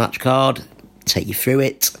 5-match card. Take you through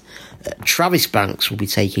it. Travis Banks will be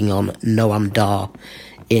taking on Noam Dar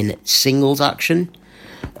in singles action.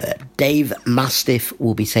 Dave Mastiff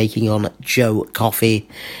will be taking on Joe Coffey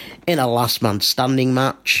in a last man standing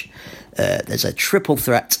match. There's a triple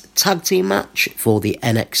threat tag team match for the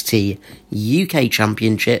NXT UK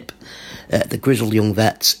Championship. The Grizzled Young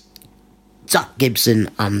Vets, Zach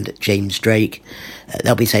Gibson and James Drake.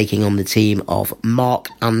 They'll be taking on the team of Mark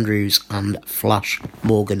Andrews and Flash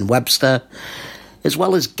Morgan Webster, as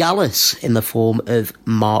well as Gallus in the form of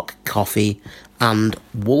Mark Coffey and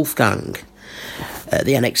Wolfgang.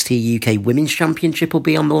 The NXT UK Women's Championship will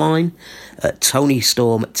be on the line. Tony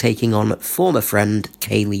Storm taking on former friend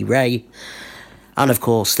Kaylee Ray. And of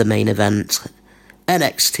course the main event,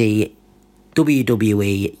 NXT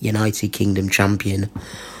WWE United Kingdom Champion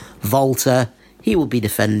Volta. He will be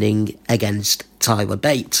defending against Tyler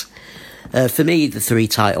Bate. For me, the 3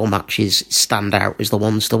 title matches stand out as the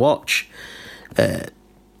ones to watch.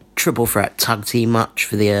 Triple threat tag team match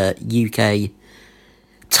for the UK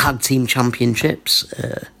Tag Team Championships.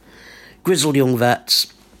 Grizzled Young Vets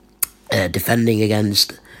defending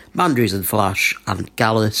against Andrews and Flash and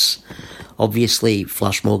Gallus. Obviously,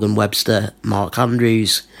 Flash Morgan Webster, Mark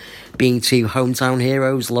Andrews being 2 hometown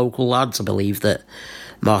heroes, local lads. I believe that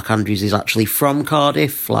Mark Andrews is actually from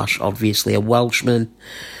Cardiff. Flash, obviously, a Welshman.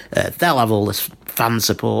 They'll have all this fan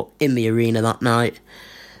support in the arena that night.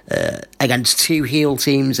 Against 2 heel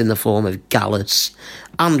teams in the form of Gallus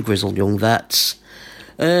and Grizzled Young Vets.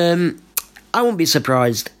 I wouldn't be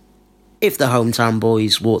surprised if the hometown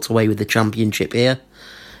boys walked away with the championship here.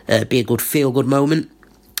 Be a good feel-good moment.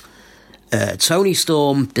 Tony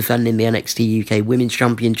Storm defending the NXT UK Women's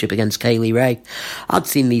Championship against Kaylee Ray. I'd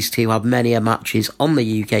seen these two have many matches on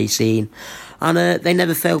the UK scene, and they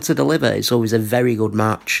never fail to deliver. It's always a very good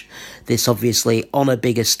match. This obviously on a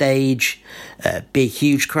bigger stage, big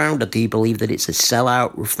huge crowd. I do believe that it's a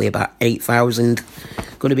sellout, roughly about 8,000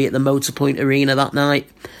 going to be at the Motorpoint Arena that night.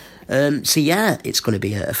 So yeah, it's going to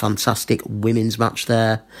be a fantastic women's match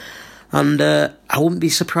there. And I wouldn't be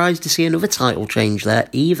surprised to see another title change there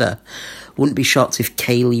either. Wouldn't be shocked if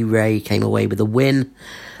Kaylee Ray came away with a win.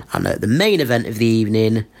 And the main event of the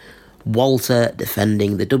evening, Walter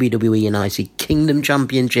defending the WWE United Kingdom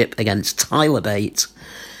Championship against Tyler Bate.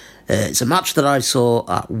 It's a match that I saw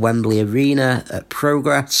at Wembley Arena at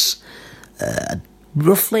Progress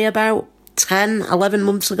roughly about 10, 11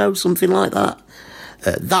 months ago, something like that.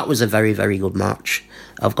 That was a very, very good match.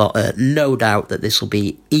 I've got no doubt that this will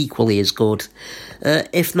be equally as good,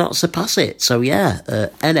 if not surpass it. So yeah,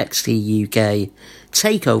 NXT UK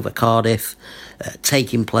TakeOver Cardiff,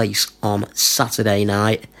 taking place on Saturday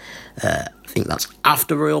night. I think that's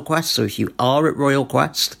after Royal Quest, so if you are at Royal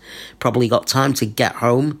Quest, probably got time to get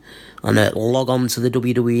home and log on to the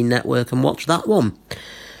WWE Network and watch that one.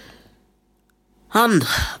 And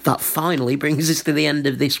that finally brings us to the end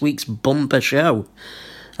of this week's bumper show.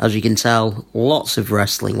 As you can tell, lots of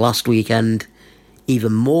wrestling last weekend,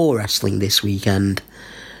 even more wrestling this weekend.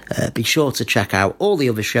 Be sure to check out all the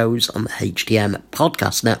other shows on the HTM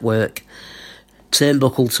Podcast Network.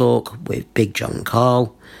 Turnbuckle Talk with Big John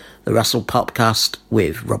Carl, the Wrestle Popcast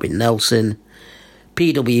with Robin Nelson,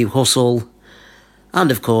 PW Hustle,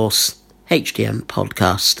 and of course, HTM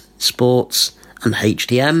Podcast Sports and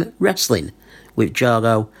HTM Wrestling with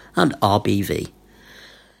Jargo and RBV.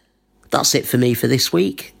 That's it for me for this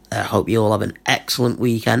week. I hope you all have an excellent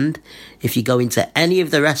weekend. If you go into any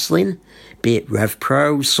of the wrestling, be it Rev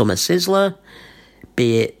Pro, Summer Sizzler,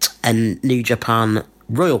 be it a New Japan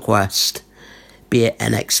Royal Quest, be it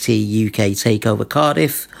NXT UK TakeOver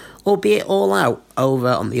Cardiff, or be it All Out over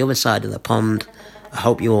on the other side of the pond. I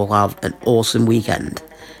hope you all have an awesome weekend.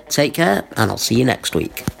 Take care, and I'll see you next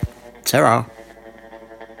week. Ta-ra.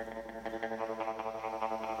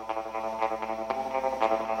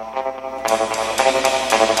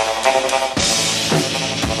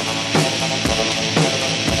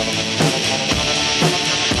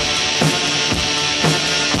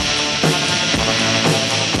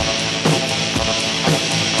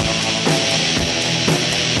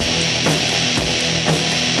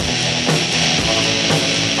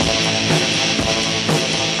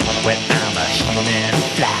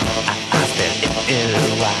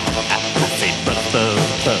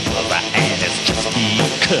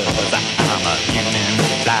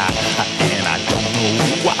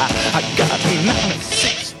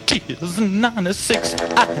 Six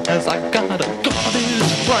eyes, I got a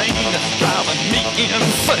garbage brain that's driving me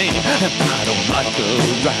insane. And I don't like the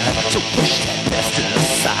ride, so push that mess to the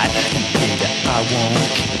side. And baby, I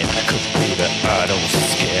won't care, cause baby, I don't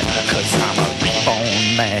scare. Cause I'm a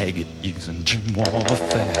reborn maggot using gym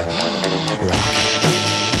warfare. Rock.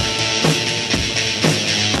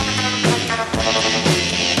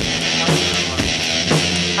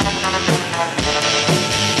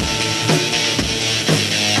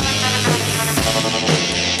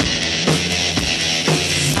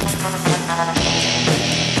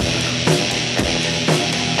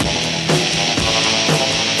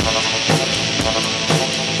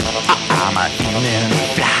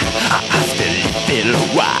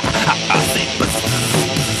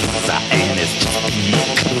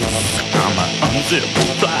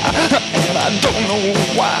 And I don't know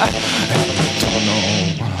why,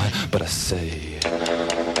 but I say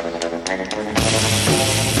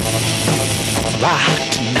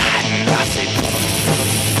rock tonight, and I say